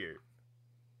so weird.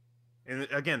 And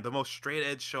again, the most straight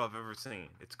edge show I've ever seen.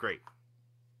 It's great,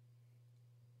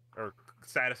 or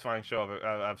satisfying show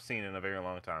I've seen in a very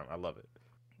long time. I love it.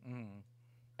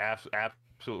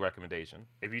 Absolute recommendation.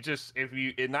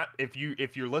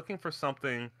 If you're looking for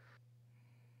something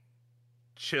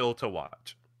chill to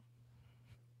watch,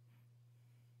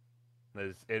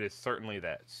 it is certainly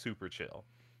that. Super chill.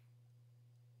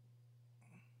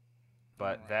 But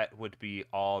Alright. that would be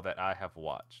all that I have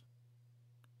watched.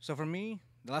 So for me,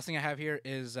 the last thing I have here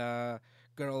is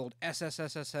good old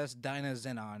SSSSS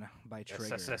Dynazenon by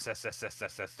Trigger.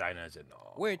 Dynazenon.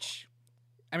 Which,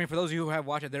 I mean, for those of you who have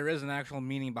watched it, there is an actual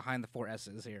meaning behind the 4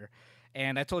 S's here.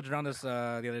 And I told you around this the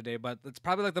other day, but it's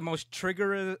probably like the most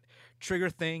trigger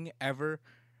thing ever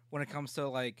when it comes to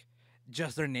like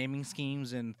just their naming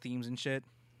schemes and themes and shit.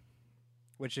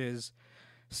 Which is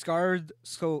scarred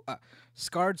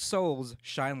souls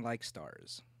shine like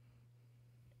stars.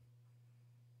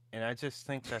 And I just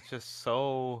think that's just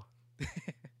so.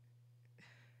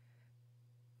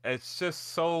 It's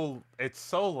so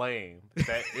lame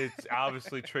that it's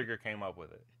obviously Trigger came up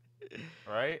with it,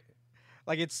 right?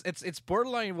 Like it's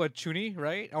borderline what Chuny,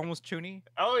 right? Almost Chuny.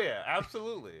 Oh yeah,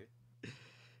 absolutely.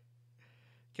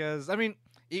 Because I mean,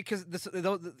 because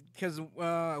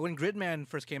when Gridman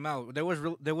first came out, I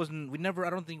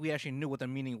don't think we actually knew what the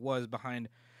meaning was behind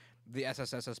the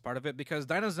SSSS part of it, because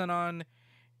Dynazenon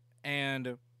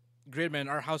and Gridman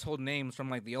are household names from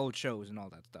like the old shows and all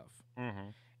that stuff. Mm-hmm.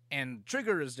 And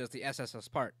Trigger is just the SSS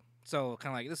part. So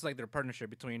kind of like this is like their partnership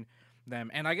between them.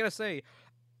 And I gotta say,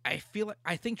 I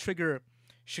think Trigger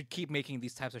should keep making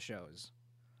these types of shows.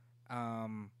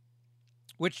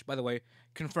 Which, by the way,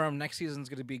 confirmed next season is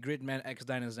going to be Gridman X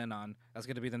Dynazenon. That's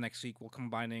going to be the next sequel,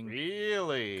 combining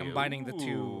the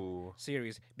two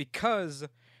series, because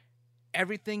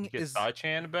everything is.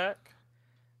 Sai-chan back?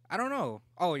 I don't know.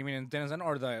 Oh, you mean in Dynazenon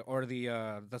or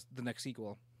the next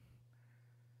sequel?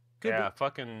 Could Yeah, be.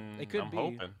 fucking. It could I'm be.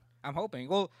 hoping. I'm hoping.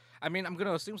 Well, I mean, I'm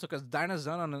gonna assume so, because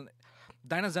Dynazenon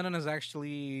is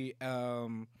actually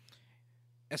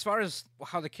as far as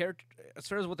what the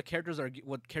characters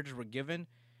were given.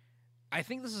 I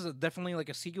think this is definitely like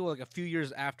a sequel, like a few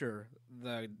years after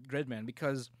the Gridman,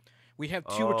 because we have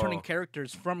two returning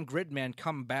characters from Gridman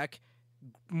come back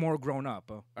more grown up,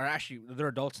 or actually they're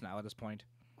adults now at this point.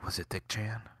 Was it Dick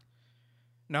Chan?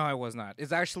 No, it was not.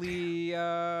 It's actually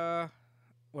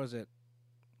what is it?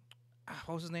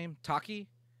 What was his name? Taki?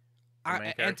 The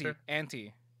main character?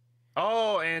 Auntie.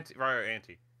 Oh,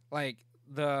 Auntie. Like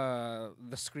the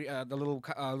little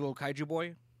kaiju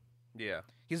boy. Yeah.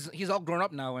 He's all grown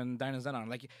up now in Dynazenon.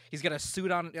 Like he's got a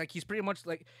suit on. Like he's pretty much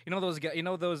like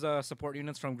those support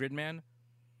units from Gridman.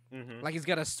 Mm-hmm. Like he's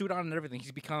got a suit on and everything.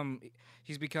 He's become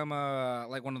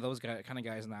like one of those kind of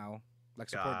guys now. Like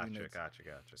support units. Gotcha.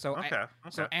 So Okay.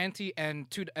 so Anti and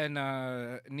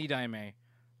Nidaime,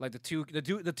 like the two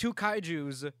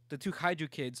kaijus, the two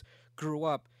kaiju kids grew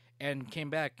up and came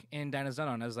back in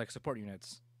Dynazenon as like support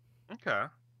units. Okay.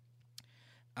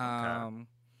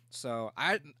 So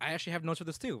I actually have notes for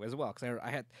this too as well because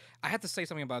I had to say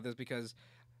something about this because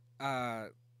I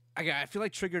feel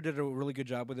like Trigger did a really good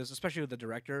job with this, especially with the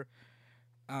director.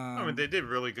 I mean, they did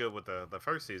really good with the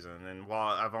first season, and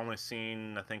while I've only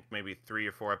seen, I think, maybe 3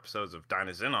 or 4 episodes of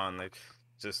Dynazenon,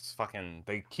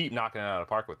 they keep knocking it out of the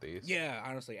park with these. Yeah,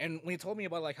 honestly. And when you told me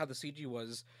about like how the CG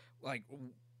was like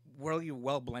really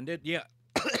well blended, yeah,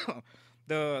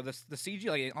 the CG,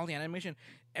 like all the animation,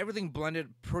 everything blended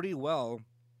pretty well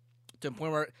to a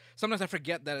point where sometimes I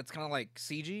forget that it's kind of like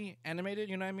CG animated.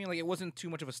 You know what I mean? Like it wasn't too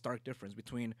much of a stark difference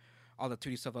between all the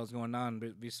 2D stuff that was going on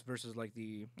versus like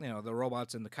the the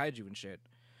robots and the kaiju and shit.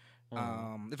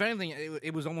 If anything,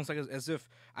 it was almost like as if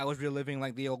I was reliving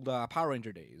like the old Power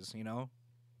Ranger days. You know.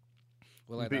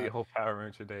 Well, like the whole Power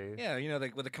Ranger days. Yeah,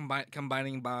 like with the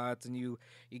combining bots, and you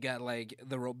got like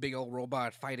the big old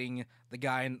robot fighting the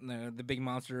guy in the big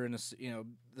monster and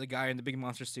the guy in the big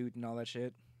monster suit and all that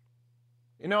shit.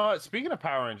 You know what? Speaking of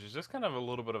Power Rangers, just kind of a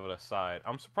little bit of an aside.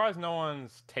 I'm surprised no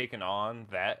one's taken on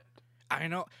that. I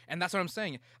know, and that's what I'm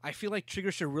saying. I feel like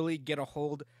Trigger should really get a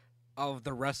hold of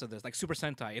the rest of this, like Super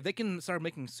Sentai. If they can start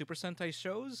making Super Sentai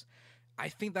shows, I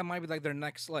think that might be like their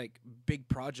next like big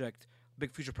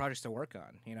future projects to work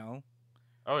on. You know?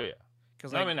 Oh yeah.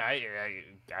 Because I mean,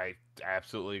 I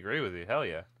absolutely agree with you. Hell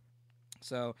yeah.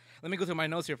 So let me go through my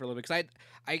notes here for a little bit because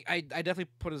I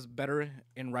definitely put us better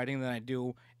in writing than I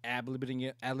do ad-libbing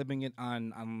it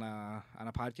on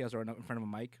a podcast or in front of a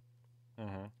mic.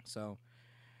 Mm-hmm. So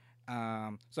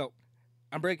I'm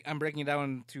breaking it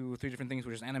down to 3 different things,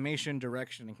 which is animation,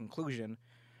 direction, and conclusion.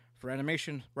 For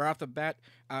animation, right off the bat,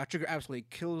 Trigger absolutely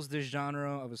kills this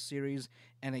genre of a series,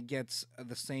 and it gets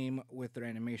the same with their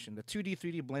animation. The 2D,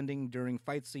 3D blending during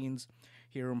fight scenes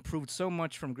here improved so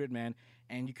much from Gridman,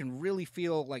 and you can really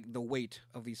feel like the weight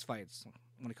of these fights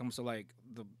when it comes to like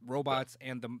the robots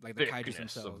and the kaiju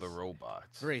themselves. Of the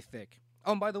robots, very thick.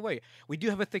 Oh, and by the way, we do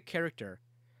have a thick character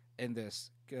in this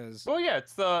because yeah,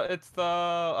 it's the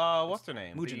what's her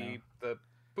name? Mujina. The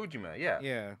Bujima, yeah.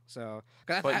 Yeah, so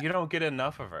but you don't get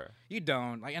enough of her. You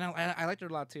don't. Like, and I liked her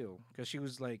a lot too because she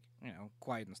was like,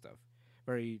 quiet and stuff.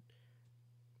 Very.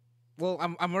 Well,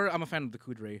 I'm a fan of the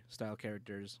Kudre style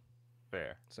characters.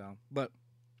 Fair. So, but.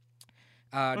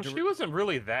 She wasn't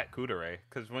really that Kudere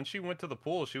because when she went to the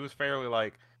pool, she was fairly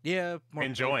like more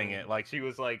enjoying playful. it. Like she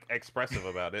was like expressive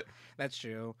about it. That's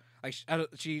true. Like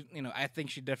she, I think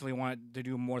she definitely wanted to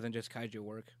do more than just kaiju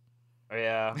work.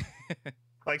 Yeah.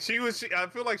 Like I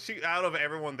feel like out of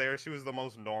everyone there, she was the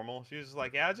most normal. She was just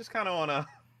like, yeah, I just kind of want to,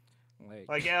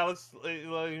 like, yeah,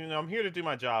 I'm here to do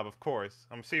my job, of course.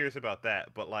 I'm serious about that,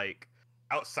 but like,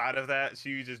 outside of that,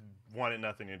 she just wanted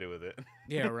nothing to do with it.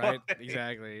 Yeah, right.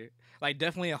 Exactly. Like,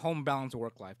 definitely a home balance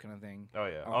work life kind of thing. Oh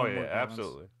yeah,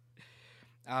 absolutely.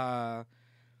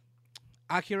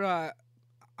 Akira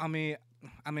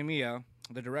Amemiya,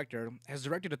 the director, has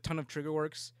directed a ton of Trigger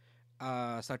works.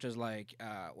 Such as like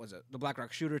was it the Black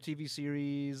Rock Shooter TV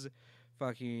series,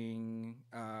 fucking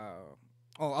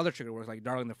other Trigger works like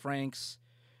Darling the Franks,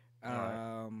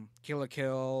 Kill la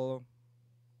Kill,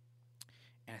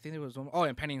 and I think there was one. Oh,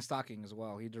 and Penny and Stocking as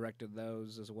well. He directed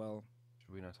those as well.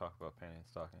 Should we not talk about Penny and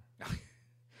Stocking?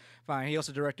 Fine. He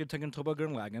also directed Tengen Toppa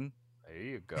Gurren Lagann. There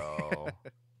you go.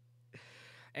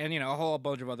 And a whole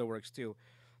bunch of other works too.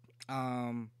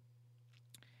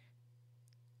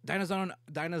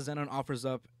 Dynazenon offers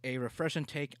up a refreshing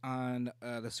take on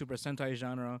the Super Sentai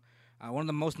genre. One of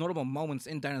the most notable moments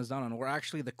in Dynazenon were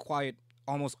actually the quiet,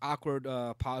 almost awkward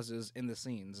pauses in the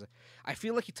scenes. I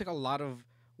feel like he took a lot of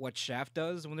what Shaft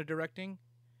does when they're directing,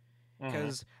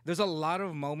 because there's a lot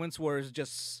of moments where it's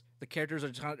just the characters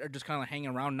are just kind of hanging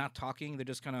around, not talking. They're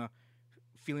just kind of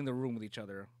feeling the room with each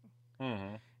other.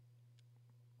 Mm-hmm.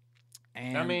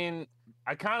 And I mean,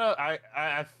 I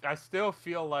still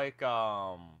feel like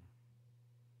the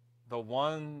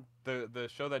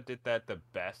show that did that the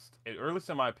best, or at least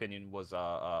in my opinion, was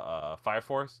Fire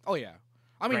Force. Oh yeah,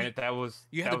 I mean, granted, that was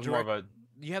more of a.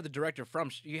 You have the director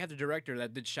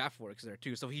that did Shaft works there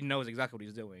too, so he knows exactly what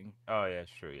he's doing. Oh yeah,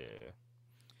 it's true. Yeah.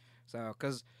 So,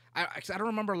 because I don't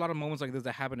remember a lot of moments like this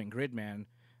that happened in Gridman,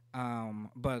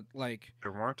 but like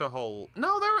there weren't a whole.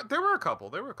 No, there were a couple.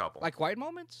 Like quiet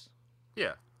moments.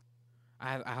 Yeah.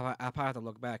 I probably have to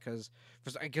look back because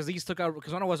these took out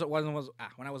because when I was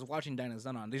watching Dinah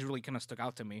Zenon, these really kind of stuck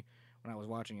out to me when I was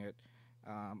watching it.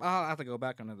 I'll have to go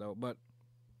back on it though, but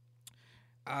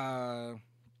so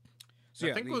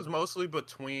yeah, I think it was mostly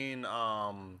between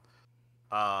the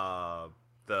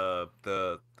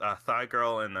Thigh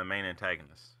Girl and the main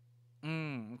antagonist.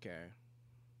 Okay.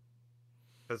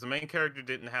 Because the main character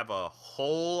didn't have a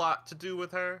whole lot to do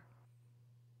with her.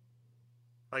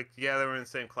 Like, yeah, they were in the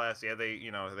same class. Yeah, they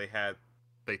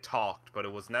talked, but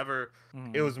it was never.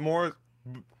 It was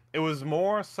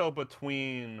more so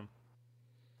between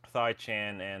Thai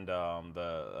Chan and I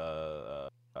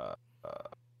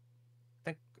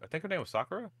think her name was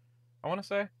Sakura. I want to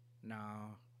say. No,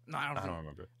 I don't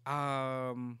remember.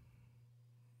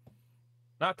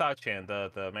 Not Thai Chan,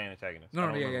 the main antagonist. No, I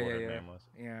don't yeah, remember what her yeah. name was.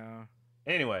 Yeah.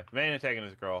 Anyway, main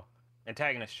antagonist girl,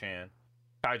 antagonist Chan,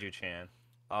 Kaiju Chan.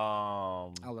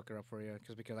 I'll look her up for you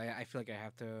because I feel like I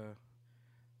have to.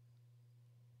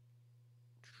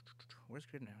 Where's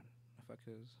Gridman? The fuck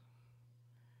is?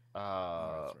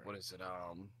 Right. What is it?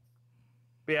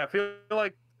 But yeah, I feel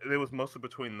like it was mostly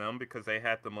between them because they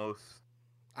had the most.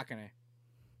 Akane.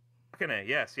 Akane,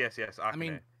 yes. Akane. I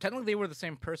mean, technically they were the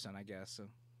same person, I guess. So.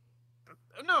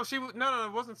 No,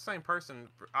 it wasn't the same person.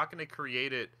 Akane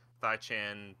created Thai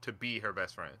Chan to be her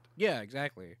best friend. Yeah,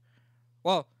 exactly.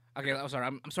 Well, okay, I'm sorry.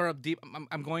 I'm sort of deep.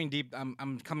 I'm going deep.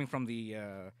 I'm coming from the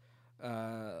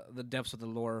depths of the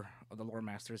lore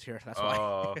masters here. That's why.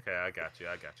 Oh, okay, I got you.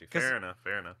 Fair enough.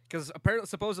 Because apparently,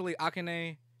 supposedly,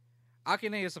 Akane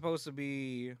is supposed to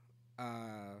be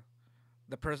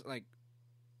the person like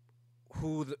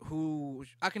who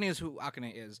Akane is who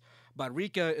Akane is, but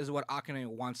Rika is what Akane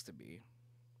wants to be.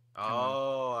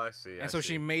 Oh, I see. And so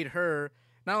she made her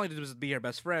not only to be her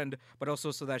best friend, but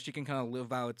also so that she can kind of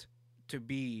live out to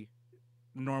be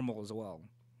normal as well.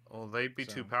 Well, they'd be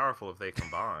too powerful if they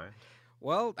combined.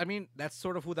 Well, I mean, that's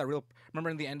sort of who that real. Remember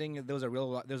in the ending, there was a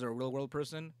real world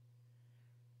person.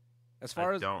 As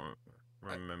far as I don't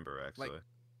remember actually.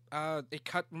 It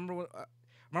cut. Remember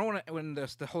when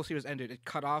the whole series ended? It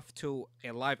cut off to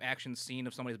a live action scene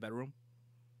of somebody's bedroom.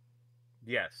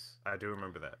 Yes, I do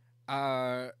remember that.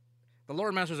 The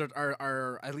lore masters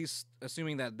are at least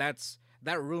assuming that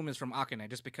that room is from Akane,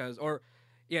 just because, or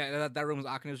yeah, that room is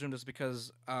Akane's room, just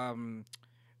because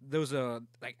there was I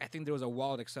think there was a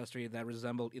walled accessory that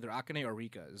resembled either Akane or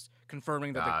Rika's,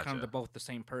 confirming that they're kind of both the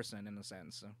same person in a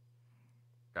sense. So.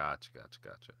 Gotcha.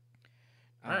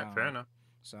 All right, fair enough.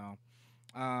 So,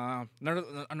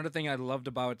 another thing I loved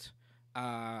about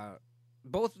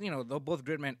both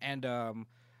Gridman and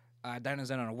Dinah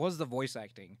Zenon was the voice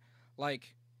acting.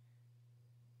 Like,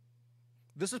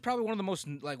 this is probably one of the most,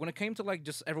 like, when it came to like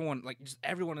just everyone and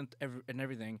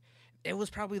everything, it was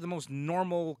probably the most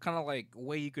normal kind of like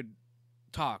way you could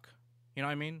talk. You know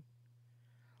what I mean?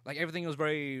 Like, everything was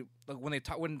very, like,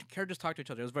 when characters talk to each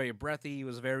other, it was very breathy. It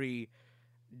was very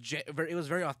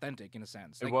authentic in a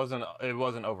sense. Like, it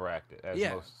wasn't overacted as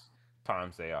most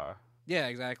times they are. Yeah,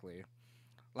 exactly.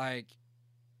 Like,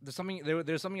 there's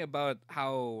something about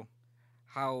how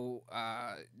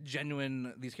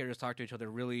genuine these characters talk to each other.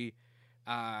 Really,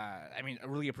 I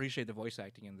really appreciate the voice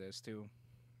acting in this too.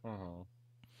 No,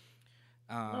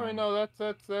 that's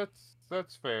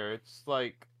fair. It's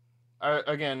like,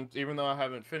 again, even though I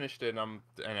haven't finished it, and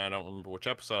I don't remember which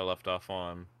episode I left off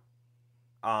on.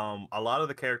 A lot of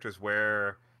the characters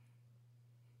were,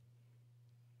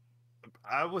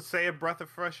 I would say, a breath of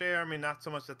fresh air. I mean, not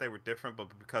so much that they were different, but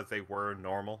because they were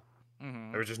normal.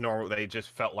 They were just normal. They just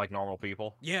felt like normal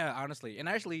people. Yeah, honestly, and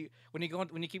actually, when you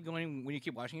keep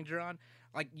watching it, Jiran,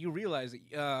 like, you realize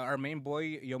our main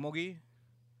boy Yomogi,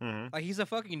 like, he's a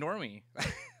fucking normie.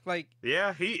 Like,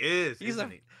 yeah, he is.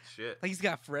 Shit. Like, he's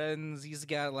got friends. He's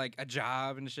got like a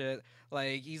job and shit.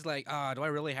 Like, he's like, do I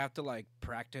really have to like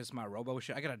practice my robo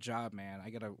shit? I got a job, man. I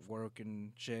gotta work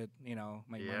and shit. You know,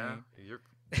 make money. You're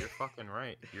fucking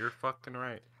right. You're fucking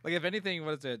right. Like, if anything,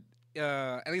 what is it?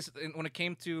 At least when it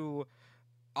came to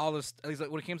all this, at least like,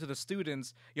 when it came to the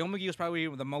students, Yomugi was probably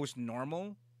the most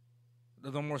normal,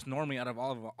 the most normie out of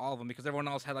all of them, because everyone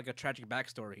else had like a tragic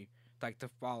backstory like to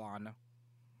fall on.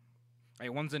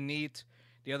 Like, one's a NEET,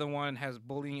 the other one has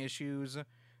bullying issues, the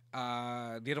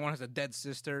other one has a dead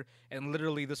sister, and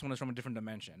literally this one is from a different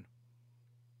dimension.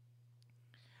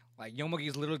 Like, Yomugi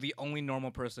is literally the only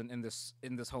normal person in this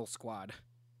whole squad.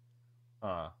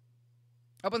 Up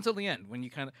until the end, when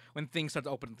things start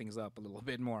to open things up a little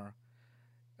bit more,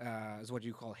 is what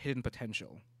you call hidden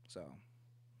potential. So,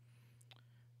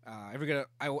 I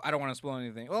don't want to spoil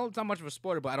anything. Well, it's not much of a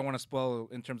spoiler, but I don't want to spoil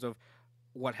in terms of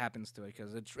what happens to it,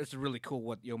 because it's really cool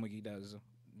what Yomugi does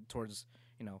towards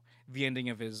the ending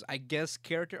of his, I guess,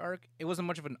 character arc. It wasn't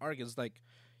much of an arc. It's like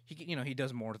he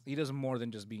does more. He does more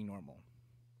than just being normal.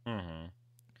 Mm-hmm.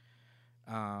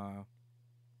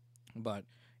 But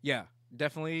yeah,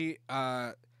 definitely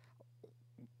Power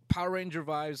Ranger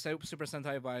vibes, Super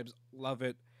Sentai vibes. Love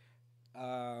it.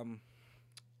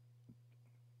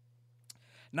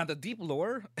 Now the deep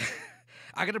lore,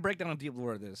 I gotta break down the deep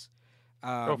lore of this.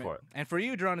 Go for it. And for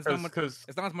you, John, it's not much. Because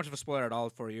It's not as much of a spoiler at all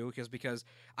for you, because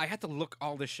I had to look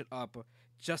all this shit up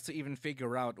just to even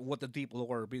figure out what the deep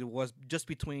lore was just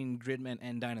between Gridman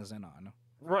and Dynazenon.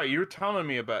 right, you're telling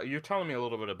me a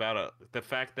little bit about it. The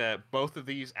fact that both of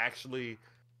these actually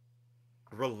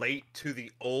relate to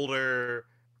the older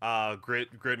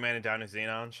Gridman and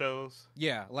Dynazenon shows.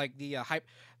 Yeah, like the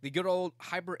good old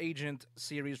Hyper Agent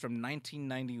series from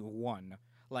 1991.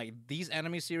 Like these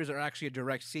anime series are actually a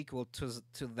direct sequel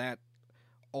to that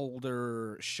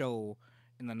older show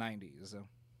in the 90s.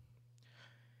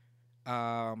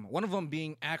 One of them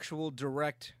being actual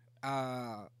direct,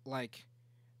 like,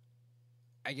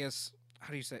 I guess, how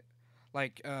do you say it?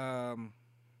 Like, a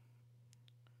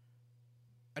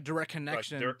direct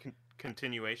connection. Like their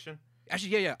continuation.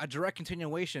 Actually, yeah, a direct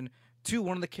continuation to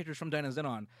one of the characters from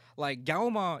Dynazenon. Like,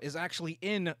 Galma is actually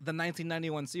in the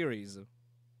 1991 series.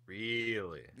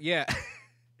 Really? Yeah.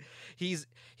 he's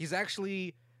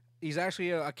actually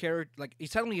a character, like,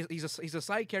 he's a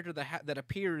side character that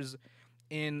appears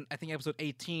in, I think, episode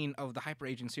 18 of the Hyper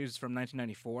Agent series from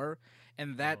 1994,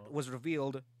 and that was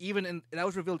revealed in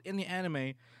the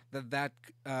anime that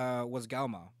was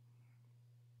Galma.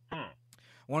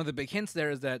 One of the big hints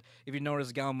there is that if you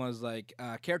notice Galma's like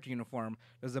character uniform,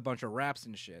 there's a bunch of wraps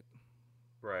and shit,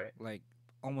 Right. like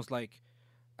almost like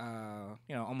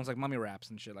almost like mummy wraps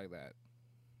and shit like that.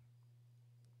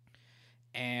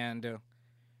 And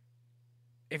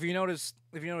if you notice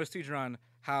too, John,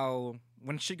 how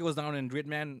when shit goes down in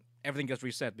Gridman, everything gets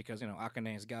reset because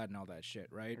Akane is God and all that shit,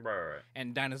 right? Right.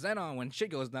 And Dynazenon, when shit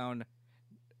goes down,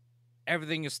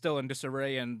 everything is still in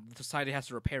disarray, and society has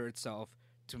to repair itself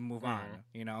to move on.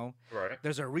 Right.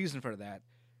 There's a reason for that.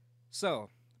 So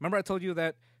remember I told you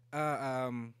that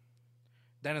Dynazenon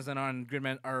and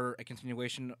Gridman are a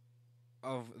continuation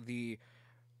of the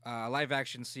live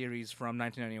action series from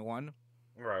 1991.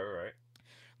 Right.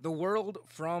 The world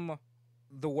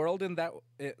in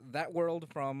that world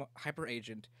from Hyper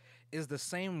Agent is the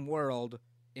same world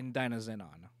in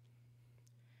Dynazenon.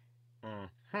 What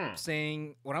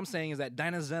I'm saying is that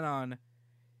Dynazenon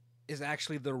is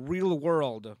actually the real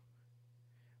world,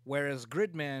 whereas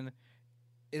Gridman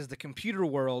is the computer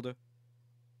world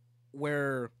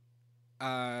where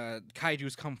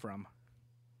kaijus come from.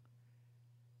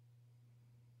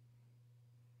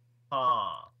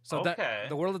 So okay.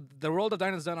 the world of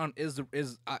Dynazenon is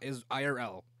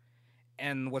IRL,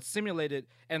 and what's simulated,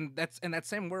 and that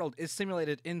same world is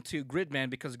simulated into Gridman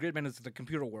because Gridman is the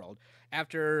computer world.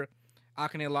 After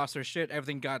Akane lost her shit,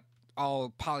 everything got all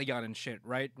polygon and shit,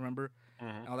 right? Remember?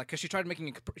 All that, because she tried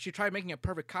making a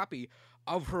perfect copy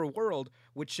of her world,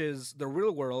 which is the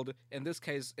real world. In this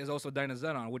case, is also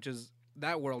Dynazenon, which is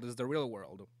that world is the real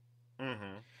world.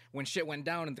 When shit went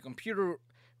down in the computer.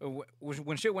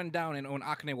 When shit went down and when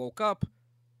Akane woke up,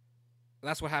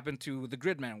 that's what happened to the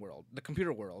Gridman world, the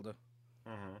computer world.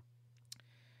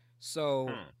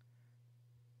 So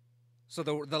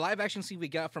the live action scene we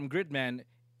got from Gridman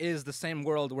is the same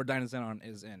world where Dynazenon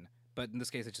is in, but in this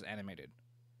case it's just animated.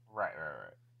 Right.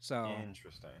 So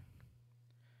interesting.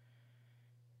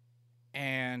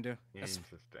 And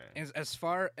as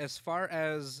far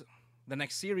as the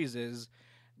next series is,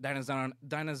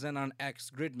 Dynazenon X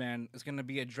Gridman is going to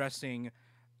be addressing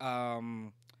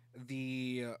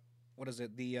the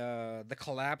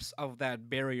collapse of that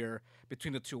barrier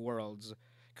between the two worlds.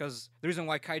 Because the reason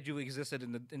why kaiju existed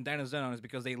in Dynazenon is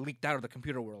because they leaked out of the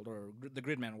computer world or the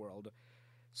Gridman world.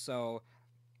 So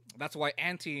that's why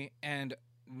Anti and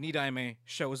Nidaime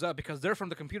shows up, because they're from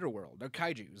the computer world. They're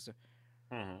kaijus,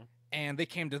 and they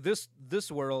came to this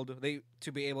world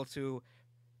to be able to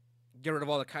get rid of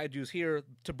all the kaijus here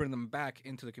to bring them back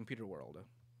into the computer world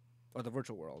or the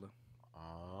virtual world.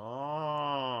 Oh,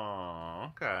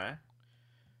 okay.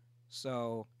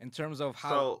 So in terms of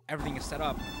how everything is set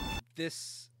up,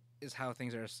 this is how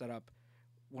things are set up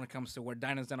when it comes to where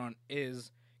Dynazenon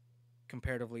is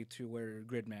comparatively to where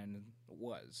Gridman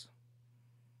was.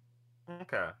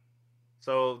 Okay.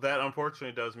 So that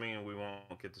unfortunately does mean we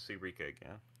won't get to see Rika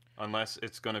again. Unless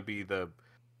it's going to be the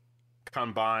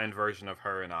combined version of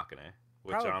her and Akane,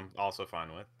 which I'm also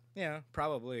fine with. Yeah,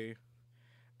 probably.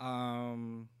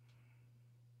 And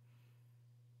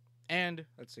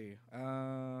let's see.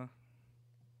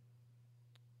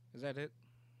 Is that it?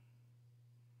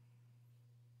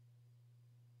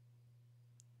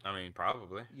 I mean,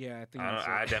 probably. Yeah, I think I that's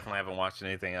don't, I it. definitely haven't watched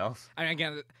anything else. I mean,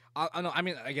 again, I know. I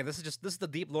mean, again, this is the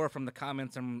deep lore from the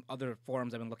comments and other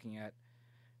forums I've been looking at.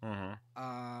 Mm-hmm.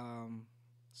 Um,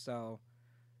 so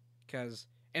because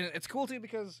and it's cool too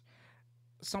because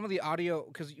some of the audio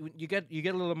because you get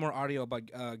a little more audio about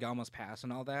Galma's past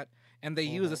and all that, and they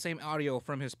use the same audio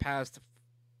from his past.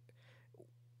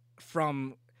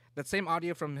 From that same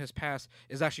audio from his past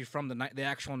is actually from the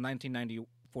actual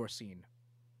 1994 scene.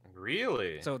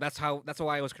 Really? So that's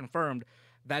why it was confirmed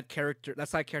that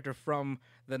side character from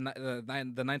the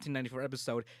 1994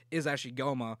 episode is actually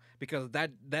Goma because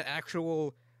that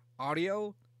actual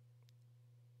audio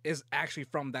is actually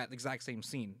from that exact same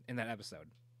scene in that episode,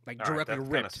 like All right, directly that's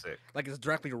kind of ripped, sick. like it's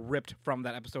directly ripped from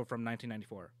that episode from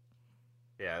 1994.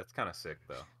 Yeah, it's kind of sick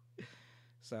though.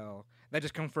 So that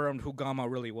just confirmed who Gama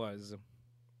really was.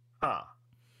 Huh.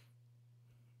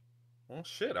 Well,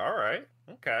 shit. All right.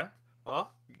 Okay.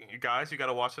 Well, you guys, you got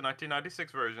to watch the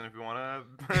 1996 version if you want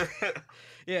to.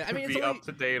 Yeah, I mean, it's be only, up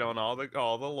to date on all the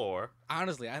lore.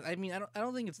 honestly, I mean, I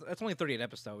don't think it's only 38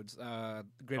 episodes.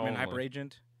 Gridman Hyper Only.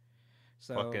 Agent.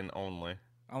 So Fucking only.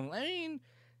 I mean,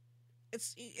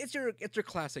 it's your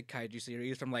classic kaiju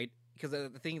series from like because the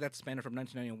thing that's spanned from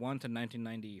 1991 to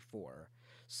 1994.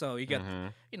 So you get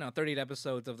Mhm. 38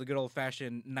 episodes of the good old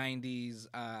fashioned 90s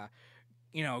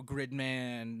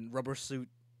Gridman rubber suit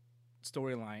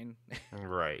storyline.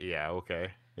 Right. Yeah.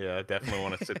 Okay. Yeah. I definitely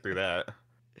want to sit through that.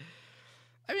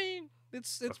 I mean,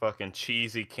 it's The fucking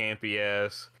cheesy, campy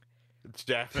ass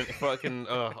Japanese fucking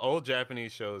old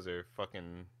Japanese shows are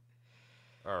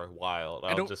wild.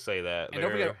 I'll just say that. and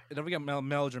don't forget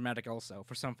melodramatic also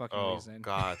for some fucking Oh reason.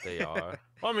 God, they are.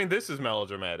 Well, I mean, this is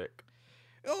melodramatic.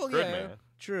 Oh yeah, Gridman.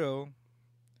 true.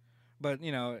 But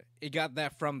it got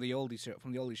that from the oldie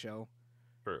show.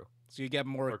 True. So you get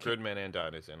more. Or Gridman and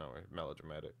Dynasty are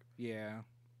melodramatic. Yeah.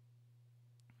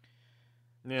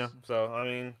 Yeah. So I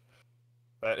mean,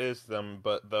 that is them.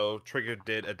 But though Trigger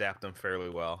did adapt them fairly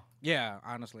well. Yeah,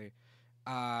 honestly.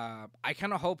 I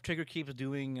kind of hope Trigger keeps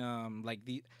doing I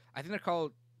think they're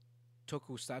called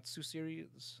Tokusatsu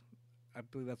series. I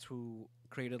believe that's who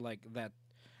created like that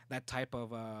type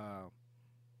of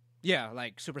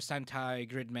like Super Sentai,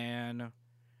 Gridman,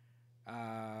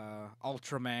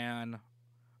 Ultraman,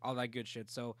 all that good shit.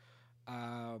 So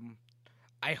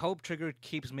I hope Trigger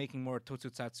keeps making more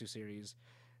Tokusatsu series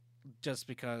just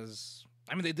because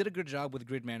I mean they did a good job with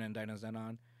Gridman and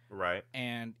Dynazenon. Right.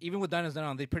 And even with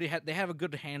Dynazenon, they have a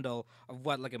good handle of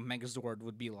what like a Megazord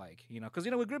would be like, because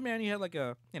with Gridman you had like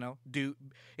a dude,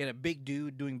 you had a big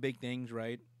dude doing big things,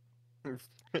 right?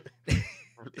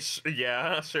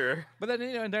 Yeah, sure. But then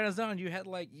in Dynazenon you had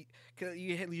like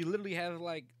you literally have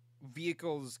like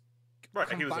vehicles. Right,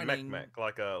 he was a combining- mech,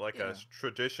 like a Yeah.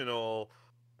 traditional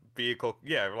vehicle.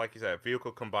 Yeah, like you said,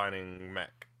 vehicle combining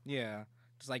mech. Yeah,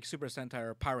 just like Super Sentai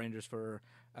or Power Rangers for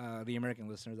the American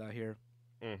listeners out here.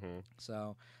 Mm-hmm.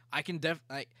 So I can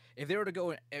if they were to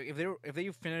go if they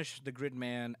finish the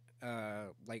Gridman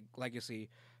like legacy,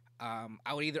 I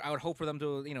would hope for them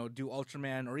to do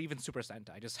Ultraman or even Super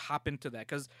Sentai. Just hop into that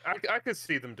because I could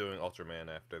see them doing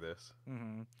Ultraman after this.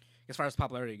 as far as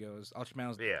popularity goes,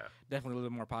 Ultraman is Yeah. definitely a little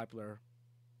bit more popular.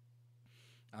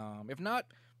 If not,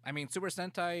 I mean Super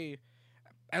Sentai,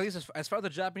 at least as far as the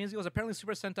Japanese goes, apparently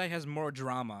Super Sentai has more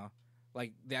drama,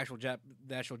 like the actual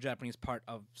Japanese part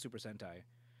of Super Sentai.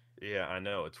 Yeah, I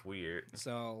know, it's weird.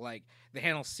 So like they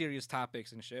handle serious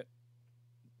topics and shit.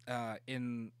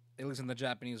 In at least in the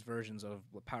Japanese versions of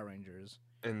Power Rangers.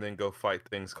 And then go fight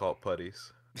things called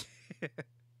putties.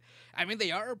 I mean, they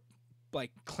are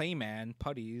like Clayman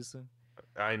putties.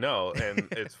 I know, and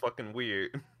it's fucking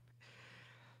weird.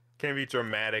 Can't be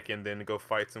dramatic and then go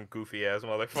fight some goofy ass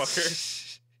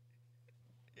motherfucker.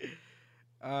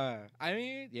 I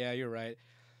mean, yeah, you're right.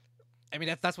 I mean,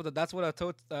 that is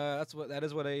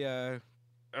what a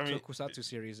I mean, Tokusatsu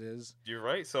series is. you're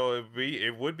right. So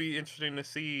it would be interesting to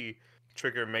see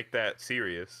Trigger make that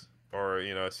serious, or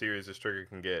a series as Trigger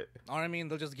can get. Or I mean,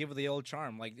 they'll just give it the old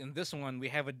charm. Like in this one, we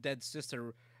have a dead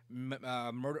sister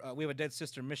murder. We have a dead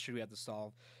sister mystery we have to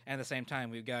solve, and at the same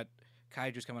time, we've got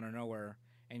kaiju's coming out of nowhere,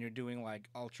 and you're doing like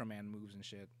Ultraman moves and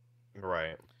shit,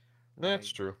 Right. That's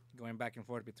Like- true. going back and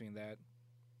forth between that.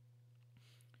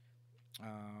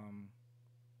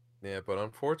 Yeah, but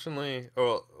unfortunately,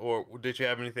 or did you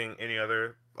have any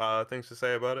other things to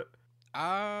say about it?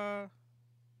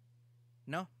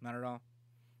 No, not at all.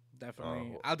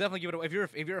 Definitely, Oh. I'll definitely give it.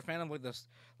 If you're a fan of like this,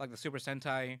 like the Super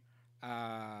Sentai,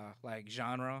 like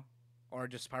genre, or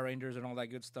just Power Rangers and all that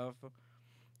good stuff,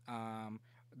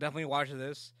 definitely watch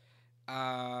this.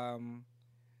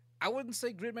 I wouldn't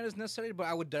say Gridman is necessary, but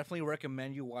I would definitely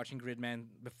recommend you watching Gridman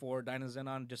before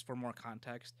Dynazenon just for more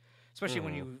context, especially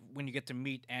when you get to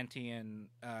meet Anti and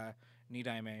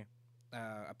Nidaime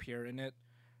appear in it,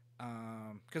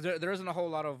 because there isn't a whole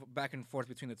lot of back and forth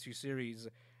between the two series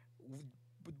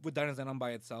with Dynazenon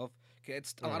by itself.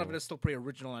 It's a lot of it is still pretty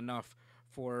original enough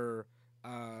for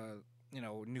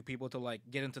new people to like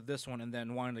get into this one and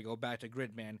then wanting to go back to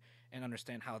Gridman and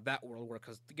understand how that world works.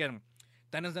 Because again,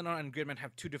 Dynazenon and Gridman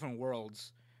have two different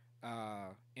worlds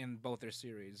in both their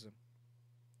series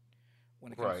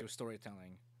when it comes to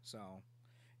storytelling. So,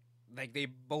 like,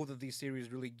 both of these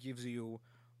series really gives you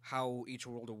how each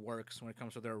world works when it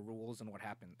comes to their rules and what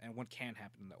happened and what can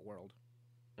happen in that world.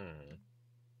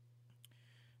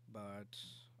 But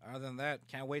other than that,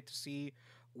 can't wait to see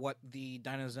what the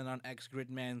Dynazenon X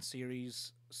Gridman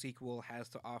series sequel has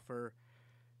to offer.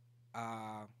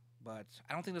 But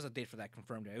I don't think there's a date for that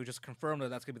confirmed yet. It was just confirmed that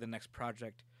that's going to be the next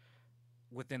project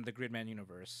within the Gridman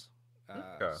universe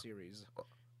series.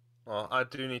 Well, I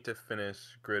do need to finish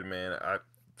Gridman.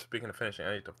 Speaking of finishing,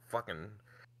 I need to fucking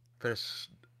finish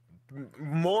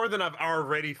more than I've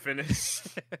already finished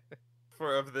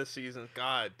of this season.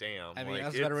 God damn. I mean,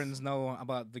 us veterans know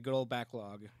about the good old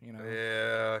backlog, you know?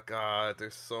 Yeah, God,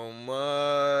 there's so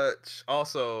much.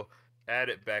 Also,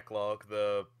 added backlog,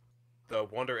 the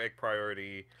Wonder Egg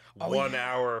Priority 1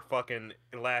 hour fucking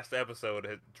last episode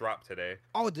had dropped today.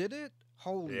 Oh, did it?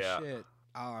 Holy shit.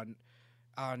 Oh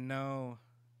no.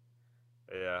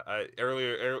 Yeah,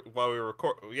 while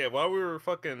we were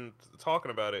fucking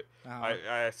talking about it,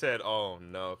 I said, "Oh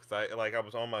no," because I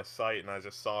was on my site and I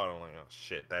just saw it. I'm like, "Oh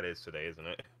shit, that is today, isn't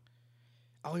it?"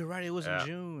 Oh, you're right. It was in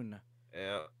June.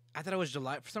 Yeah. I thought it was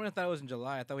July. For some reason, I thought it was in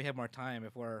July. I thought we had more time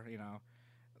before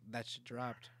that shit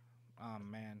dropped. Oh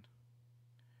man.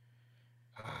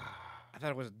 I thought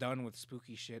it was done with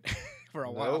spooky shit for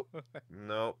a while.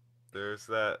 Nope. There's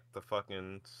the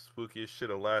fucking spookiest shit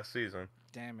of last season.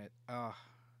 Damn it. Oh.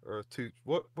 Or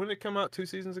when did it come out? 2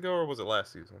 seasons ago, or was it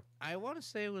last season? I want to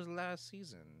say it was last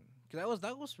season. Cause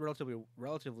that was relatively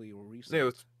recent. Yeah, it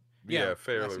was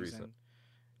fairly recent.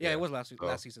 Yeah, it was last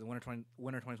season, winter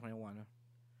 2021.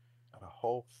 A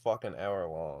whole fucking hour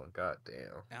long. God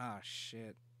damn. Ah,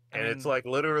 shit. And it's like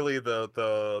literally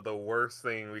the worst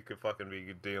thing we could fucking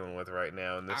be dealing with right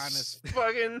now in this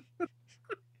fucking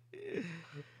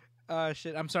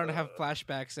shit. I'm starting to have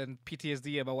flashbacks and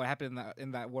PTSD about what happened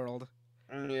in that world.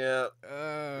 Yeah.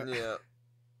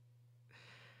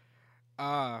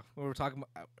 We were talking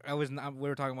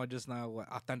about just now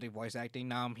authentic voice acting.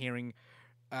 Now I'm hearing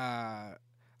I'm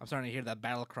starting to hear that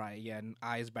battle cry again.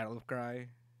 Ai's battle cry.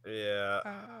 Yeah.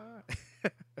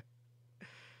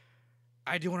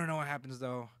 I do want to know what happens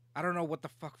though. I don't know what the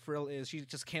fuck Frill is. She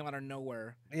just came out of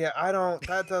nowhere. Yeah,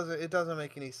 it doesn't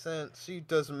make any sense.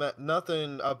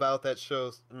 Nothing about that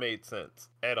show made sense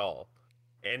at all.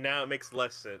 And now it makes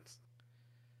less sense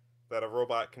that a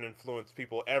robot can influence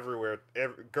people everywhere,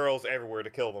 girls everywhere to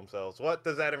kill themselves. What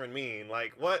does that even mean?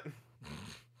 Like, what?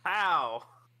 How?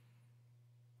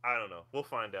 I don't know. We'll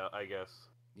find out, I guess.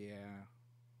 Yeah.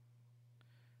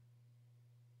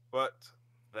 But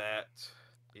that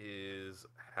is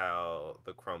how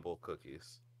the crumble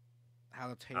cookies. How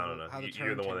the table. I don't know.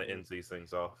 You're the one that ends these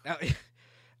things off.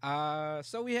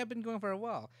 So we have been going for a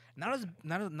while. Not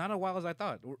a while as I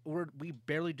thought. We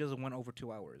barely just went over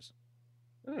 2 hours.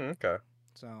 Okay.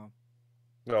 So.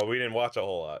 No, we didn't watch a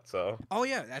whole lot. So. Oh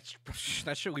yeah,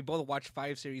 that's true. We both watched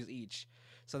 5 series each.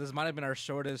 So this might have been our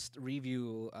shortest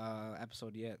review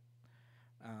episode yet.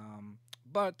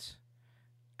 But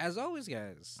as always,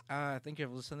 guys, thank you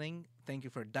for listening. Thank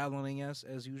you for downloading us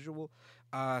as usual.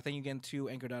 Thank you again to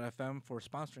Anchor.fm for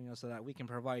sponsoring us so that we can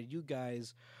provide you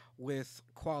guys with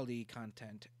quality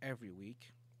content every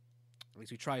week. At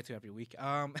least we try to every week.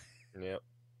 Yep.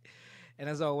 And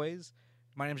as always,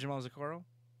 my name is Jamal Zakoro.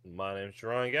 My name is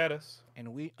Jerron Gaddis.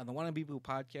 And we on the Wanna Be Boo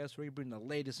podcast, where we bring the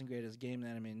latest and greatest game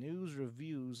and anime news,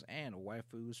 reviews, and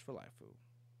waifus for life.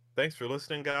 Thanks for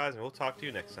listening, guys, and we'll talk to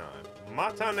you next time.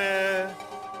 Matane!